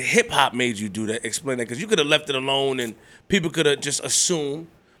think that hip hop made you do that? Explain that, because you could have left it alone and people could have just assumed.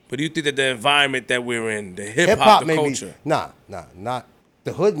 But do you think that the environment that we're in, the hip hop, the culture, not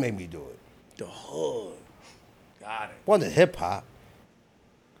the hood made me do it. the hood, got it. Wasn't hip hop,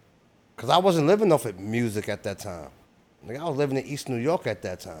 cause I wasn't living off of music at that time. Like, I was living in East New York at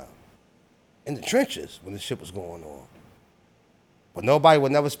that time, in the trenches when this shit was going on. But nobody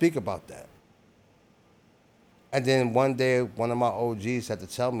would never speak about that. And then one day, one of my OGs had to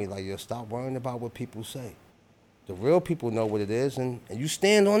tell me, like, yo, stop worrying about what people say. The real people know what it is, and you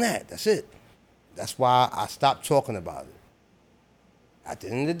stand on that. That's it. That's why I stopped talking about it. At the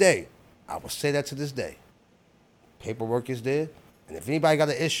end of the day, I will say that to this day. Paperwork is there, and if anybody got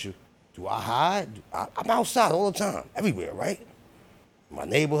an issue, do I hide? I'm outside all the time, everywhere, right? My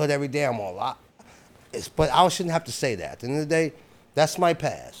neighborhood every day, I'm on lot. But I shouldn't have to say that. At the end of the day, that's my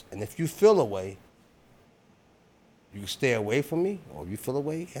past. And if you feel a way, you can stay away from me, or if you feel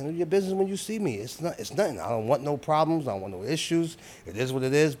away, handle your business when you see me. It's nothing. I don't want no problems. I don't want no issues. It is what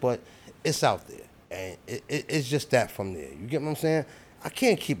it is, but it's out there. And it's just that from there. You get what I'm saying? I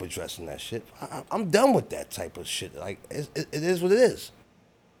can't keep addressing that shit. I'm done with that type of shit. Like, it is what it is.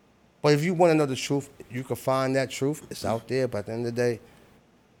 But if you want to know the truth, you can find that truth. It's out there, but at the end of the day,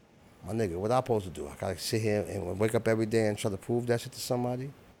 my nigga, what I supposed to do? I gotta sit here and wake up every day and try to prove that shit to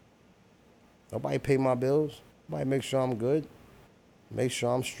somebody? Nobody pay my bills. Nobody make sure I'm good. Make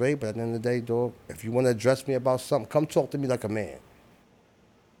sure I'm straight. But at the end of the day, dog, if you want to address me about something, come talk to me like a man.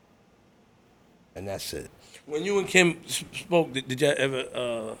 And that's it. When you and Kim spoke, did y'all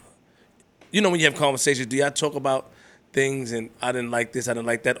ever, when you have conversations, do y'all talk about things and I didn't like this, I didn't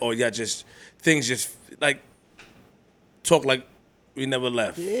like that, or y'all like talk like we never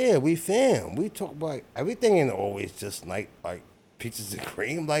left? Yeah, we fam. We talk about everything ain't always just like peaches and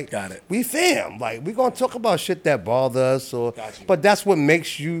cream. Like, got it. We fam. Like, we gonna talk about shit that bother us, Got you. But that's what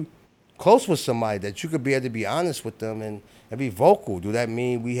makes you close with somebody, that you could be able to be honest with them and be vocal. Do that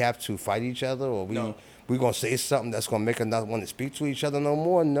mean we have to fight each other, or we gonna say something that's gonna make us not want to speak to each other no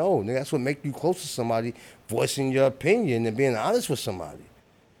more? No, nigga, that's what make you close to somebody, voicing your opinion and being honest with somebody.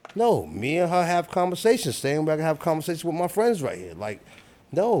 No, me and her have conversations, same way I can have conversations with my friends right here. Like,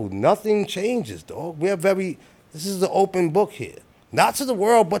 no, nothing changes, dog. This is the open book here. Not to the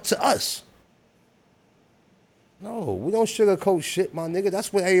world, but to us. No, we don't sugarcoat shit, my nigga.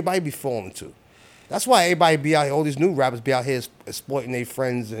 That's what everybody be falling to. That's why everybody be out here, all these new rappers be out here exploiting their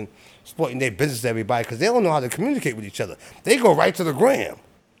friends and exploiting their business to everybody, because they don't know how to communicate with each other. They go right to the gram.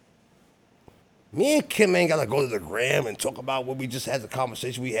 Me and Kim ain't got to go to the gram and talk about what we just had, the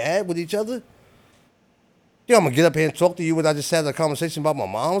conversation we had with each other. Yo, I'm going to get up here and talk to you what I just had a conversation about my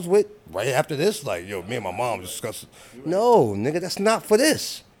mom's with right after this. Like, yo, me and my mom discussing. No, nigga, that's not for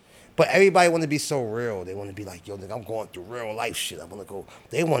this. But everybody want to be so real. They want to be like, yo, nigga, I'm going through real life shit.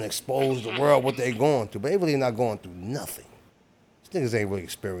 They want to expose the world what they going through. But they really not going through nothing. These niggas ain't really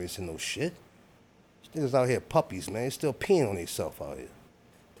experiencing no shit. These niggas out here puppies, man. They still peeing on themselves out here.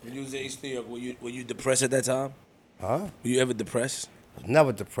 When you was in East New York, were you depressed at that time? Huh? Were you ever depressed? I was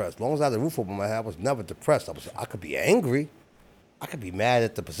never depressed. As long as I had a roof over my head, I was never depressed. I could be angry. I could be mad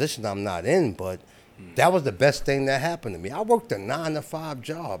at the position I'm not in, but that was the best thing that happened to me. I worked a 9-to-5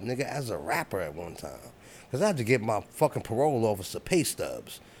 job, nigga, as a rapper at one time. Because I had to get my fucking parole officer pay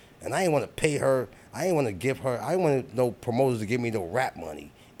stubs. And I didn't want to pay her. I didn't want to give her. I didn't want no promoters to give me no rap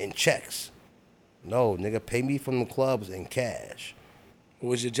money in checks. No, nigga, pay me from the clubs in cash.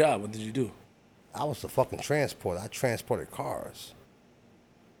 What was your job? What did you do? I was the fucking transporter. I transported cars.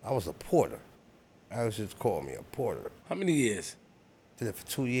 I was a porter. I was just call me a porter. How many years? Did it for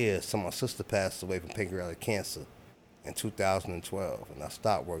 2 years. So my sister passed away from pancreatic cancer in 2012, and I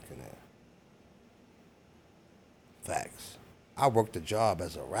stopped working there. Facts. I worked a job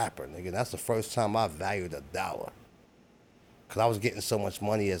as a rapper, nigga. That's the first time I valued a dollar. Cause I was getting so much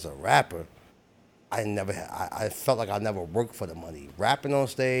money as a rapper, I felt like I never worked for the money. Rapping on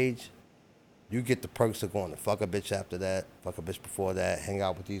stage, you get the perks of going to fuck a bitch after that, fuck a bitch before that, hang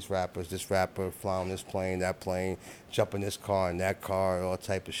out with these rappers, this rapper, fly on this plane, that plane, jump in this car and that car, all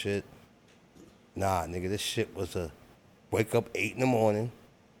type of shit. Nah, nigga, this shit was a wake up 8 in the morning,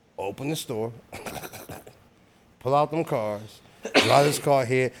 open the store, pull out them cars, drive this car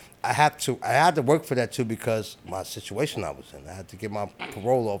here. I had to work for that too because my situation I was in. I had to give my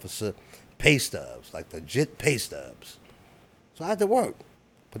parole officer pay stubs, like legit pay stubs. So I had to work.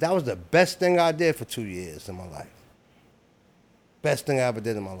 But that was the best thing I did for 2 years in my life. Best thing I ever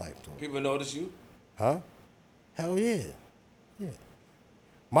did in my life. Though. People notice you? Huh? Hell yeah. Yeah.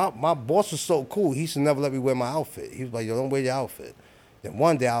 My boss was so cool, he used to never let me wear my outfit. He was like, yo, don't wear your outfit. Then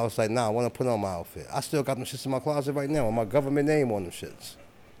one day I was like, nah, I want to put on my outfit. I still got them shits in my closet right now with my government name on them shits.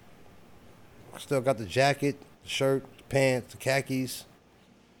 I still got the jacket, the shirt, the pants, the khakis.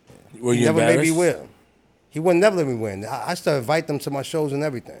 Were He you never made me embarrassed? wear them. He wouldn't never let me wear them. I still invite them to my shows and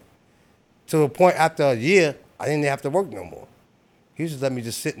everything. To the point after a year, I didn't have to work no more. He used to let me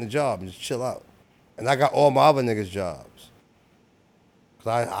just sit in the job and just chill out. And I got all my other niggas' jobs.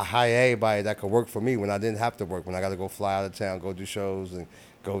 Because I hire everybody that could work for me when I didn't have to work. When I got to go fly out of town, go do shows and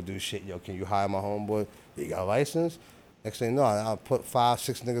go do shit. Yo, can you hire my homeboy? You got a license? Next thing you know, I'll put 5,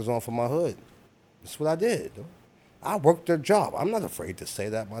 6 niggas on for my hood. That's what I did. Dude. I worked their job. I'm not afraid to say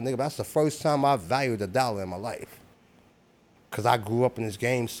that, my nigga. That's the first time I valued a dollar in my life. Because I grew up in this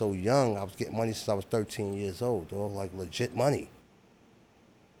game so young. I was getting money since I was 13 years old, dog. Like legit money.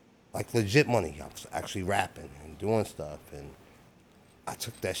 Like legit money. I was actually rapping and doing stuff. And I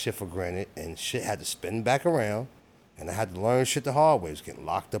took that shit for granted. And shit had to spin back around. And I had to learn shit the hard way. I was getting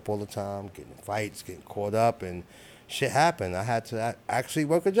locked up all the time, getting in fights, getting caught up. And shit happened. I had to actually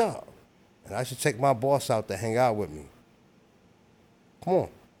work a job. And I should take my boss out to hang out with me. Come on.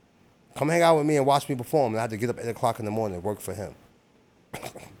 Come hang out with me and watch me perform. And I had to get up at 8 o'clock in the morning and work for him.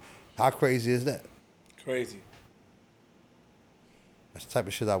 How crazy is that? Crazy. That's the type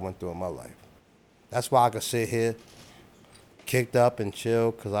of shit I went through in my life. That's why I could sit here, kicked up and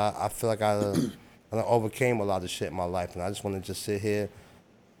chill, because I feel like I done overcame a lot of shit in my life. And I just want to just sit here,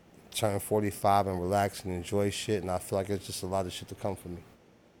 turn 45 and relax and enjoy shit. And I feel like it's just a lot of shit to come for me.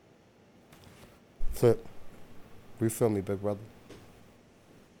 Flip. Refill me, big brother.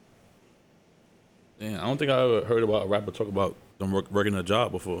 Damn, I don't think I ever heard about a rapper talk about them working a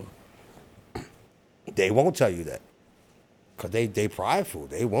job before. They won't tell you that. Because they prideful.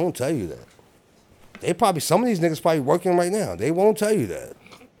 They won't tell you that. They probably, some of these niggas probably working right now. They won't tell you that.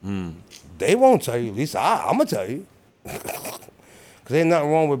 They won't tell you. At least I'm going to tell you. Because ain't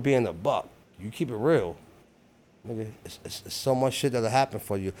nothing wrong with being a buck. You keep it real. Nigga, it's so much shit that'll happen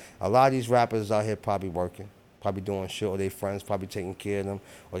for you. A lot of these rappers out here probably working, probably doing shit, or their friends probably taking care of them,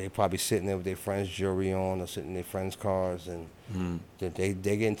 or they probably sitting there with their friends' jewelry on, or sitting in their friends' cars, and they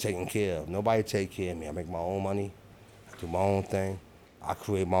getting taken care of. Nobody take care of me. I make my own money, I do my own thing. I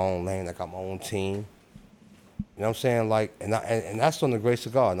create my own lane. I got my own team. You know what I'm saying? Like, and that's on the grace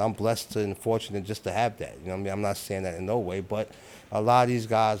of God. And I'm blessed and fortunate just to have that. You know what I mean? I'm not saying that in no way, but a lot of these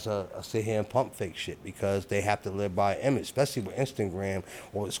guys sit here and pump fake shit because they have to live by an image, especially with Instagram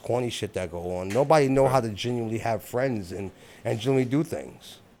or this corny shit that go on. Nobody know how to genuinely have friends and genuinely do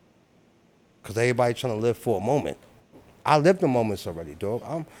things. Because everybody trying to live for a moment. I lived the moments already,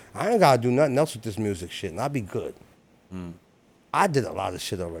 dog. I ain't got to do nothing else with this music shit, and I'll be good. I did a lot of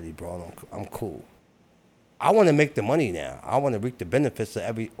shit already, bro. I'm cool. I want to make the money now. I want to reap the benefits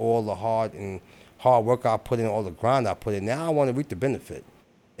of all the hard work I put in, all the grind I put in. Now I want to reap the benefit.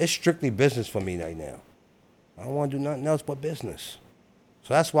 It's strictly business for me right now. I don't want to do nothing else but business.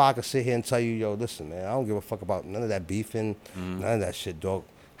 So that's why I can sit here and tell you, yo, listen, man, I don't give a fuck about none of that beefing, none of that shit, dog.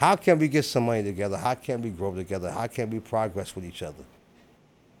 How can we get some money together? How can we grow together? How can we progress with each other?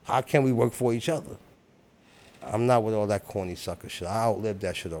 How can we work for each other? I'm not with all that corny sucker shit. I outlived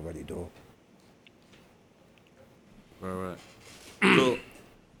that shit already, dog. Right. So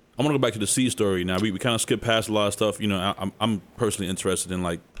I'm gonna go back to the C story now. We kind of skipped past a lot of stuff. You know, I'm personally interested in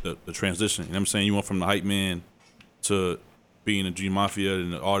like the transition. You know what I'm saying? You went from the hype man to being a G Mafia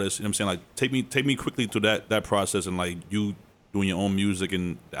and an artist. You know what I'm saying? Like take me quickly through that process and like you doing your own music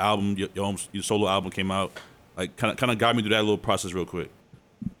and the album, your solo album came out. Like kind of guide me through that little process real quick.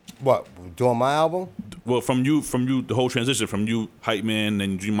 What, doing my album? Well, from you, the whole transition from you hype man,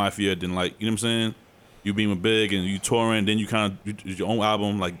 then G Mafia, then like you know what I'm saying? You being with Big and you touring, then you kind of your own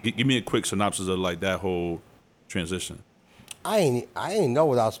album. Like, give me a quick synopsis of like that whole transition. I ain't know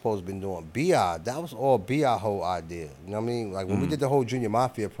what I was supposed to be doing. B.I., that was all B.I. whole idea. You know what I mean? Like when we did the whole Junior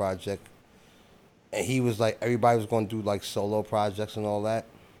Mafia project, and he was like, everybody was going to do like solo projects and all that.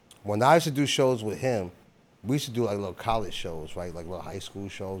 When I used to do shows with him, we used to do like little college shows, right? Like little high school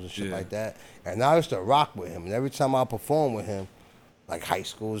shows and shit like that. And I used to rock with him. And every time I perform with him, like high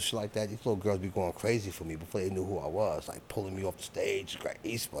school and shit like that, these little girls be going crazy for me before they knew who I was, like pulling me off the stage.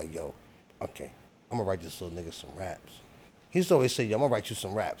 He's like, yo, okay, I'm gonna write this little nigga some raps. He used to always say, yo, I'm gonna write you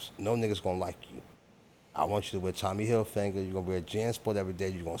some raps. No nigga's gonna like you. I want you to wear Tommy Hilfiger. You're gonna wear JanSport every day.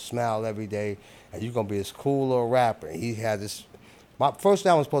 You're gonna smile every day, and you're gonna be this cool little rapper. And he had this. My first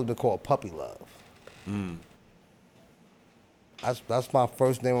album was supposed to be called Puppy Love. That's my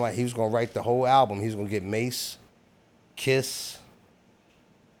first name. He was gonna write the whole album. He was gonna get Mace, Kiss,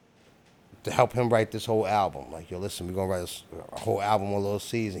 to help him write this whole album. Like, yo, listen, we're gonna write a whole album on Lil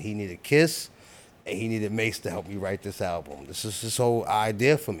C's, and he needed Kiss, and he needed Mace to help me write this album. This is this whole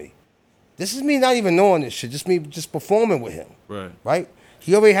idea for me. This is me not even knowing this shit, just me just performing with him. Right?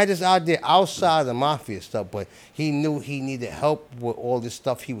 He already had this idea outside of the Mafia stuff, but he knew he needed help with all this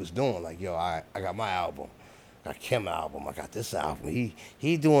stuff he was doing. Like, yo, I got my album. I got Kim album. I got this album.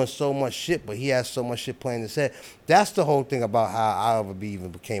 He doing so much shit, but he has so much shit playing his head. That's the whole thing about how I even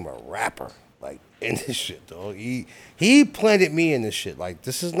became a rapper. Like, in this shit, dog. He planted me in this shit. Like,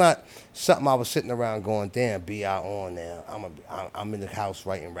 this is not something I was sitting around going, damn, be out on now. I'm in the house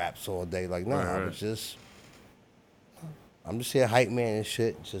writing raps all day. Like, no, I'm just here hype man and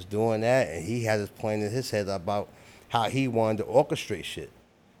shit, just doing that. And he had this plan in his head about how he wanted to orchestrate shit.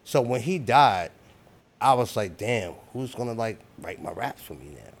 So when he died, I was like, damn, who's gonna like write my raps for me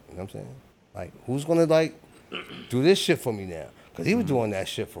now? You know what I'm saying? Like, who's gonna like do this shit for me now? Because he was doing that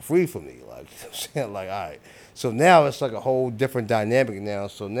shit for free for me. Like, you know what I'm saying? Like, all right. So now it's like a whole different dynamic now.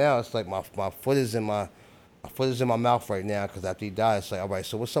 So now it's like my foot is in my mouth right now because after he died, it's like, all right,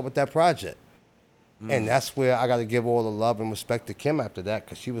 so what's up with that project? And that's where I got to give all the love and respect to Kim after that,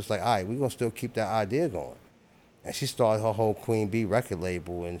 because she was like, all right, we're going to still keep that idea going. And she started her whole Queen Bee record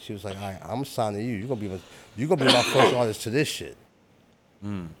label, and she was like, all right, I'm signing you. You're gonna be my first artist to this shit.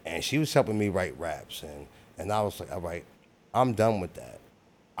 And she was helping me write raps, and I was like, all right, I'm done with that.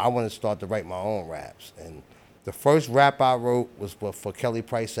 I want to start to write my own raps. And the first rap I wrote was for Kelly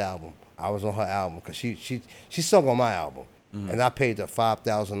Price's album. I was on her album because she sung on my album, and I paid her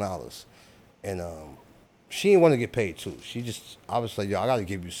 $5,000. And she didn't want to get paid too. I was like, yo, I got to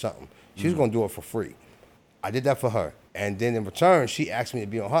give you something. She was gonna do it for free. I did that for her, and then in return, she asked me to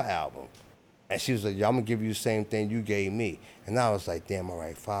be on her album, and she was like, yo, I'm gonna give you the same thing you gave me. And I was like, damn, all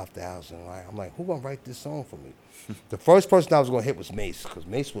right, $5,000. Right? I'm like, who gonna write this song for me? The first person I was gonna hit was Mace, because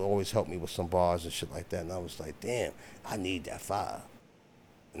Mace would always help me with some bars and shit like that. And I was like, damn, I need that $5.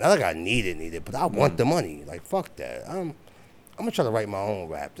 Not like I need it, but I want the money. Like, fuck that. I'm gonna try to write my own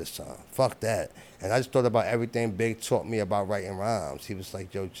rap this time. Fuck that. And I just thought about everything Big taught me about writing rhymes. He was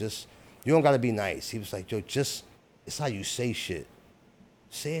like, yo, you don't gotta be nice. He was like, yo, it's how you say shit.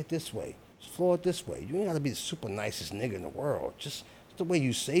 Say it this way. Flow it this way. You ain't gotta be the super nicest nigga in the world. Just the way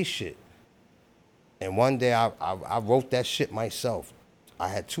you say shit. And one day I wrote that shit myself. I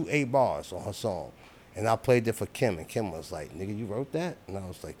had 2 8 bars on her song. And I played it for Kim, and Kim was like, nigga, you wrote that? And I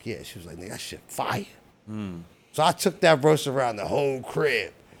was like, yeah. She was like, nigga, that shit fire. So I took that verse around the whole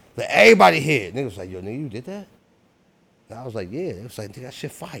crib. Let everybody hear it. Nigga was like, yo, nigga, you did that? And I was like, yeah. It was like, nigga, that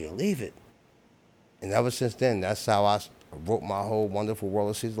shit fire. Leave it. And ever since then, that's how I wrote my whole Wonderful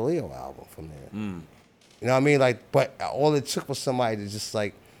World of Caesar Leo album from there. You know what I mean? Like, but all it took was somebody to just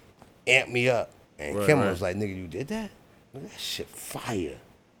like amp me up. And Kim was like, nigga, you did that? Nigga, that shit fire.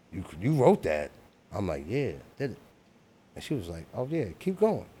 You wrote that? I'm like, yeah, did it. And she was like, oh yeah, keep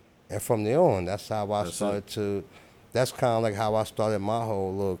going. And from there on, that's how I started to. That's kind of like how I started my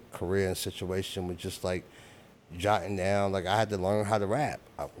whole little career and situation with just like jotting down. Like I had to learn how to rap.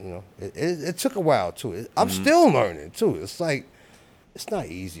 It took a while too. I'm still learning too. It's like it's not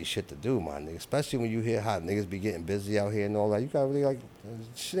easy shit to do, my nigga. Especially when you hear how niggas be getting busy out here and all that. You gotta really like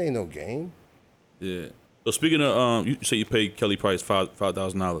shit ain't no game. Yeah. So speaking of, you say you paid Kelly Price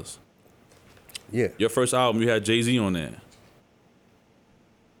 $5,000. Yeah. Your first album, you had Jay-Z on there.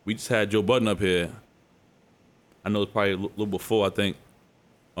 We just had Joe Budden up here. I know it's probably a little before, I think,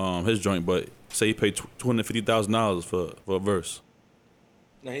 his joint, but say he paid $250,000 for a verse.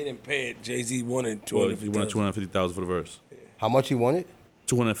 No, he didn't pay it. Jay-Z wanted $250,000. Well, he wanted $250,000 for the verse. Yeah. How much he wanted?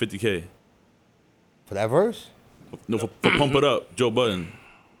 $250K. For that verse? No, for Pump It Up, Joe Budden.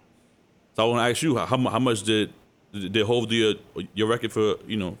 So I want to ask you, how much did Hov do your record for,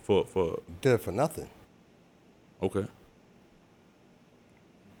 for... Did it for nothing. Okay.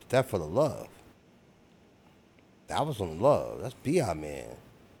 That for the love. That was on love. That's B.I. man.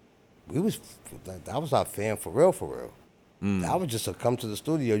 That was our fan for real, for real. That was just to come to the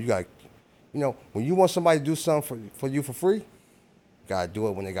studio. You got, when you want somebody to do something for you for free, you gotta do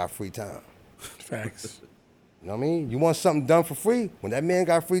it when they got free time. Facts. You know what I mean? You want something done for free? When that man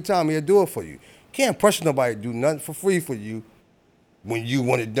got free time, he'll do it for you. Can't pressure nobody to do nothing for free for you when you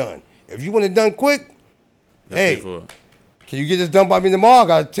want it done. If you want it done quick, hey, can you get this done by me tomorrow? I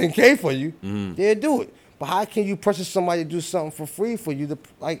got $10K for you. Yeah, do it. But how can you pressure somebody to do something for free for you?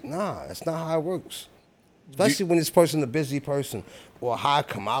 Nah, that's not how it works. Especially when this person's a busy person or a high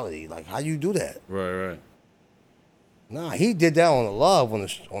commodity. Like, how you do that? Right. Nah, he did that on the love,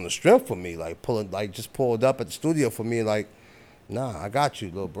 on the strength for me. Just pulled up at the studio for me. Like, nah, I got you,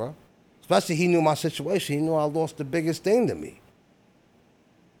 little bro. Especially he knew my situation. He knew I lost the biggest thing to me.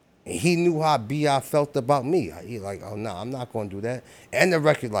 And he knew how B.I. felt about me. He like, oh, nah, I'm not going to do that. And the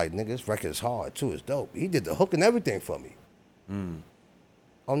record, like, nigga, this record is hard, too. It's dope. He did the hook and everything for me.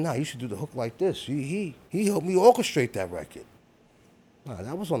 Oh, nah, you should do the hook like this. He helped me orchestrate that record. Nah,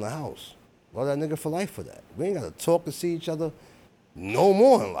 that was on the house. Love that nigga for life for that. We ain't got to talk and see each other no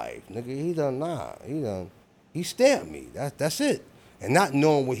more in life. Nigga, he stared at me. That's it. And not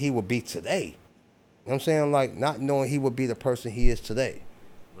knowing what he would be today. You know what I'm saying? Like, not knowing he would be the person he is today.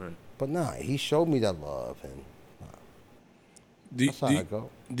 Right. But nah, he showed me that love, and that's how I go.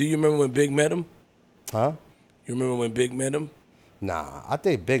 Do you remember when Big met him? Huh? You remember when Big met him? Nah, I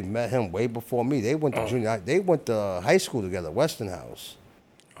think Big met him way before me. They went to junior. They went to high school together, Westinghouse.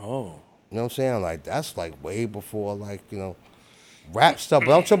 Oh. You know what I'm saying? Like, that's like way before, like, rap stuff.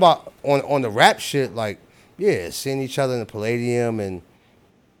 But I'm talking about on the rap shit, like, yeah, seeing each other in the Palladium and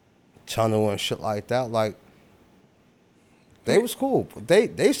Tunnel and shit like that. Like, they was cool. But they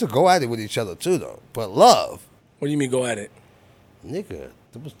used to go at it with each other too, though. But love. What do you mean go at it? Nigga,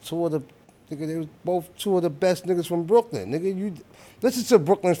 they was both two of the best niggas from Brooklyn. Nigga, you listen to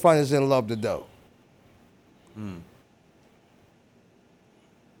Brooklyn's Finest and Love the Dough.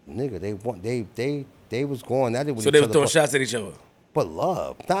 Nigga, they was going at it with each other. So they were throwing shots at each other. But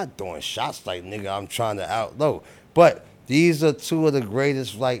love, not throwing shots like, nigga, I'm trying to outlow. But these are two of the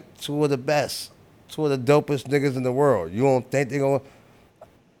greatest, like, two of the best, two of the dopest niggas in the world. You don't think they gonna?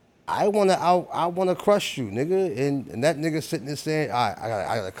 I wanna crush you, nigga, and that nigga sitting there saying, all right,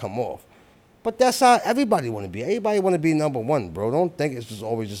 I gotta come off. But that's how everybody wanna be. Everybody wanna be number one, bro. Don't think it's just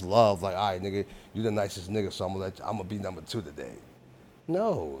always just love. Like, all right, nigga, you the nicest nigga, so I'm gonna be number two today.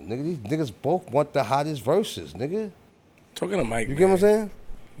 No, nigga, these niggas both want the hottest verses, nigga. Talking to Mike, You get what I'm saying?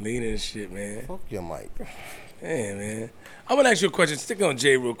 Leaning and shit, man. Fuck your mic. Hey, man. I'm going to ask you a question. Stick on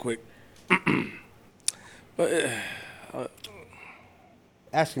Jay real quick. But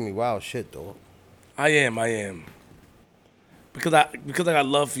Asking me wild shit, though. I am. Because I got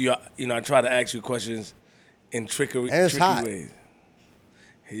love for you, I try to ask you questions in tricky hot. ways.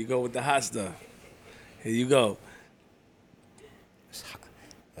 Here you go with the hot stuff. Here you go. It's hot.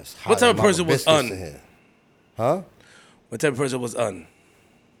 What type of person was Un? Huh? What type of person was Un?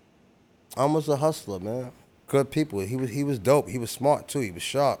 Was a hustler, man. Good people. He was dope. He was smart too. He was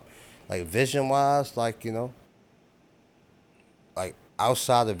sharp. Like vision wise, like, like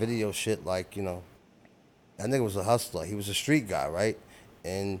outside of video shit, like, that nigga was a hustler. He was a street guy, right?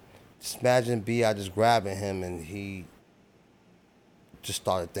 And just imagine B.I. just grabbing him and he just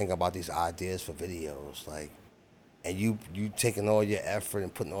started thinking about these ideas for videos, like, and you taking all your effort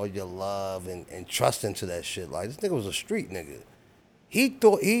and putting all your love and trust into that shit. Like, this nigga was a street nigga.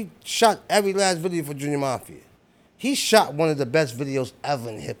 He shot every last video for Junior Mafia. He shot one of the best videos ever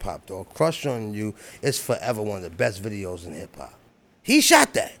in hip hop, though. Crush on You is forever one of the best videos in hip hop. He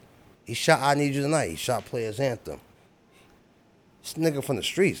shot that. He shot I Need You Tonight. He shot Players Anthem. This nigga from the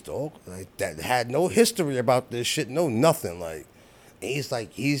streets, dog. Like, that had no history about this shit, no nothing. Like, he's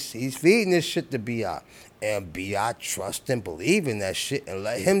feeding this shit to B.I. And B.I. trust and believe in that shit and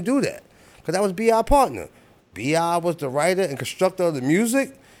let him do that. Because that was B.I. partner. B.I. was the writer and constructor of the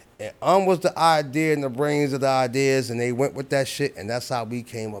music, and was the idea and the brains of the ideas, and they went with that shit, and that's how we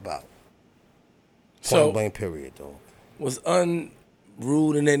came about. Point blank period, though. Was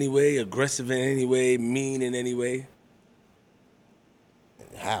rude in any way, aggressive in any way, mean in any way?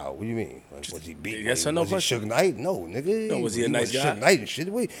 How? What do you mean? Like, was he beat? Yes or no was question? he Suge Knight? No, nigga. No, was he a nice guy? Suge Knight and shit.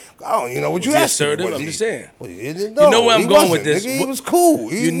 I don't even know what you Was asking. he assertive? Was I'm he? just saying. No, you know where I'm going with this. Nigga, he was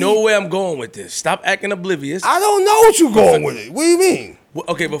cool. You know where I'm going with this. Stop acting oblivious. I don't know what you going with it. What do you mean?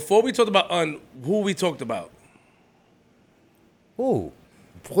 Okay, before we talked about who we talked about? Who?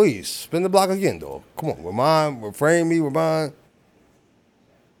 Please, spin the block again, though. Come on, refrain me, remind.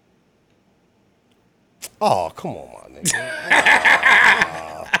 Oh, come on, my nigga.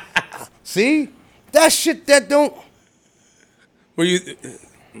 See? That shit that don't. Were you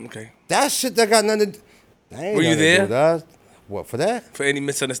okay? That shit that got nothing. Were you there? What for that? For any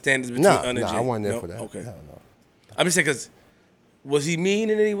misunderstandings between No, Un and Jay? I wasn't there No? for that. Okay. Hell no. I'm just saying, because was he mean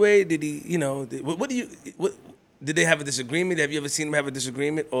in any way? Did he, what did they have a disagreement? Have you ever seen them have a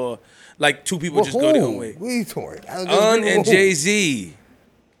disagreement? Or like two people just go their own way? What are you talking? Un and Jay-Z.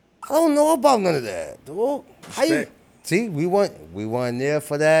 I don't know about none of that. Well, how you, Respect. see, we weren't there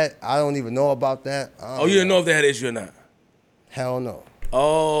for that. I don't even know about that. Oh, you didn't know if they had an issue or not? Hell no.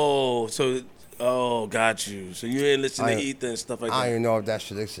 Got you. So you didn't listen to Ether and stuff like that? I don't even know if that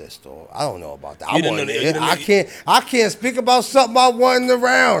should exist, though. I don't know about that. You didn't know that- I can't speak about something I wasn't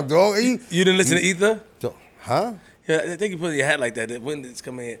around, though. You didn't listen to Ether? Huh? Yeah, I think you put your hat like that when it's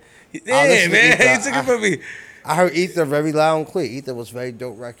coming in. listen Yeah, to man, Ether. you took it from me. I heard Ether very loud and clear. Ether was very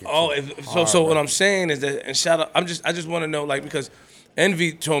dope record. Oh, so what I'm saying is that, and shout out, I just want to know, like, because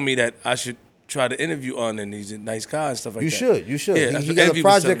Envy told me that I should try to interview On, and he's a nice guy and stuff like that. You should. Yeah, He that's got what Envy a was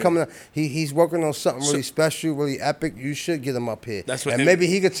project telling me. coming up. He's working on something really special, really epic. You should get him up here. That's what and Envy- maybe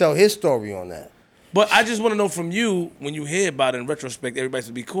he could tell his story on that. But I just want to know from you, when you hear about it in retrospect, everybody's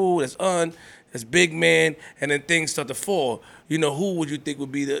to be cool, that's Un, that's big man, and then things start to fall. You know, who would you think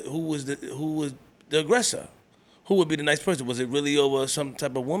would be who was the aggressor? Who would be the nice person? Was it really over some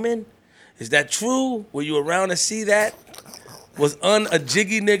type of woman? Is that true? Were you around to see that? Was Un a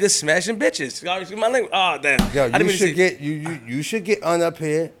jiggy nigga smashing bitches? Y'all see my language? Oh, damn. Yo, I didn't mean to say- you should get Un up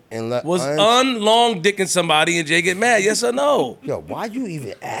here and let Was Un long dicking somebody and Jay get mad? Yes or no? Yo, why you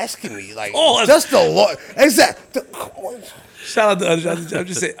even asking me? Like, Oh, just the long, exact. Shout out to I'm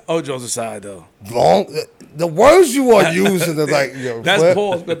just saying, Ojo's aside though. Long, the words you are using are like, yo. That's what-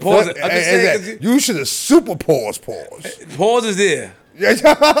 pause, but pause it. I'm just saying, 'cause you should have super pause. Pause is there.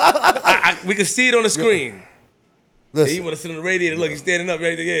 We can see it on the screen. He Listen, want to sit on the radiator. Look, he's standing up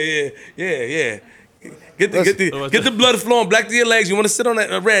right there. Yeah. Get the blood flowing back to your legs. You want to sit on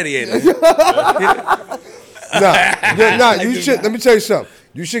that radiator. you should. Let me tell you something.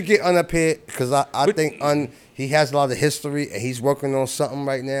 You should get Un up here because I think Un, he has a lot of history and he's working on something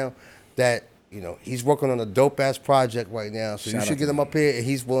right now that, he's working on a dope ass project right now. So you should get him up here and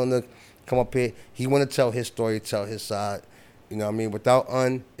he's willing to come up here. He want to tell his story, tell his side. You know what I mean? Without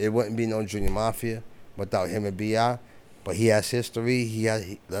Un, it wouldn't be no Junior Mafia. Without him and B.I. But he has history.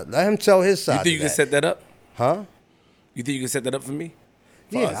 Let him tell his side. You think you can set that up? Huh? You think you can set that up for me?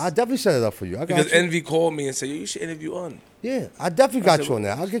 Yeah, I definitely set it up for you. I got Because you. Envy called me and said, "Yo, you should interview Un." Yeah, I definitely got you on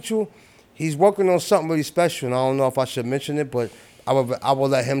that. I'll get you. He's working on something really special, and I don't know if I should mention it, but I will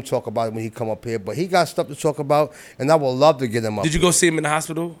let him talk about it when he come up here. But he got stuff to talk about, and I would love to get him up. Did you here. go see him in the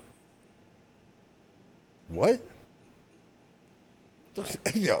hospital? What?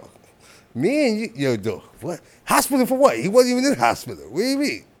 Yo, me and you, yo, what? Hospital for what? He wasn't even in the hospital. What do you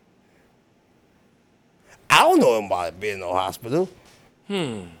mean? I don't know him about being in no hospital.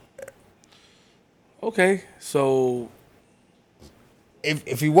 Okay, so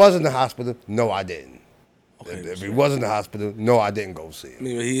If he was in the hospital, no, I didn't. Okay, If he was in the hospital, no, I didn't go see him. I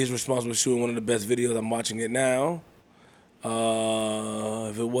mean, he is responsible for shooting one of the best videos. I'm watching it now.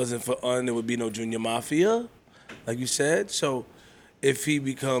 If it wasn't for Un, there would be no Junior Mafia, like you said. So if he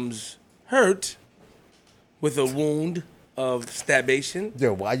becomes hurt with a wound of stabation,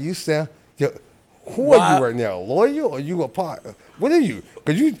 Yo, why you sound? Yo, who Why- are you right now? A lawyer or you a partner? What are you?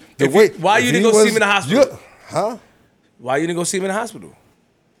 Cause you the If way. he- why if you didn't he go see was- him in the hospital? Huh? why you didn't go see him in the hospital?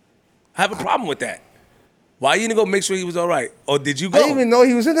 I have a problem with that. Why you didn't go make sure he was all right? Or did you I go? didn't even know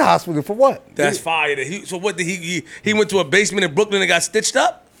he was in the hospital for what? That's fire. So what did he went to a basement in Brooklyn and got stitched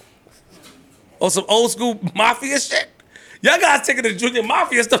up? Or some old school mafia shit? Y'all guys taking the Junior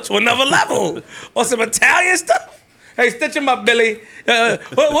Mafia stuff to another level. Or some Italian stuff? Hey, stitch him up, Billy.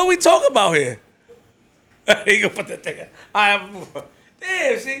 What we talking about here? He gonna put that thing.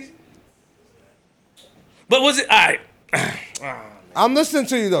 Damn, see? But was it, all right. I'm listening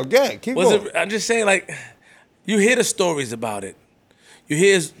to you though. Gang, keep Was going. it, I'm just saying, like, you hear the stories about it. You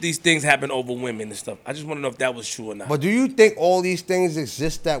hear these things happen over women and stuff. I just want to know if that was true or not. But do you think all these things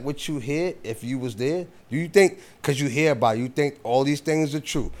exist that what you hear if you was there? Do you think, because you hear about it, you think all these things are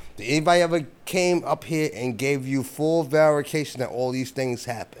true? Did anybody ever came up here and gave you full verification that all these things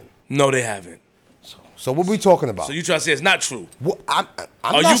happen? No, they haven't. So what we talking about? So you try to say it's not true. Well, I'm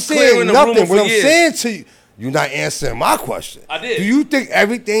Are not you saying clearing the nothing. rumor for What I'm years? saying to you, you're not answering my question. I did. Do you think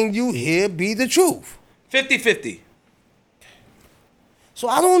everything you hear be the truth? 50-50. So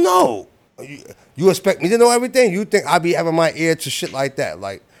I don't know. You expect me to know everything? You think I be having my ear to shit like that?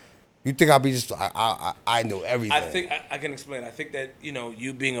 Like, You think I'll be just? I know everything. I think I can explain. I think that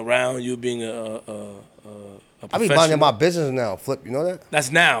you being around, you being a I be minding my business now, Flip. You know that?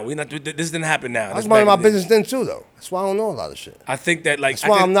 That's now. We not. This didn't happen now. I was minding my business then too, though. That's why I don't know a lot of shit. I think that That's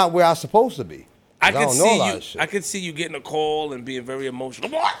why I'm not where I'm supposed to be. I don't know a lot of shit. I could see you getting a call and being very emotional.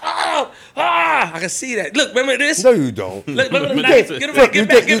 I can see that. Look, remember this? No, you don't. Look, remember the night. Get back.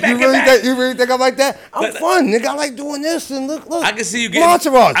 You really think I'm like that? I'm fun, nigga. I like doing this and look. I can see you getting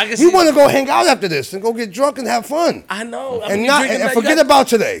entourage. You want to go hang out after this and go get drunk and have fun. I know. And forget about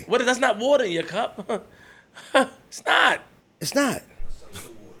today. What? That's not water in your cup. It's not. It's not.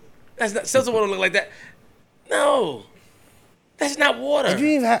 That's not. Seltzer water look like that. No. That's not water. You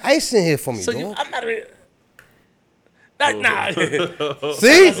didn't even have ice in here for me, so dog. I'm not really. Nah.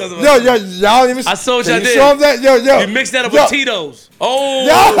 See? Yo, y'all even. I saw what y'all did. Show them that, yo. You mixed that up with Tito's. Oh.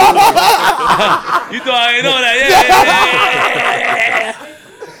 You thought I didn't know that?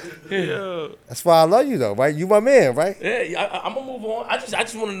 Yeah. That's why I love you, though, right? You my man, right? Yeah. I'm gonna move on. I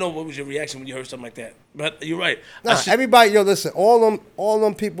just want to know what was your reaction when you heard something like that. But you're right. Nah, everybody, listen. All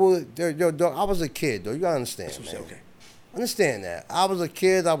them people. Dog, I was a kid, though. You gotta understand, man. Okay. Understand that. I was a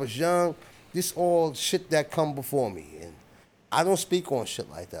kid. I was young. This all shit that come before me, and I don't speak on shit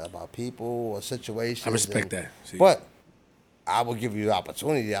like that about people or situations. I respect that. See? But I will give you the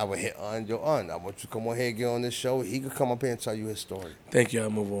opportunity. I will hit on your I want you to come on here and get on this show. He could come up here and tell you his story. Thank you. I'll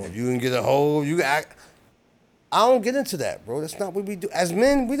move on. If you can get a hold, you can act. I don't get into that, bro. That's not what we do. As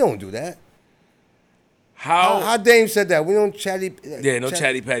men, we don't do that. How Dame said that. We don't chatty. Yeah, no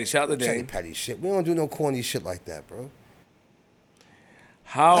chatty patty. Shout out to Dame. Chatty patty shit. We don't do no corny shit like that, bro.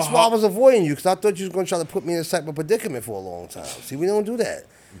 That's why I was avoiding you, because I thought you was going to try to put me in this type of predicament for a long time. See, we don't do that.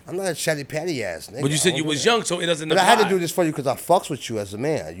 I'm not a chatty patty ass nigga. But you said you was young, so it doesn't apply. But I had to do this for you because I fucks with you as a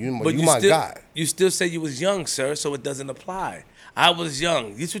man. You my guy. You still say you was young, sir, so it doesn't apply. I was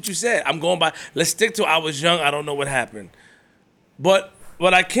young. That's what you said. I'm going by. Let's stick to I was young. I don't know what happened. But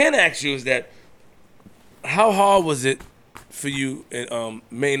what I can ask you is that how hard was it for you and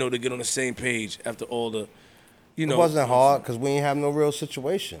Mano to get on the same page after all the, It wasn't hard because we ain't have no real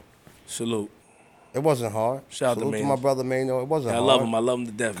situation. Salute. It wasn't hard. Shout out to my brother Mano. It wasn't hard. I love him. I love him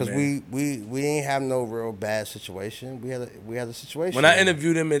to death, because we ain't have no real bad situation. We had a situation. When I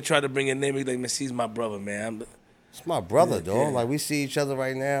interviewed him and tried to bring a name, he's like, man, he's my brother, man. It's my brother, dog. Yeah. Like, we see each other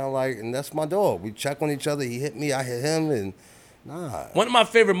right now, and that's my dog. We check on each other. He hit me, I hit him, and nah. One of my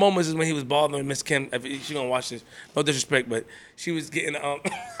favorite moments is when he was bothering Miss Kim. She gonna watch this. No disrespect, but she was getting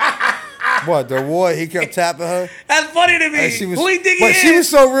What, the award? He kept tapping her? That's funny to me. Who he think he is? She was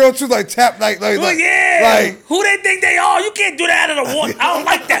so real too, like tap, like. Who they think they are? You can't do that at an award. I don't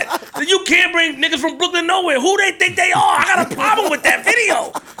like that. You can't bring niggas from Brooklyn nowhere. Who they think they are? I got a problem with that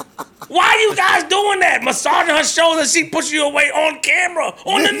video. Why are you guys doing that? Massaging her shoulder, she pushing you away on camera,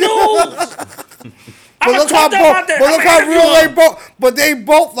 on the news. But look how real they both. But they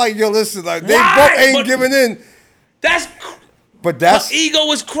both like, yo, listen, like they both ain't giving in. Her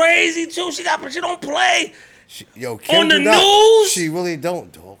ego is crazy too. She don't play. Kim on the news. She really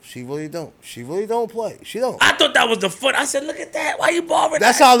don't, dog. She really don't. She really don't play. She don't. I thought that was the fun. I said, look at that. Why you bothering?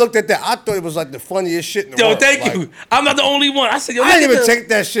 That's how I looked at that. I thought it was like the funniest shit in the world. Thank you. I'm not the only one. I said, yo, I didn't even take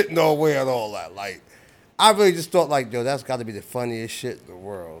that shit nowhere at all. Like, I really just thought like, yo, that's got to be the funniest shit in the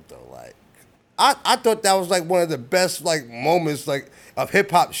world, though. Like, I thought that was like one of the best like moments like of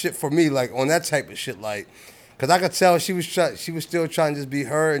hip hop shit for me, like on that type of shit, like. Cause I could tell she was still trying to just be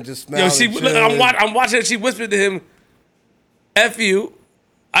her and just smile. I'm watching it. She whispered to him, "F you."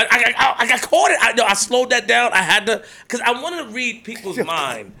 I got caught. I slowed that down. I had to, cause I wanted to read people's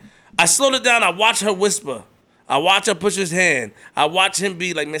mind. I slowed it down. I watched her whisper. I watched her push his hand. I watched him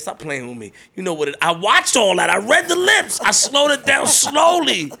be like, "Man, stop playing with me." You know what? I watched all that. I read the lips. I slowed it down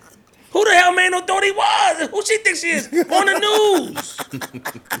slowly. Who the hell Mano thought he was? Who she thinks she is? On the news,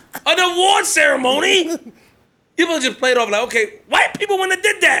 an award ceremony. People just played off like, okay, white people wouldn't have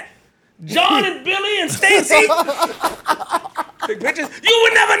did that. John and Billy and Stacy. Big pictures. You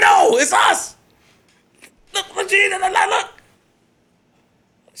would never know. It's us. Look.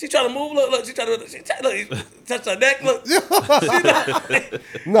 She trying to move. Look. She touch her neck. Look.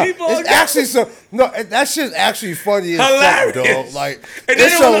 No, it's actually so. No, that shit's actually funny as hilarious. Fuck, dog. Like,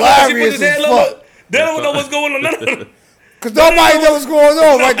 it's hilarious as fuck. They don't know what's going on. Cause nobody knows what's going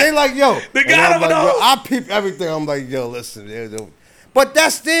on, right? They like, yo. The guy don't know. I peep everything. I'm like, yo, listen. But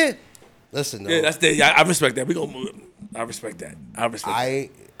that's the. Listen, though. Yeah, that's the. I respect that. We gonna move. I respect that.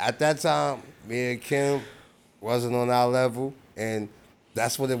 At that time, me and Kim wasn't on our level, and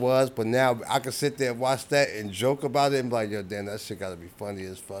that's what it was. But now I can sit there and watch that and joke about it and be like, yo, damn, that shit gotta be funny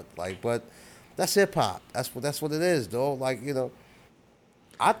as fuck. Like, but that's hip hop. That's what it is, though. Like,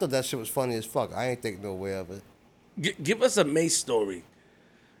 I thought that shit was funny as fuck. I ain't think no way of it. Give us a Mace story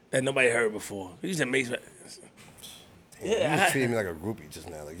that nobody heard before. You said Mace. You just treated me like a groupie just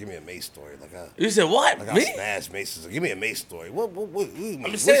now. Like, give me a Mace story. You said what? Like Me? I smashed Mace. Give me a Mace story. What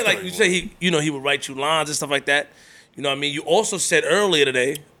I'm just saying, like you say, he would write you lines and stuff like that. You know what I mean? You also said earlier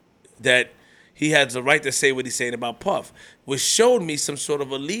today that he has the right to say what he's saying about Puff, which showed me some sort of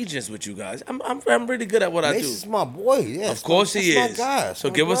allegiance with you guys. I'm really good at what I do. Mace is my boy. Yeah, of course he is. My guy.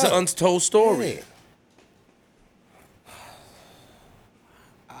 So give us an untold story. Yeah.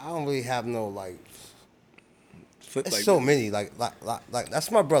 I don't really have no There's so many. Like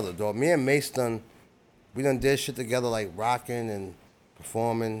that's my brother, dog. Me and Mace we done did shit together, like rocking and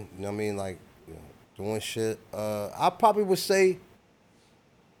performing. You know what I mean? Like, you know, doing shit. I probably would say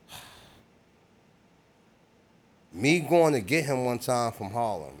me going to get him one time from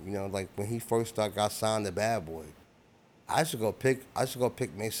Harlem. You know, like when he first got signed to Bad Boy. I should go pick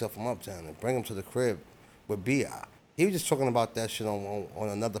Mace up from Uptown and bring him to the crib with B.I. He was just talking about that shit on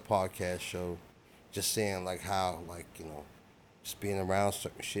another podcast show. Just saying, like, how, like, you know, just being around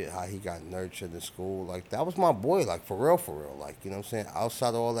certain shit, how he got nurtured in school. Like, that was my boy, like, for real. Like, you know what I'm saying? Outside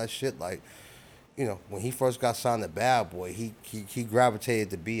of all that shit, like, you know, when he first got signed to Bad Boy, he gravitated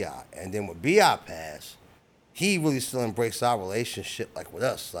to B.I. And then when B.I. passed, he really still embraced our relationship, like, with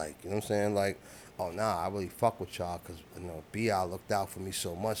us. Like, you know what I'm saying? Like, oh, nah, I really fuck with y'all because, you know, B.I. looked out for me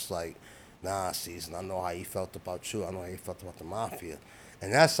so much. Like, nah, Season, I know how he felt about you. I know how he felt about the Mafia.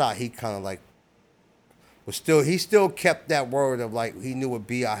 And that's how he kind of, like, he still kept that word of, like, he knew what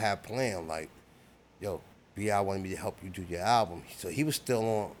B.I. had planned. Like, yo, B.I. wanted me to help you do your album. So he was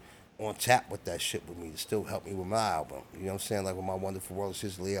still on tap with that shit with me to still help me with my album. You know what I'm saying? Like with my Wonderful World of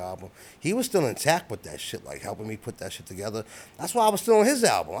Cicely album. He was still intact with that shit, like helping me put that shit together. That's why I was still on his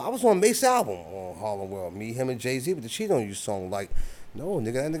album. I was on Mace's album on Harlem World. Me, him, and Jay-Z with the Cheat On You song. Like, no,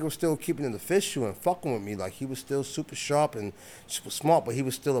 nigga, that nigga was still keeping it official and fucking with me. Like, he was still super sharp and super smart, but he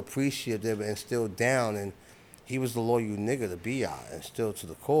was still appreciative and still down. And he was the loyal nigga to B.I. and still to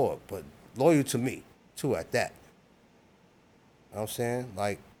the core, but loyal to me, too, at that. You know what I'm saying?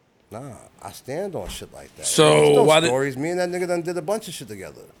 Like, nah, I stand on shit like that. So why stories? Me and that nigga done did a bunch of shit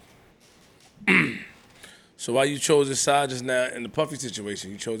together. So why you chose his side just now in the Puffy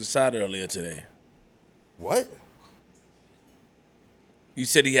situation? You chose his side earlier today. What? You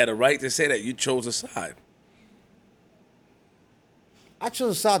said he had a right to say that. You chose a side. I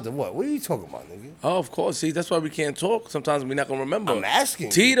chose a side to what? What are you talking about, nigga? Oh, of course. See, that's why we can't talk. Sometimes we're not going to remember. I'm asking.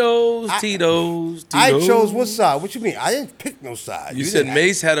 Tito's. I chose what side? What you mean? I didn't pick no side. You said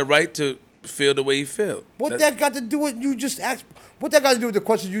Mace had a right to feel the way he felt. What that got to do with you just asked? What that got to do with the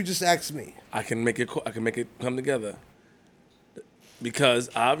question you just asked me? I can make it come together. Because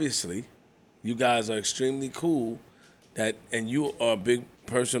obviously, you guys are extremely cool. And you are a big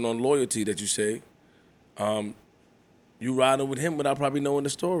person on loyalty that you say. You riding with him without probably knowing the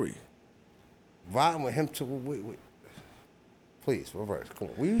story. Riding with him to wait. Please reverse. Come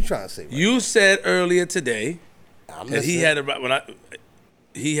on. What are you trying to say? Right you said earlier today that he had a right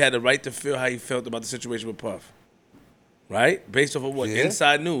he had a right to feel how he felt about the situation with Puff, right? Based off of what? Yeah.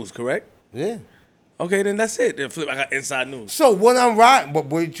 Inside news, correct? Yeah. Okay, then that's it. Then Flip, I got inside news. So when I'm riding, but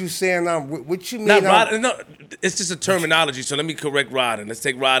what you saying? What you mean? Not riding. No, it's just a terminology. So let me correct riding. Let's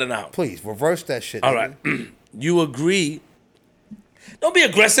take riding out. Please reverse that shit. All nigga. right. You agree. Don't be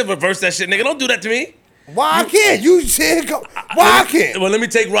aggressive. Reverse that shit, nigga. Don't do that to me. Why I can't? You said go. Why I can't? Well, let me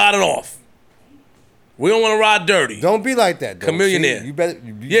take riding off. We don't want to ride dirty. Don't be like that, though. Chameleonaire. See, you better.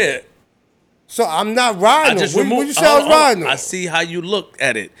 Yeah. So I'm not riding. I just what removed. you say I was riding? I see how you looked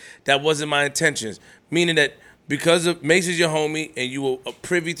at it. That wasn't my intentions. Meaning that because of Mace is your homie and you were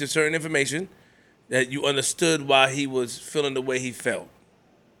privy to certain information, that you understood why he was feeling the way he felt.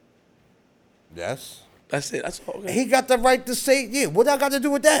 Yes. That's it. That's all. Okay. He got the right to say, yeah. What I got to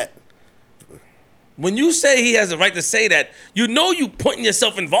do with that? When you say he has the right to say that, you know you putting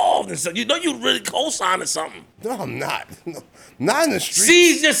yourself involved in something. You know you really co-signing something. No, I'm not. No, not in the street.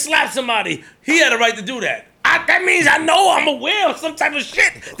 C's just slapped somebody. He had a right to do that. That means I know I'm aware of some type of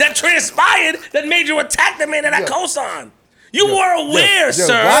shit that transpired that made you attack the man that I co-signed. You were aware,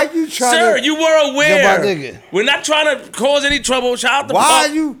 sir. Why you trying sir, to... you were aware. my nigga. We're not trying to cause any trouble. Shout out to Why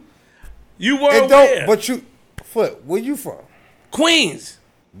Puff. you... You were aware. But you... Foot, where you from? Queens.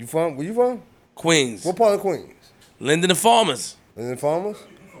 You from? Where you from? Queens. What part of Queens? Linden and Farmers. Linden Farmers?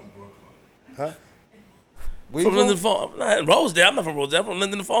 Huh? Where From you Linden Farmers. Not Rosedale. I'm not from Rosedale. I'm from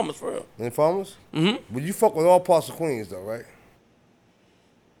Linden and Farmers, for real. Linden Farmers? Mm-hmm. But you fuck with all parts of Queens, though, right?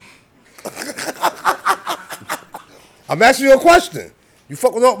 I'm asking you a question. You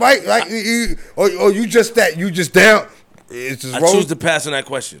fuck with all, right? Like, or you just that? You just down? It's just I roll. choose to pass on that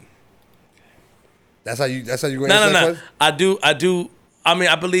question. That's how you. That's how you go. No. I do. I mean,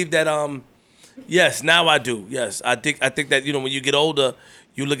 I believe that. Yes, now I do. Yes, I think that when you get older,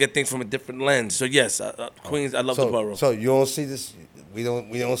 you look at things from a different lens. So yes, Queens, I love the borough. So you don't see this. We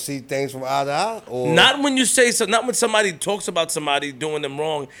don't see things from eye to eye, or not when you say so. Not when somebody talks about somebody doing them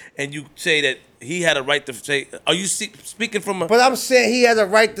wrong, and you say that he had a right to say. Are you speaking from a? But I'm saying he has a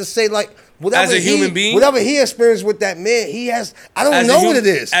right to say like whatever as a human being, whatever he experienced with that man, he has. I don't know what it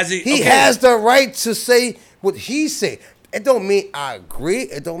is. He has the right to say what he say. It don't mean I agree.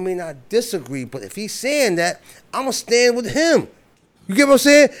 It don't mean I disagree. But if he's saying that, I'm gonna stand with him. You get what I'm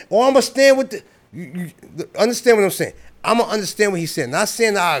saying? Or I'm gonna stand with the. You understand what I'm saying? I'm gonna understand what he's saying. Not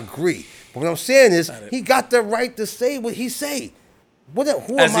saying I agree, but what I'm saying is he got the right to say what he say. Who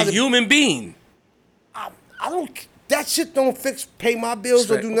as am a human being, I don't. That shit don't pay my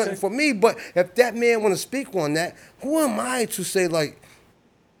bills or do nothing for me. But if that man want to speak on that, who am I to say like,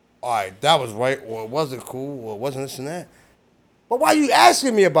 all right, that was right, or it wasn't cool, or it wasn't this and that? But why are you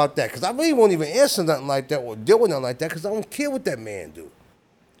asking me about that? Because I really won't even answer nothing like that or deal with nothing like that because I don't care what that man do.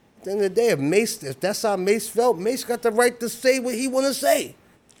 At the end of the day, if that's how Mace felt, Mace got the right to say what he want to say.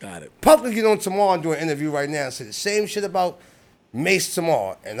 Got it. Puff could get on tomorrow and do an interview right now and say the same shit about Mace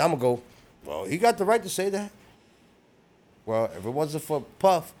tomorrow. And I'm going to go, well, he got the right to say that. Well, if it wasn't for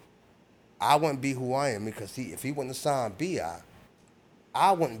Puff, I wouldn't be who I am because if he wouldn't have signed B.I.,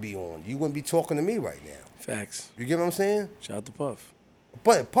 I wouldn't be on. You wouldn't be talking to me right now. Facts. You get what I'm saying? Shout out to Puff.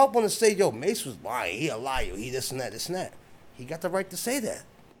 But if Puff want to say, yo, Mace was lying, he a liar, he this and that, he got the right to say that.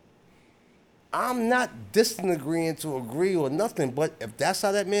 I'm not disagreeing to agree or nothing, but if that's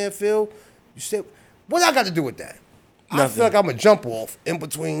how that man feel, you say, what I got to do with that? Nothing. I feel like I'm a jump off in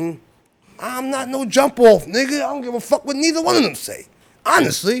between. I'm not no jump off, nigga. I don't give a fuck what neither one of them say.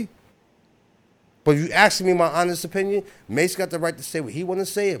 Honestly. But if you asking me my honest opinion, Mace got the right to say what he want to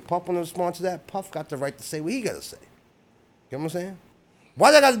say, and Puff want to respond to that. Puff got the right to say what he got to say. You know what I'm saying?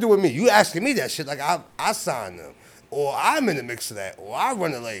 Why that got to do with me? You asking me that shit like I signed them. Or I'm in the mix of that, or I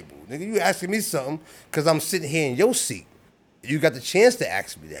run a label. Nigga, you asking me something because I'm sitting here in your seat. You got the chance to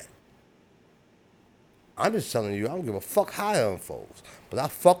ask me that. I'm just telling you, I don't give a fuck how it unfolds. But I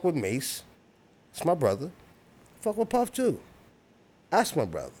fuck with Mace. It's my brother. I fuck with Puff too. That's my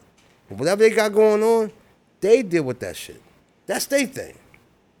brother. But whatever they got going on, they deal with that shit. That's their thing.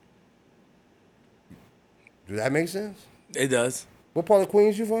 Do that make sense? It does. What part of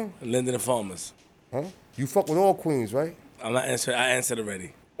Queens you from? Linden and Farmers. Huh? You fuck with all Queens, right? I'm not answering. I answered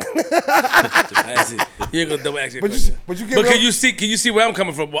already. I answered. You ain't gonna double ask your question. But can you see where I'm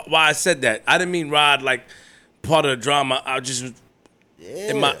coming from? Why I said that? I didn't mean Rod like part of the drama. I just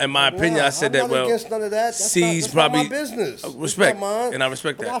in my opinion, I said that. Well, against none of that. C's that's probably not my business. Respect, and I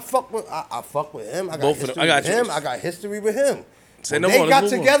respect that. I fuck with him. I got both history of them. I got with him. I got history with him. When they got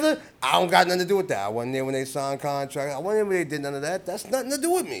together, I don't got nothing to do with that. I wasn't there when they signed contract. I wasn't there when they did none of that. That's nothing to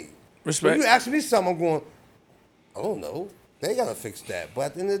do with me. Respect. When you ask me something, I'm going, I don't know. They gotta fix that. But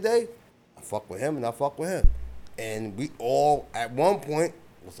at the end of the day, I fuck with him and I fuck with him. And we all, at one point,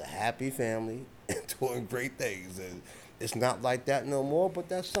 was a happy family and doing great things. And it's not like that no more, but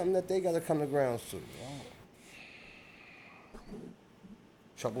that's something that they gotta come to grounds to.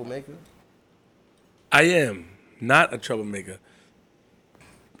 Troublemaker? I am not a troublemaker.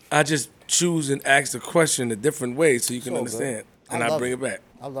 I just choose and ask the question a different way so you can understand. And I bring it back.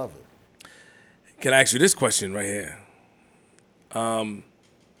 I love it. Can I ask you this question right here?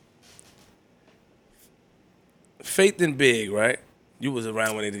 Faith and Big, right? You was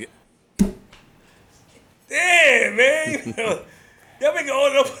around when they did. Damn, man. Y'all make it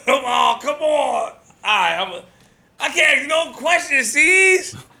all up. Oh, come on. All right, I can't ask no questions,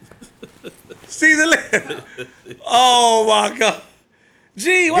 C's. Caesar. Oh, my God.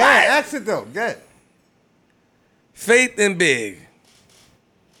 Gee, what? Yeah, ask it, though. Good. Faith and Big.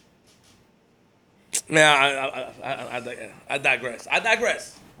 Now, I digress. I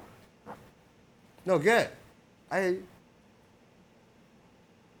digress. No, good. I hear you.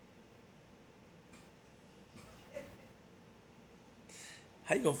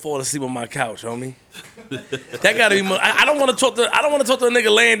 How you gonna fall asleep on my couch, homie? That gotta be. I don't want to talk to. I don't want to talk to a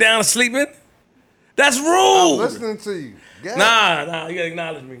nigga laying down and sleeping. That's rude. I'm listening to you. Good. Nah, you gotta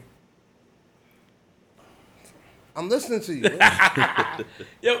acknowledge me. I'm listening to you.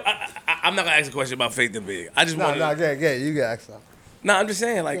 Yo, I'm not gonna ask a question about Faith and Big. I just want. Yeah, you can ask that. Nah, I'm just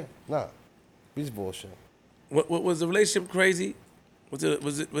saying, like. Nah, he's bullshit. What was the relationship crazy? Was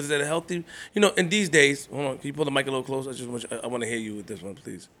it healthy? You know, in these days, hold on. Can you pull the mic a little closer? I want to hear you with this one,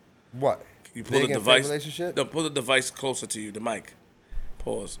 please. What? Can you pull the device? Relationship? No, pull the device closer to you. The mic.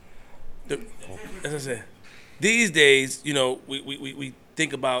 Pause. As I said. these days, you know, we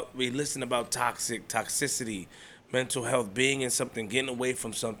think about, we listen about toxicity, mental health, being in something, getting away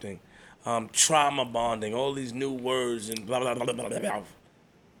from something, trauma bonding, all these new words and blah, blah, blah, blah, blah, blah.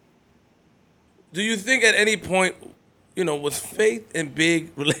 Do you think at any point, you know, was Faith and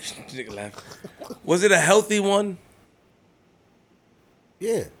Big relationship, was it a healthy one?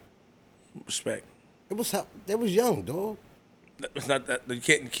 Yeah. Respect. They was young, dog. It's not that you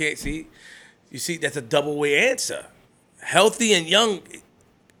can't see. You see, that's a double way answer. Healthy and young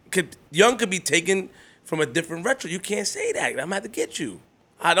could be taken from a different retro. You can't say that. I'm gonna have to get you.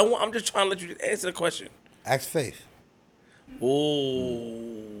 I'm just trying to let you answer the question. Ask Faith. Oh,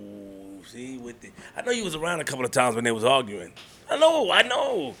 see with it. I know you was around a couple of times when they was arguing. I know.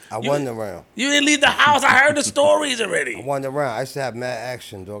 I wasn't around. You didn't leave the house. I heard the stories already. I wasn't around. I used to have mad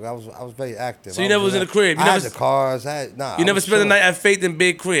action, dog. I was very active. So you never was in the crib. I had the cars. You never spent the night at Faith and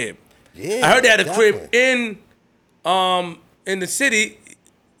Big crib. Yeah. I heard they had a definitely. crib in the city.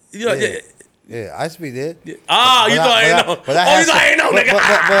 You know, Yeah, I used to be there. you thought I didn't know. You thought I didn't know,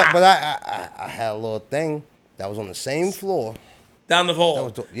 nigga. But I had a little thing that was on the same floor. Down the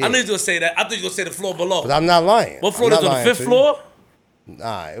hall. Yeah. I knew you were gonna say that. I thought you were gonna say the floor below. But I'm not lying. What floor is it? On the fifth floor?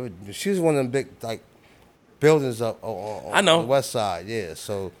 Nah, she was one of them big like buildings up on the west side. Yeah,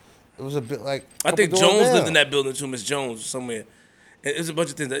 so it was a bit like. I think Jones lived in that building too, Miss Jones somewhere. It was a bunch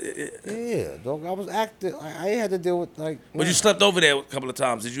of things. Yeah, dog. I was active. I had to deal with like. But you slept over there a couple of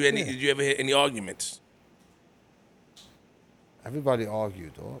times. Did you ever hear any arguments? Everybody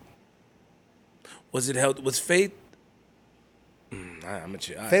argued, dog. Was it held? Was Faith? I'm a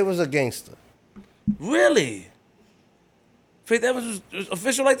chill. Faith was a gangster. Really? Faith Evans was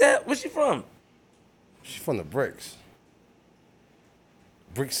official like that? Where's she from? She's from the Bricks.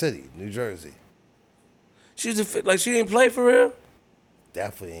 Brick City, New Jersey. She didn't play for real?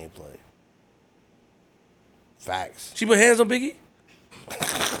 Definitely ain't play. Facts. She put hands on Biggie?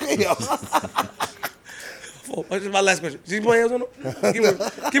 What's my last question? She put hands on him? Keep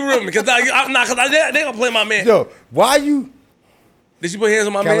it real with me, because they gonna play my man. Yo, why you? Did she put hands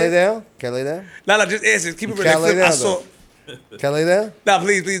on my Can I man? lay down? Can I lay down? Nah, just answer. Keep it real. Can I lay down, I saw. Can I lay down? Nah,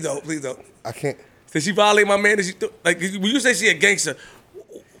 please don't. I can't. Did she violate my man? Did she when you say she a gangster?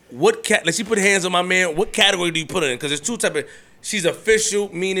 What like she put hands on my man? What category do you put her in? Because there's two type of. She's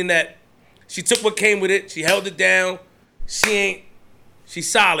official, meaning that she took what came with it. She held it down. She's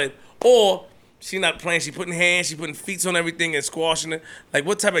solid. Or she not playing. She putting hands. She putting feet on everything and squashing it. Like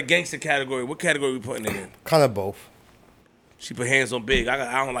what type of gangster category? What category we putting it in? Kind of both. She put hands on Big.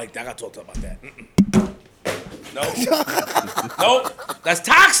 I don't like that. I got to talk to her about that. No, that's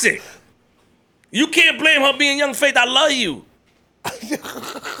toxic. You can't blame her being young Faith. I love you.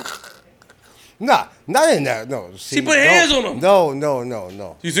 Nah, not in that. No. See, she put hands on him.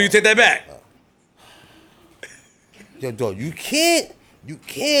 No. So you take that back? Yo, dog, you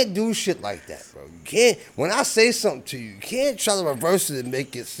can't do shit like that, bro. You can't. When I say something to you can't try to reverse it and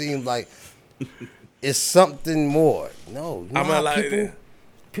make it seem like it's something more. No, I'm not like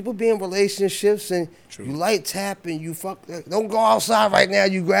people be in relationships and True. you light tap and you fuck. Don't go outside right now.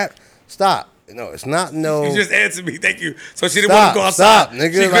 You grab. Stop. No, it's not no. You just answered me. Thank you. So she didn't want to go outside. Stop,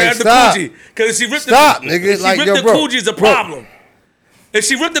 nigga. She grabbed the coochie. Because she ripped nigga. If she ripped the coochie is a problem. If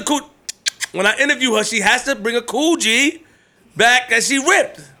she ripped the coochie, when I interview her, she has to bring a coochie back that she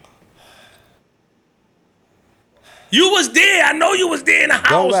ripped. You was there. I know you was there in the house.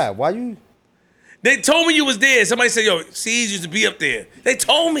 Don't lie. Why you? They told me you was there. Somebody said, yo, C's used to be up there. They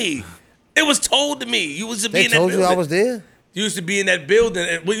told me. It was told to me. You used to be in that building. They told you I was there? You used to be in that building.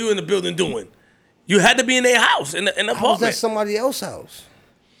 And what you in the building doing? You had to be in their house, in the apartment. How was that somebody else's house?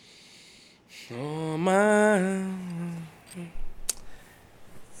 Oh, my.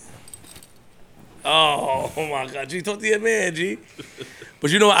 Oh, my God. G, talk to your man, G.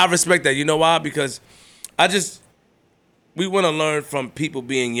 But you know what? I respect that. You know why? Because we want to learn from people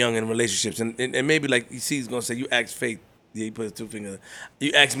being young in relationships. And maybe like you see, he's going to say, you asked Faith. Yeah, he put his two fingers.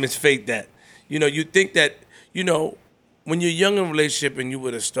 You asked Miss Faith that. You know, you think that, you know, when you're young in a relationship and you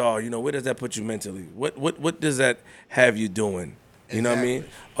with a star, you know, where does that put you mentally? What does that have you doing? You know what I mean?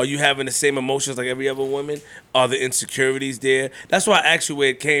 Are you having the same emotions like every other woman? Are the insecurities there? That's why I asked you where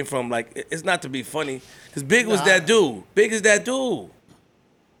it came from. Like, it's not to be funny. Because Big was that dude. Big is that dude.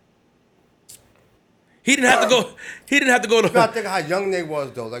 He didn't have to go. He didn't have to go to. You gotta think of how young they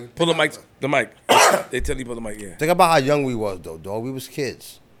was though. Like pull the mic. The mic. They tell you pull the mic. Yeah. Think about how young we was though, dog. We was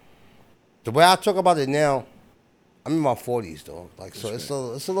kids. The way I talk about it now, I'm in my 40s, dog. Like so, it's a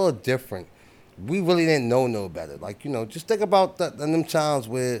little different. We really didn't know no better. Like, you know, just think about them times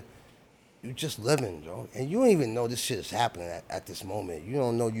where you just living, dog, and you don't even know this shit is happening at this moment. You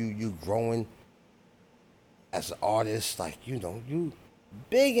don't know you growing. as an artist, like,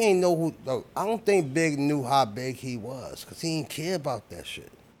 Big ain't know who. No, I don't think Big knew how big he was, cause he didn't care about that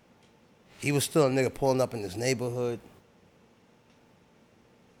shit. He was still a nigga pulling up in his neighborhood.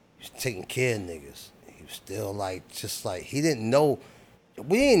 He was taking care of niggas. He was still he didn't know.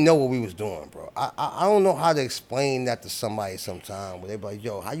 We didn't know what we was doing, bro. I don't know how to explain that to somebody sometime. Where they be like,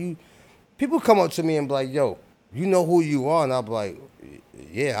 yo, how you? People come up to me and be like, yo, you know who you are, and I'll be like,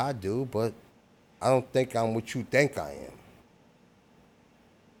 yeah, I do, but I don't think I'm what you think I am.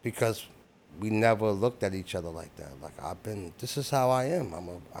 Because we never looked at each other like that. Like, this is how I am.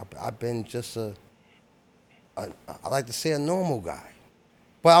 I've been just I like to say a normal guy.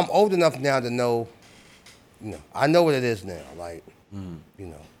 But I'm old enough now to know, I know what it is now. Like,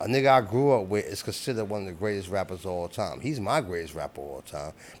 a nigga I grew up with is considered one of the greatest rappers of all time. He's my greatest rapper of all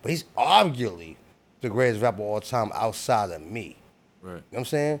time. But he's arguably the greatest rapper of all time outside of me. Right. You know what I'm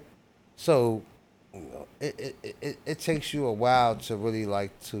saying? So, it takes you a while to really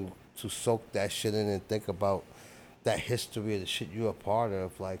to soak that shit in and think about that history of the shit you're a part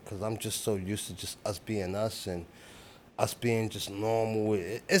of, because I'm just so used to just us being us and us being just normal.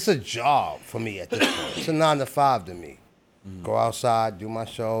 It's a job for me at this point. It's a 9 to 5 to me. Go outside, do my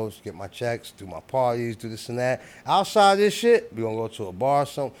shows, get my checks, do my parties, do this and that. Outside this shit, we gonna go to a bar or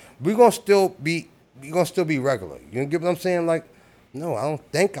something. We gonna still be regular. You get what I'm saying? Like, no, I don't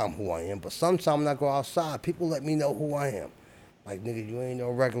think I'm who I am, but sometimes when I go outside, people let me know who I am. Like, nigga, you ain't no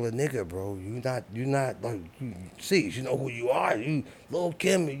regular nigga, bro. You not like, you know who you are. You Lil'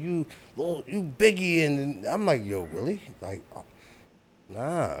 Kim, you Biggie, and I'm like, yo, really? Like,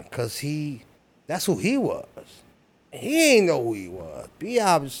 nah, cause that's who he was. He ain't know who he was.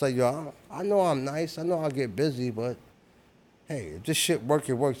 B.I. was just like, yo, I know I'm nice. I know I'll get busy, but hey, if this shit work,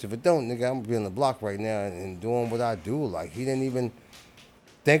 it works. If it don't, nigga, I'm gonna be on the block right now and doing what I do. Like, he didn't even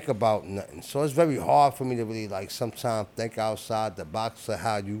think about nothing. So it's very hard for me to really, sometimes think outside the box of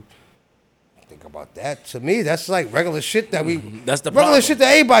how you think about that. To me, that's like regular shit that that's the regular problem. shit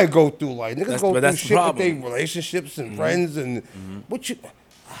that everybody go through. Like, niggas go through the shit with problem. their relationships and friends and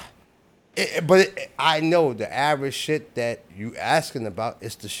but I know the average shit that you asking about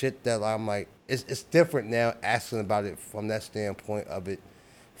is the shit that I'm like, it's different now asking about it from that standpoint of it,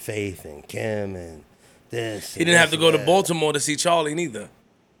 Faith and Kim and this. He didn't have to go to Baltimore to see Charlie neither.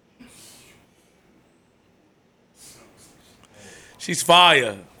 She's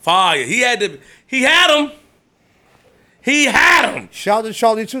fire. He had him. Shout out to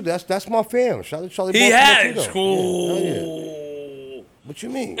Charlie too. That's my fam. Shout out to Charlie. He Baltimore had too, though. school. Yeah. What you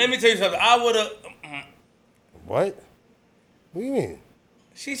mean? Let me tell you something. I would have. What? What do you mean?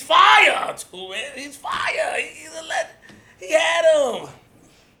 She's fire too, man. He's fire. He had him.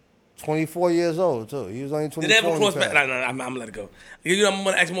 24 years old too. He was only 24. Did they ever cross back? No, I'm gonna let it go. I'm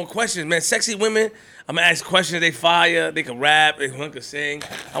gonna ask more questions, man. Sexy women, I'm gonna ask questions. They fire. They can rap. They can sing.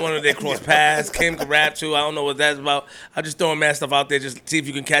 I wonder if they cross paths. Kim can rap too. I don't know what that's about. I just throwing mad stuff out there. Just see if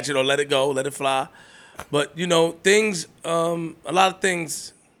you can catch it or let it go. Let it fly. But things. A lot of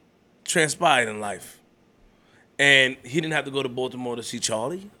things transpired in life, and he didn't have to go to Baltimore to see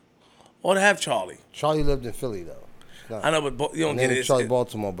Charlie, or to have Charlie. Charlie lived in Philly though. No. I know, but you don't get it. Charlie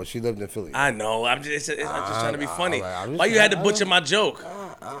Baltimore, but she lived in Philly. I know. I'm just trying to be funny. Right. Why you had to butcher my joke?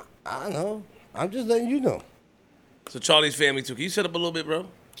 I know. I'm just letting you know. So Charlie's family too. Can you set up a little bit, bro?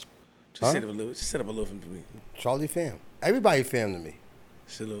 Huh? Set up a little. Just set up a little for me. Charlie fam. Everybody fam to me.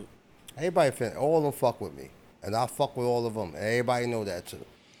 Salute. Everybody fam. All of them fuck with me, and I fuck with all of them. And everybody know that too.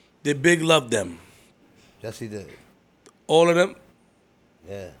 Did Big love them? Yes, he did. All of them.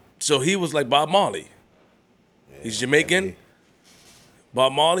 Yeah. So he was like Bob Marley. He's Jamaican. Yeah,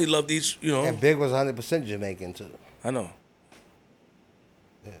 Bob Marley loved each, And Big was 100% Jamaican too. I know.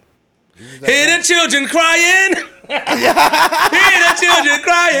 Yeah. Hear the children crying. Hear the children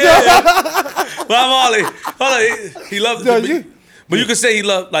crying. Bob Marley. Hold on. He loved them. But you could say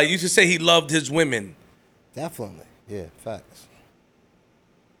you should say he loved his women. Definitely. Yeah, facts.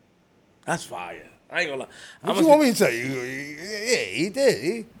 That's fire. I ain't gonna lie. What you want me to tell you? Yeah, he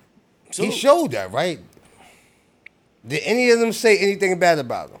did. He showed that, right? Did any of them say anything bad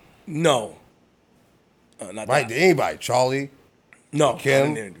about him? No. Not right? that. Did anybody? Charlie? No.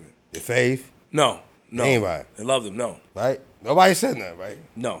 Kim? The Faith? No. Anybody? They loved him. No. Right? Nobody said that, right?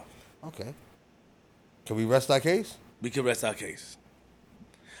 No. Okay. Can we rest our case? We can rest our case.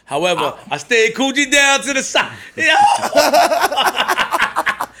 However, I stayed Coogee down to the side. He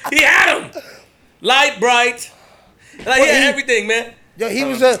had him. Light, bright. Like, he had everything, man. Yo, he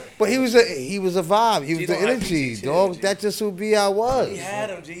was a vibe. He was the energy, dog. That's just who B.I. was. He had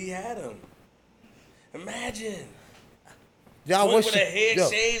him, G. He had him. Imagine. Y'all Joint wish with their hair yo,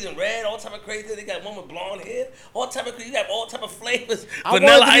 shaved and red, all type of crazy. They got one with blonde hair, all type of. You have all type of flavors. I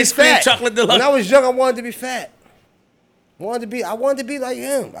Vanilla wanted to be ice cream, fat. chocolate deluxe. When I was young, I wanted to be fat. I wanted to be like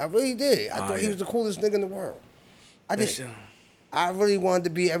him. I really did. I thought he was the coolest nigga in the world. I did. I really wanted to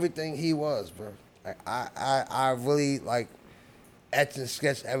be everything he was, bro. Like, I really like etch and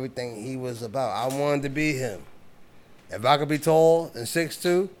sketch everything he was about. I wanted to be him. If I could be tall and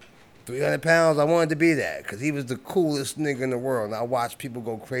 6'2", 300 pounds, I wanted to be that because he was the coolest nigga in the world. And I watched people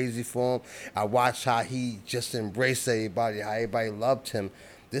go crazy for him. I watched how he just embraced everybody, how everybody loved him.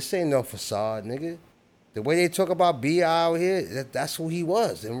 This ain't no facade, nigga. The way they talk about B.I. out here, that's who he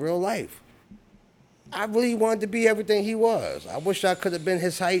was in real life. I really wanted to be everything he was. I wish I could have been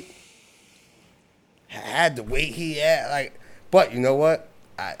his height. Had the weight he had, like, but you know what?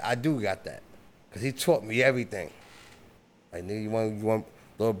 I do got that, cause he taught me everything. Like, nigga, you want,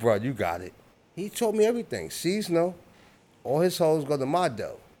 little bro, you got it. He taught me everything. Seasonal, all his hoes go to my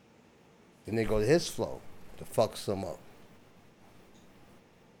dough. Then they go to his flow to fuck some up.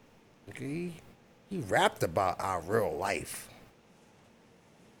 Okay, he rapped about our real life.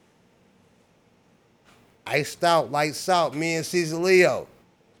 Iced out, lights out, me and Cesar Leo.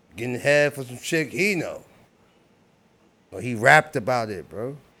 Getting head for some chick he know. But he rapped about it,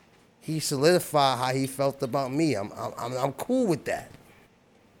 bro. He solidified how he felt about me. I'm cool with that.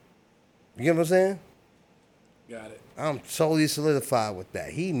 You get what I'm saying? Got it. I'm totally solidified with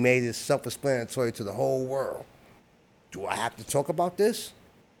that. He made it self-explanatory to the whole world. Do I have to talk about this?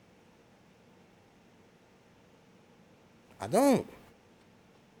 I don't.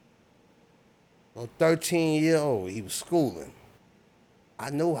 A 13-year-old, he was schooling. I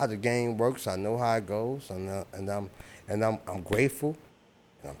know how the game works. I know how it goes, and I'm grateful,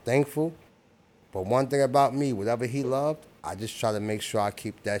 and I'm thankful. But one thing about me, whatever he loved, I just try to make sure I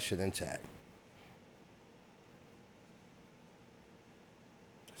keep that shit intact.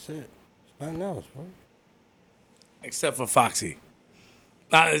 That's it. It's nothing else, bro. Except for Foxy.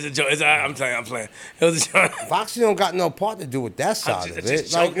 Nah, it's a joke. I'm playing. It was a joke. Foxy don't got no part to do with that side of it.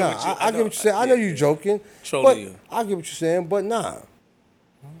 just Like, joking with you. I get what you're saying. I know you're joking. Trolling But you. I get what you're saying, but nah.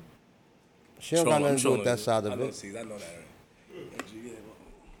 She don't got nothing to do with that side of I know, it. see, I know that.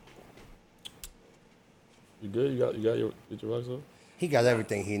 You good? You got your rocks off? He got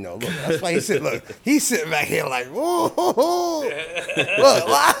everything he know. Look, that's why he said, look, he's sitting back here like, whoa. Look,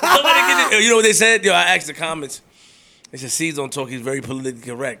 You know what they said? Yo, I asked the comments. They said, C's don't talk. He's very politically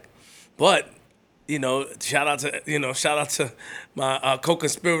correct. But, shout out to my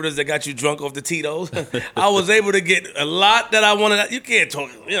co-conspirators that got you drunk off the Tito's. I was able to get a lot that I wanted. You can't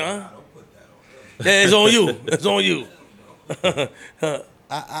talk, Yeah, it's on you. It's on you.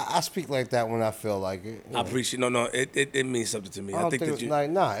 I speak like that when I feel like it. I appreciate. No, it means something to me. I I think that you.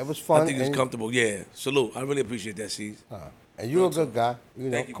 nah, it was fun. I think it's comfortable. Yeah, salute. I really appreciate that, C's. And you're a good guy.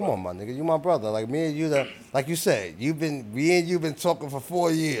 Thank you, Come bro. on, my nigga. You my brother. Like me and you, like you said, me and you been talking for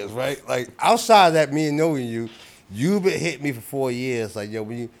 4 years, right? Like outside of that, me and knowing you, you've been hitting me for 4 years. Like, yo,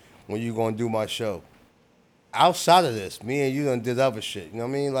 when you gonna do my show? Outside of this, me and you done did other shit. You know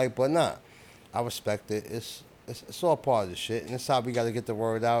what I mean? Like, but nah, I respect it. It's all part of the shit, and it's how we got to get the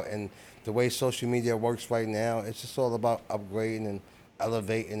word out. And the way social media works right now, it's just all about upgrading and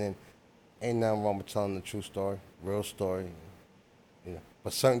elevating, and ain't nothing wrong with telling the true story, real story.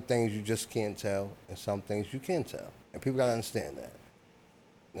 But certain things you just can't tell, and some things you can tell, and people gotta understand that.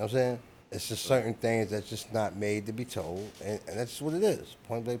 You know what I'm saying? It's just certain things that's just not made to be told, and that's just what it is.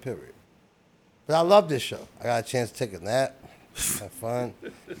 Point blank, period. But I love this show. I got a chance to take a nap, have fun.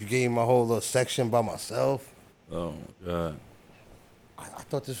 You gave me my whole little section by myself. Oh my God. I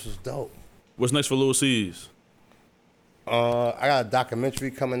thought this was dope. What's next for Lil C's? I got a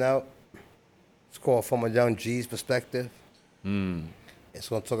documentary coming out. It's called From a Young G's Perspective. It's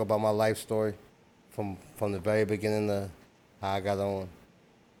gonna talk about my life story from the very beginning to how I got on.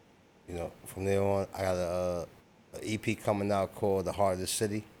 From there on, I got a EP coming out called The Heart of the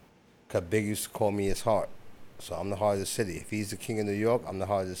City. Cause Big used to call me his heart. So I'm the heart of the city. If he's the king of New York, I'm the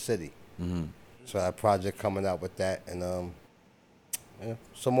heart of the city. So I have a project coming out with that, and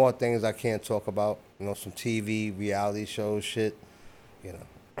some more things I can't talk about. Some TV, reality shows, shit. Okay.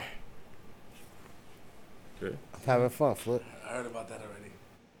 I'm having fun, Flip. I heard about that already.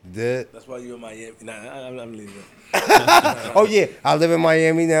 You did? That's why you in Miami. Nah, I'm leaving. Oh yeah, I live in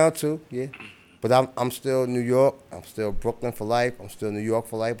Miami now too. Yeah, but I'm still New York. I'm still Brooklyn for life. I'm still New York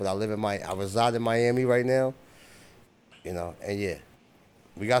for life. But I reside in Miami right now. And yeah,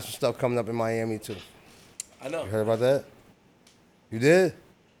 we got some stuff coming up in Miami too. I know. You heard about that? You did?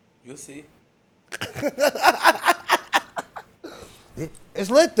 You'll see.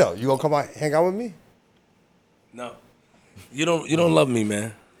 It's lit though. You gonna come out, hang out with me? No. You don't love me,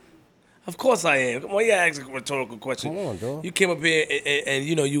 man. Of course I am. Come on, you ask a rhetorical question. Come on, dog. You came up here and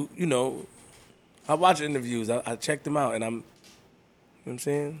you know, I watch interviews. I checked them out, and you know what I'm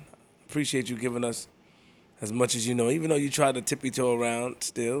saying? Appreciate you giving us as much as you know, even though you try to tippy-toe around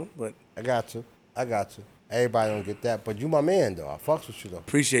still, but. I got you. Everybody don't get that, but you my man, though. I fucks with you, though.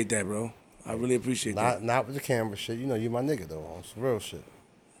 Appreciate that, bro. I really appreciate that. Not with the camera shit. You know, you my nigga, though. On some real shit.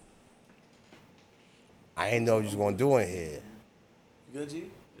 I ain't know what you was going to do in here. You good, G?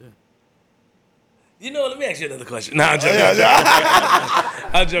 Yeah. You know, let me ask you another question. Nah, I'm joking.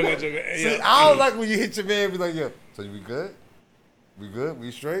 I'm joking. See, I don't like when you hit your man and be like, yo, so we good? We good?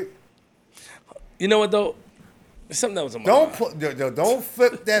 We straight? You know what, though? There's something that was on my mind. Don't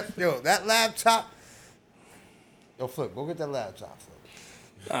flip that, that laptop. Yo, Flip, go get that laptop,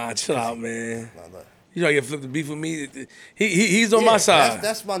 Flip. Chill out, man. Nah, look. You trying to get Flip to beef with me? He's on my side.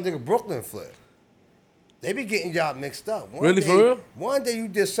 That's my nigga Brooklyn Flip. They be getting y'all mixed up. Really, for real? One day you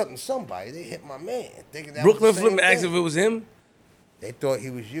did something to somebody, they hit my man. Thinking that Brooklyn was the same Flip asked thing. if it was him? They thought he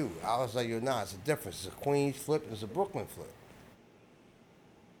was you. I was like, nah, it's a difference. It's a Queens Flip, it's a Brooklyn Flip.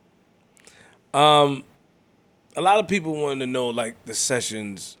 A lot of people wanted to know, like, the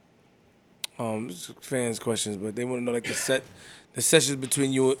sessions. Fans' questions, but they want to know, like, the sessions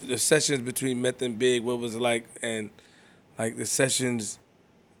between you, the sessions between Meth and Big. What was it like, and like the sessions.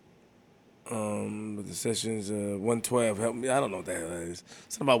 The sessions 112. Help me. I don't know what the hell that is.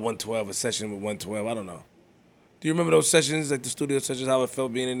 Something about 112. A session with 112. I don't know. Do you remember those sessions, like the studio sessions? How it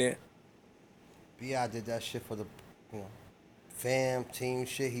felt being in there? B.I. did that shit for the, fam team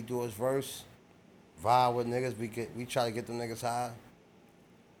shit. He do his verse. Vibe with niggas. We try to get them niggas high.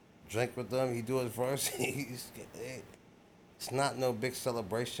 Drink with them. He do his verse. It's not no big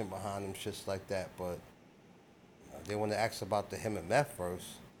celebration behind them shits like that. But they want to ask about the him and Meth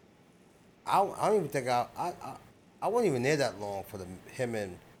verse. I don't even think I wasn't even there that long for the him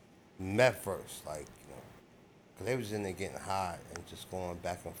and Meth verse. Like, because they was in there getting high and just going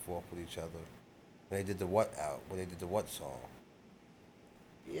back and forth with each other. When they did the What song.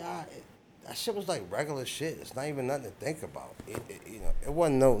 Yeah, that shit was like regular shit. It's not even nothing to think about. It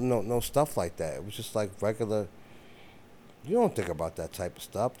wasn't no stuff like that. It was just like regular. You don't think about that type of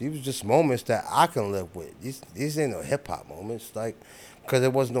stuff. These was just moments that I can live with. These ain't no hip hop moments, like, because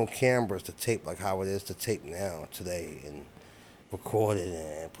there was no cameras to tape like how it is to tape now today and record it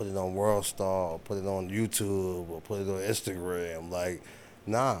and put it on World Star, or put it on YouTube, or put it on Instagram. Like,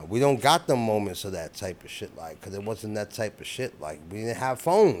 nah, we don't got them moments of that type of shit, like, because it wasn't that type of shit. Like, we didn't have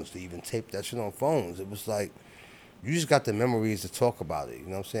phones to even tape that shit on phones. It was like, you just got the memories to talk about it. You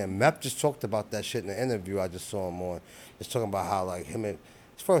know what I'm saying? Mep just talked about that shit in the interview I just saw him on. Just talking about how, like, him and,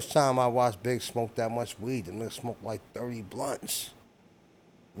 it's the first time I watched Big smoke that much weed. The nigga smoked like 30 blunts.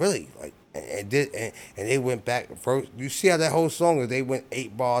 Really, like, and they went back first. You see how that whole song is? They went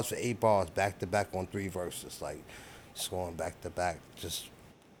 8 bars for 8 bars, back to back on 3 verses, like, just going back to back.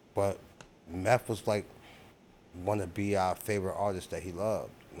 But Meth was like one of B.I.'s favorite artists that he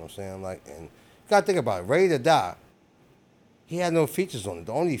loved. You know what I'm saying? Like, and you gotta think about it. Ready to Die. He had no features on it.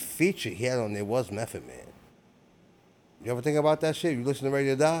 The only feature he had on there was Method Man. You ever think about that shit? You listen to Ready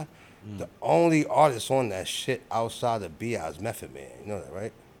to Die? The only artist on that shit outside of B.I. is Method Man. You know that,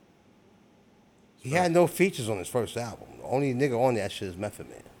 right? He had no features on his first album. The only nigga on that shit is Method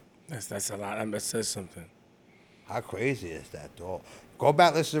Man. That's a lot. That says something. How crazy is that, dog? Go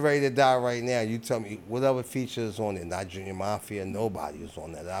back, listen to Ready to Die right now. You tell me what other features on it. Not Junior Mafia. Nobody was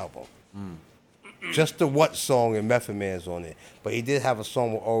on that album. Just the What song and Method Man's on it. But he did have a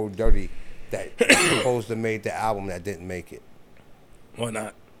song with Old Dirty that supposed to made the album that didn't make it. Why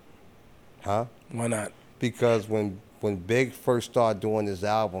not? Huh? Why not? Because when Big first started doing his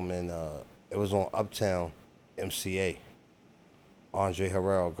album, and it was on Uptown MCA, Andre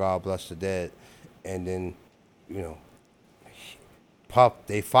Harrell, God Bless the Dead, and then, Puff,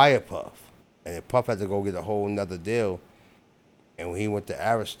 they fired Puff, and then Puff had to go get a whole nother deal, and when he went to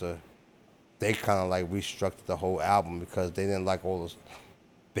Arista, they kind of like restructured the whole album because they didn't like all those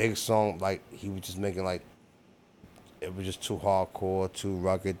Big songs. Like, he was just making like, it was just too hardcore, too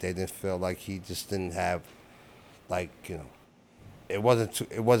rugged. They didn't feel like he just didn't have, like, it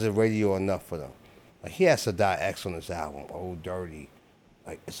wasn't radio enough for them. Like, he has Sadat X on his album, Old Dirty.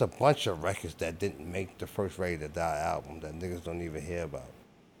 Like, it's a bunch of records that didn't make the first Ready to Die album that niggas don't even hear about.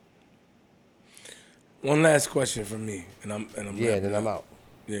 One last question from me, and I'm Yeah, then I'm out.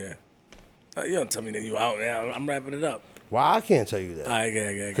 Yeah. You don't tell me that you out now. I'm wrapping it up. Why I can't tell you that? All right,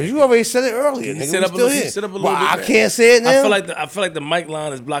 okay. Because you already said it earlier, nigga. Sit up Still a here. little Why bit. I man. can't say it now? I feel like the mic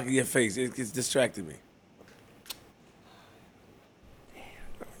line is blocking your face. It's distracting me.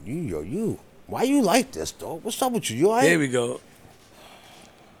 You. Why you like this, dog? What's up with you? You all right? Here we go.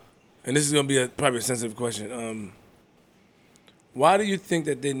 And this is gonna be probably a sensitive question. Why do you think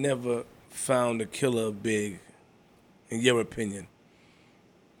that they never found the killer of Big, in your opinion?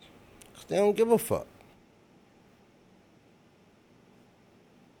 They don't give a fuck.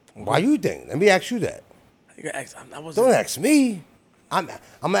 Why you think? Let me ask you that. You gotta ask, I wasn't, Don't ask me. I'm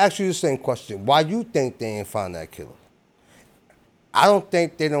gonna ask you the same question. Why you think they ain't found that killer? I don't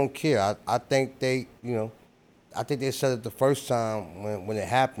think they don't care. I think they, I think they said it the first time when it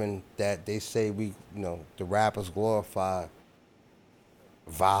happened that they say the rappers glorify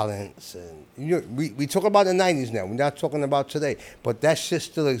violence and we talk about the 90s now. We're not talking about today, but that shit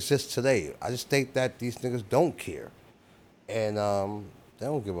still exists today. I just think that these niggas don't care, and they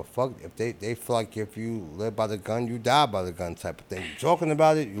don't give a fuck if they feel like if you live by the gun, you die by the gun type of thing. You talking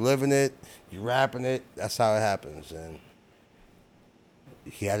about it, you living it, you rapping it. That's how it happens, and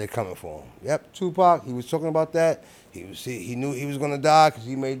he had it coming for him. Yep, Tupac. He was talking about that. He knew he was gonna die because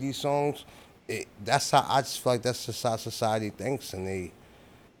he made these songs. That's how I just feel like that's just how society thinks, and they,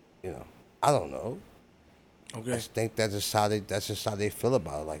 I don't know. Okay. I just think that's just how they feel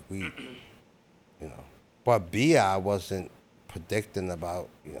about it. Like but B.I. wasn't predicting about,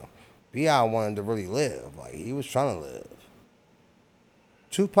 B.I. wanted to really live. Like he was trying to live.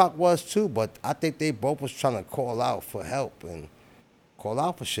 Tupac was too, but I think they both was trying to call out for help and call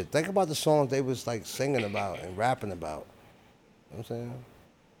out for shit. Think about the songs they was like singing about and rapping about. You know what I'm saying?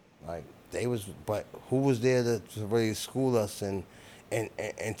 Like they was, but who was there to really school us and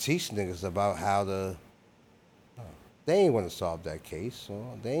teach niggas about how to? They ain't want to solve that case,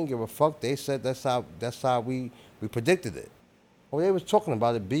 so they ain't give a fuck. They said that's how we predicted it. Well, they was talking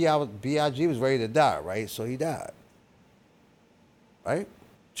about it. B.I.G. was ready to die, right? So he died, right?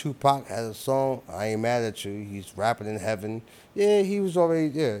 Tupac had a song, I Ain't Mad at You. He's rapping in heaven. Yeah, he was already,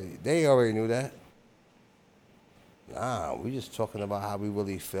 they already knew that. Nah, we just talking about how we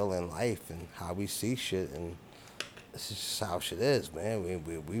really feel in life and how we see shit, and this is just how shit is, man.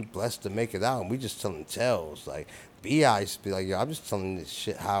 We blessed to make it out, and we just telling tales. Like, B.I. used to be like, yo, I'm just telling this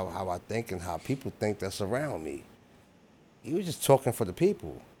shit how I think and how people think that's around me. He was just talking for the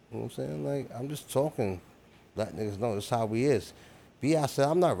people. You know what I'm saying? Like, I'm just talking, letting niggas know this is how we is. B.I. said,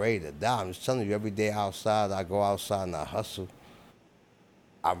 I'm not ready to die. I'm just telling you, every day outside, I go outside and I hustle.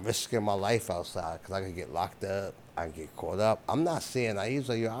 I'm risking my life outside because I could get locked up. I can get caught up. I'm not saying that. He's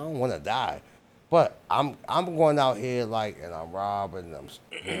like, yo, I don't want to die. But I'm going out here, like, and I'm robbing, and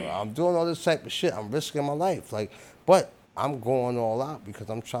I'm doing all this type of shit. I'm risking my life. Like, but I'm going all out because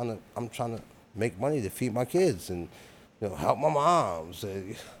I'm trying to make money to feed my kids and, help my moms.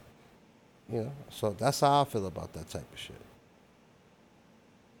 And, so that's how I feel about that type of shit.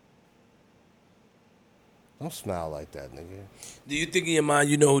 Don't smile like that, nigga. Do you think in your mind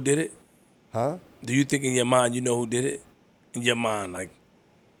you know who did it? Huh? Do you think in your mind you know who did it? In your mind, like?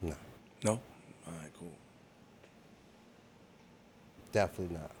 No. No? All right, cool.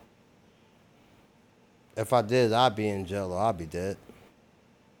 Definitely not. If I did, I'd be in jail or I'd be dead.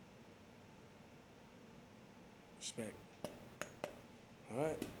 Respect. All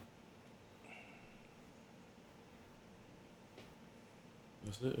right.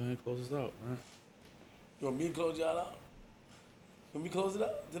 That's it, man. Close this out, man. You want me to close y'all out? You want me to close it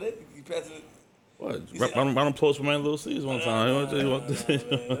out today? You pass it? What? Round of applause for man Lil C's one time. I'll get that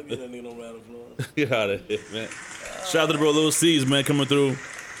nigga no round of applause. Get out of here, man. Shout out to the bro Lil C's, man, coming through.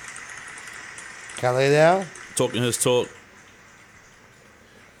 Can I lay down? Talking his talk.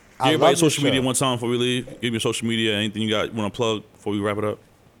 I Give love everybody your social media show. one time before we leave. Give me your social media. Anything you want to plug before we wrap it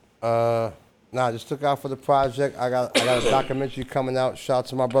up? Nah, just look out for the project. I got a documentary coming out. Shout out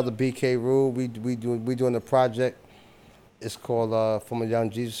to my brother BK Rule. We doing the project. It's called From a Young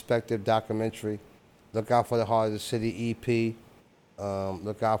Jesus Perspective documentary. Look out for the Heart of the City EP.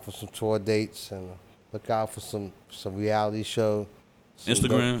 Look out for some tour dates and look out for some reality show. Some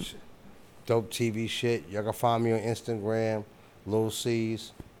Instagram. Dope TV shit. Y'all can find me on Instagram, Lil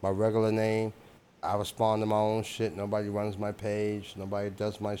C's, my regular name. I respond to my own shit. Nobody runs my page. Nobody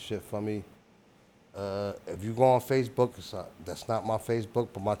does my shit for me. If you go on Facebook, that's not my Facebook,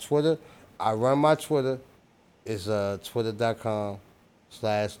 but my Twitter. I run my Twitter. It's twitter.com/Lil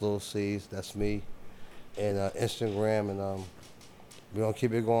C's. That's me. And Instagram, and we're going to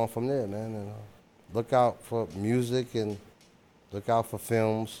keep it going from there, man. And look out for music and look out for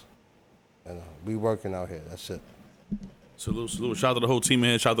films. And we working out here. That's it. Salute. Shout out to the whole team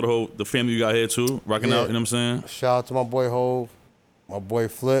here. Shout out to the family you got here too. Rocking out, you know what I'm saying? Shout out to my boy Hove, my boy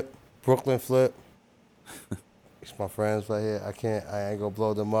Flip, Brooklyn Flip. It's my friends right here. I ain't gonna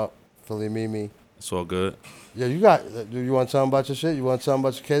blow them up. Philly Mimi. It's all good. Yeah, you want to tell them about your shit? You want to tell them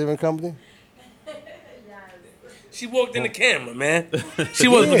about your catering company? She walked in the camera, man. She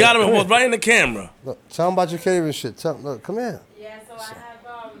got him and walked right in the camera. Look, tell them about your catering shit. Look, come here. Yeah, so I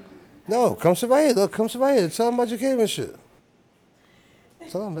have No, come sit right here. Look, come sit right here. Tell them about your catering shit.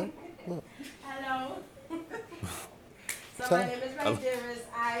 Tell them, man. Look. Hello. So my name is Randiris.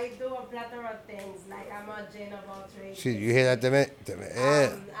 I do a plethora of things. Like I'm a Jane of all trades. See, you hear that,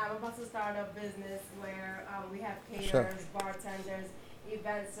 yeah. I'm about to start a business where we have caterers, bartenders,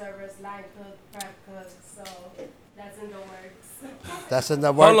 event servers, line cook, prep cooks. So that's in the works. That's in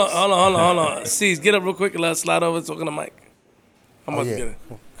the works. Hold on. Cease, get up real quick and let's slide over talking to Mike. I'm about to get it.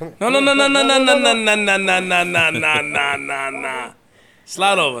 Come No.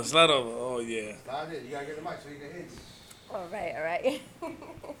 Slide over. Oh yeah. Slide it. You gotta get the mic so you can hit. All right.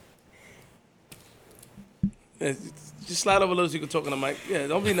 Yeah, just slide over a little so you can talk on the mic. Yeah,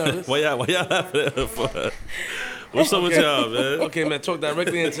 don't be nervous. Why y'all laughing for? What's up with y'all, man? Okay, man, talk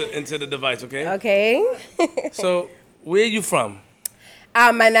directly into the device, okay? Okay. So, where are you from?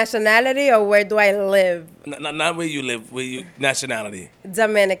 My nationality or where do I live? Not where you live, where you nationality.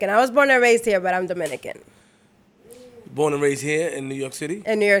 Dominican. I was born and raised here, but I'm Dominican. Born and raised here in New York City?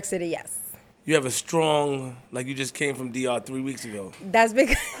 In New York City, yes. You have a strong, like you just came from DR 3 weeks ago. That's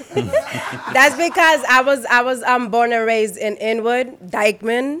because I was born and raised in Inwood,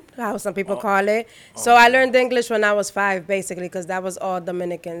 Dykeman, how some people call it. So I learned English when I was 5, basically, because that was all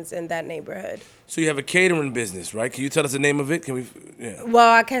Dominicans in that neighborhood. So you have a catering business, right? Can you tell us the name of it? Can we? Yeah.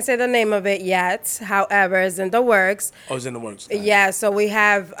 Well, I can't say the name of it yet. However, it's in the works. Oh, it's in the works. Yeah, so we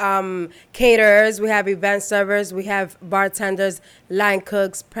have caterers, we have event servers, we have bartenders, line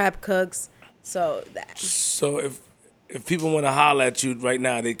cooks, prep cooks. So if people want to holler at you right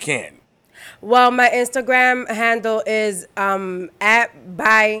now, they can. Well, my Instagram handle is at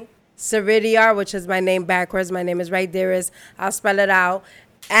by Siridiar, which is my name backwards. My name is Randiris. I'll spell it out.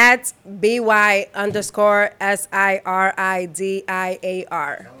 At BY_SIRIDIAR.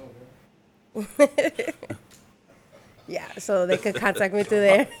 Yeah, so they could contact me through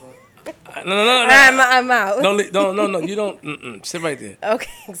there. No. I'm out. No, you don't. Sit right there.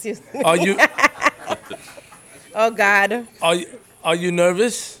 Okay, excuse me. Are you? Oh God. Are you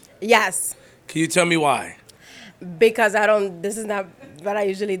nervous? Yes. Can you tell me why? Because this is not what I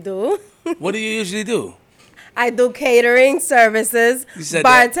usually do. What do you usually do? I do catering services,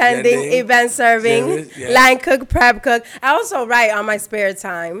 bartending, event serving, line cook, prep cook. I also write on my spare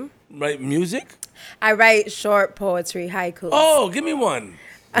time. Write music? I write short poetry, haikus. Oh, give me one.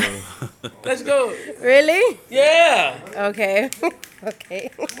 Let's go. Really? Yeah. Okay. Okay.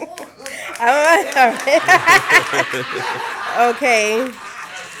 Okay.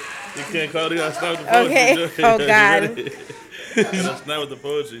 You can't call it. You gotta start with the poetry. Okay. Oh God. That's not with the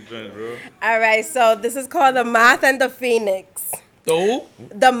poetry joint, bro. All right. So this is called The Moth and the Phoenix. The who?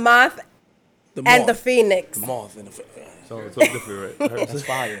 The Moth and the Phoenix. The moth and the phoenix. So different, right? That's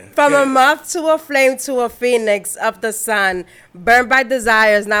fire. From a moth to a flame to a phoenix of the sun, burned by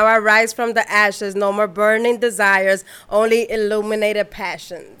desires, now I rise from the ashes. No more burning desires, only illuminated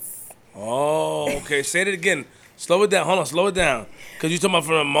passions. Oh, okay. Say it again. Slow it down. Hold on. Slow it down. Because you're talking about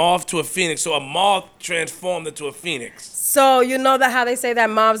from a moth to a phoenix. So a moth transformed into a phoenix. So you know that how they say that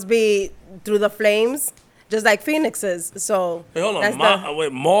moths be through the flames? Just like phoenixes. So Wait, hold on.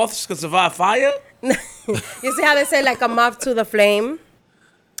 Wait, moths can survive fire? You see how they say like a moth to the flame?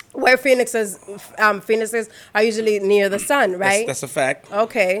 Where phoenixes are usually near the sun, right? That's a fact.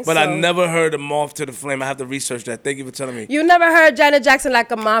 Okay. But I never heard a moth to the flame. I have to research that. Thank you for telling me. You never heard Janet Jackson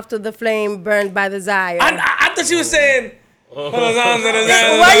like a moth to the flame burned by desire? I thought she was saying... What you thought I was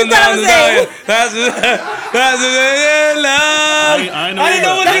saying? I didn't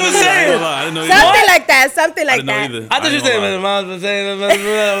know what she was saying. Something like that. Something like that. Either. I thought you were saying...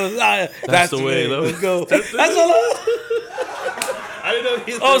 That's the way. Let's go. That's all I didn't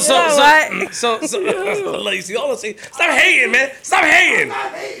know. Oh, so, what? see, all I say, stop hating, man. Stop hating.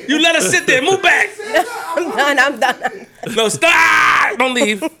 You let us sit there. Move back. I'm done. No, stop. Don't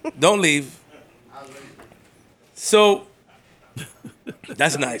leave. Don't leave. So,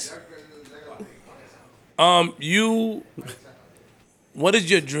 that's nice. What is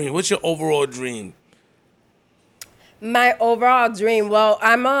your dream? What's your overall dream? My overall dream, well,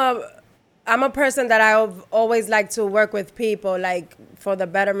 I'm a person that I've always liked to work with people, like for the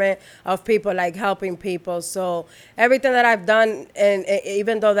betterment of people, like helping people. So everything that I've done, and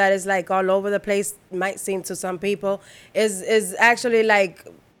even though that is like all over the place, might seem to some people, is actually like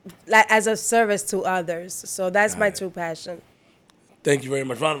as a service to others. So that's my true passion. Thank you very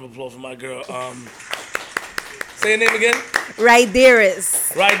much. Round of applause for my girl. Say your name again.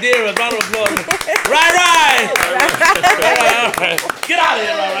 Randiris. Randiris. Round of applause. Right. Get out of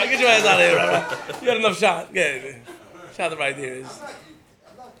here, right. Get your ass out of here, right? You got enough shot. Yeah, shot right there.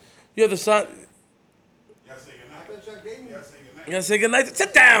 You have the son. You gotta say goodnight.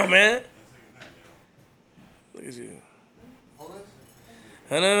 Sit down, man. Look at you.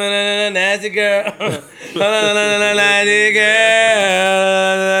 Nasty girl. Nasty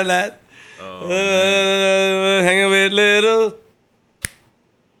girl. Hanging with little.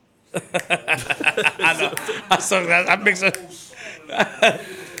 I know. I sung that. I mix it.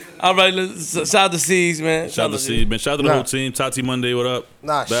 All right, shout out to C's, man. Shout out to C's, man. Shout out to the whole team. Tati Monday, what up?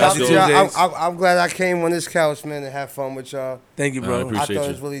 Nah, shout out to y'all. I'm glad I came on this couch, man, and have fun with y'all. Thank you, bro. I thought it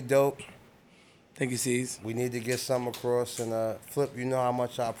was really dope. Thank you, C's. We need to get something across. And Flip, you know how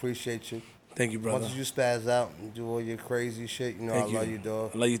much I appreciate you. Thank you, brother. Once you spaz out and do all your crazy shit, you know I love you,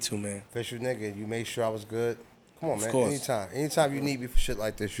 dog. I love you too, man. Official nigga, you made sure I was good. Come on, man. Of course. Anytime you need me for shit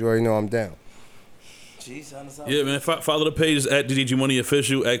like this, you already know I'm down. Jeez, yeah, man. Follow the pages at DDG Money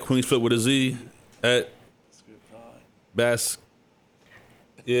Official, at Queens Flip with a Z, at Bass.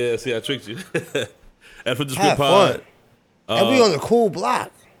 Yeah, see, I tricked you. At Flip the Script Pod. And we on the cool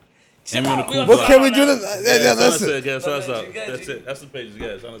block. And we on the cool What block. can we do? Listen. That's it. That's it. That's the pages.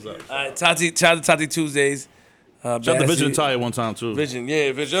 Yeah, sign us up. All right, shout out to Tati Tuesdays. Shout out to Vision and Tire one time, too. Vision.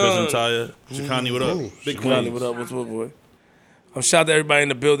 Vision and Tire. Chicani, what up? Big Chicani, what up? What's up, boy? I'm shout out to everybody in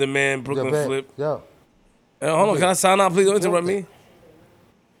the building, man. Brooklyn Flip. Yo. Hold on, can I sign out? Please don't interrupt me.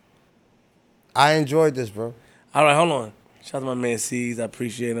 I enjoyed this, bro. All right, hold on. Shout out to my man C's. I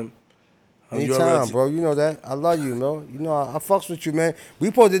appreciate him. Anytime, bro. You know that. I love you, bro. You know, I fucks with you, man. We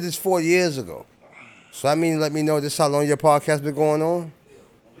posted this 4 years ago. So, I mean, let me know this how long your podcast been going on?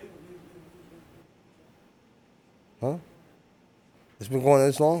 Huh? It's been going on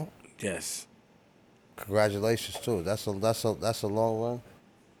this long? Yes. Congratulations, too. That's a long run.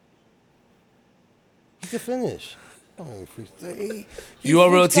 You can finish.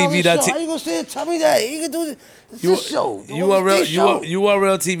 URLTV.tv. How you gonna say it? Tell me that. You can do this show.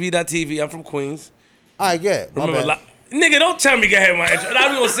 URLTV.tv. I'm from Queens. All right, yeah. Remember, nigga, don't tell me to get my intro. Now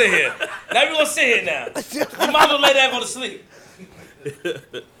we gonna sit here. Now. You might as well lay down and go to sleep.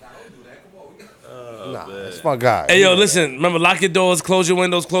 Nah, it's my guy. Hey, yo, listen. Remember, lock your doors, close your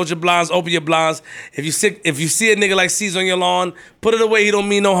windows, close your blinds, open your blinds. If you see a nigga like C's on your lawn, put it away. He don't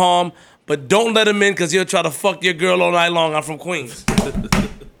mean no harm. But don't let him in because he'll try to fuck your girl all night long. I'm from Queens.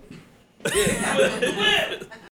 Yeah.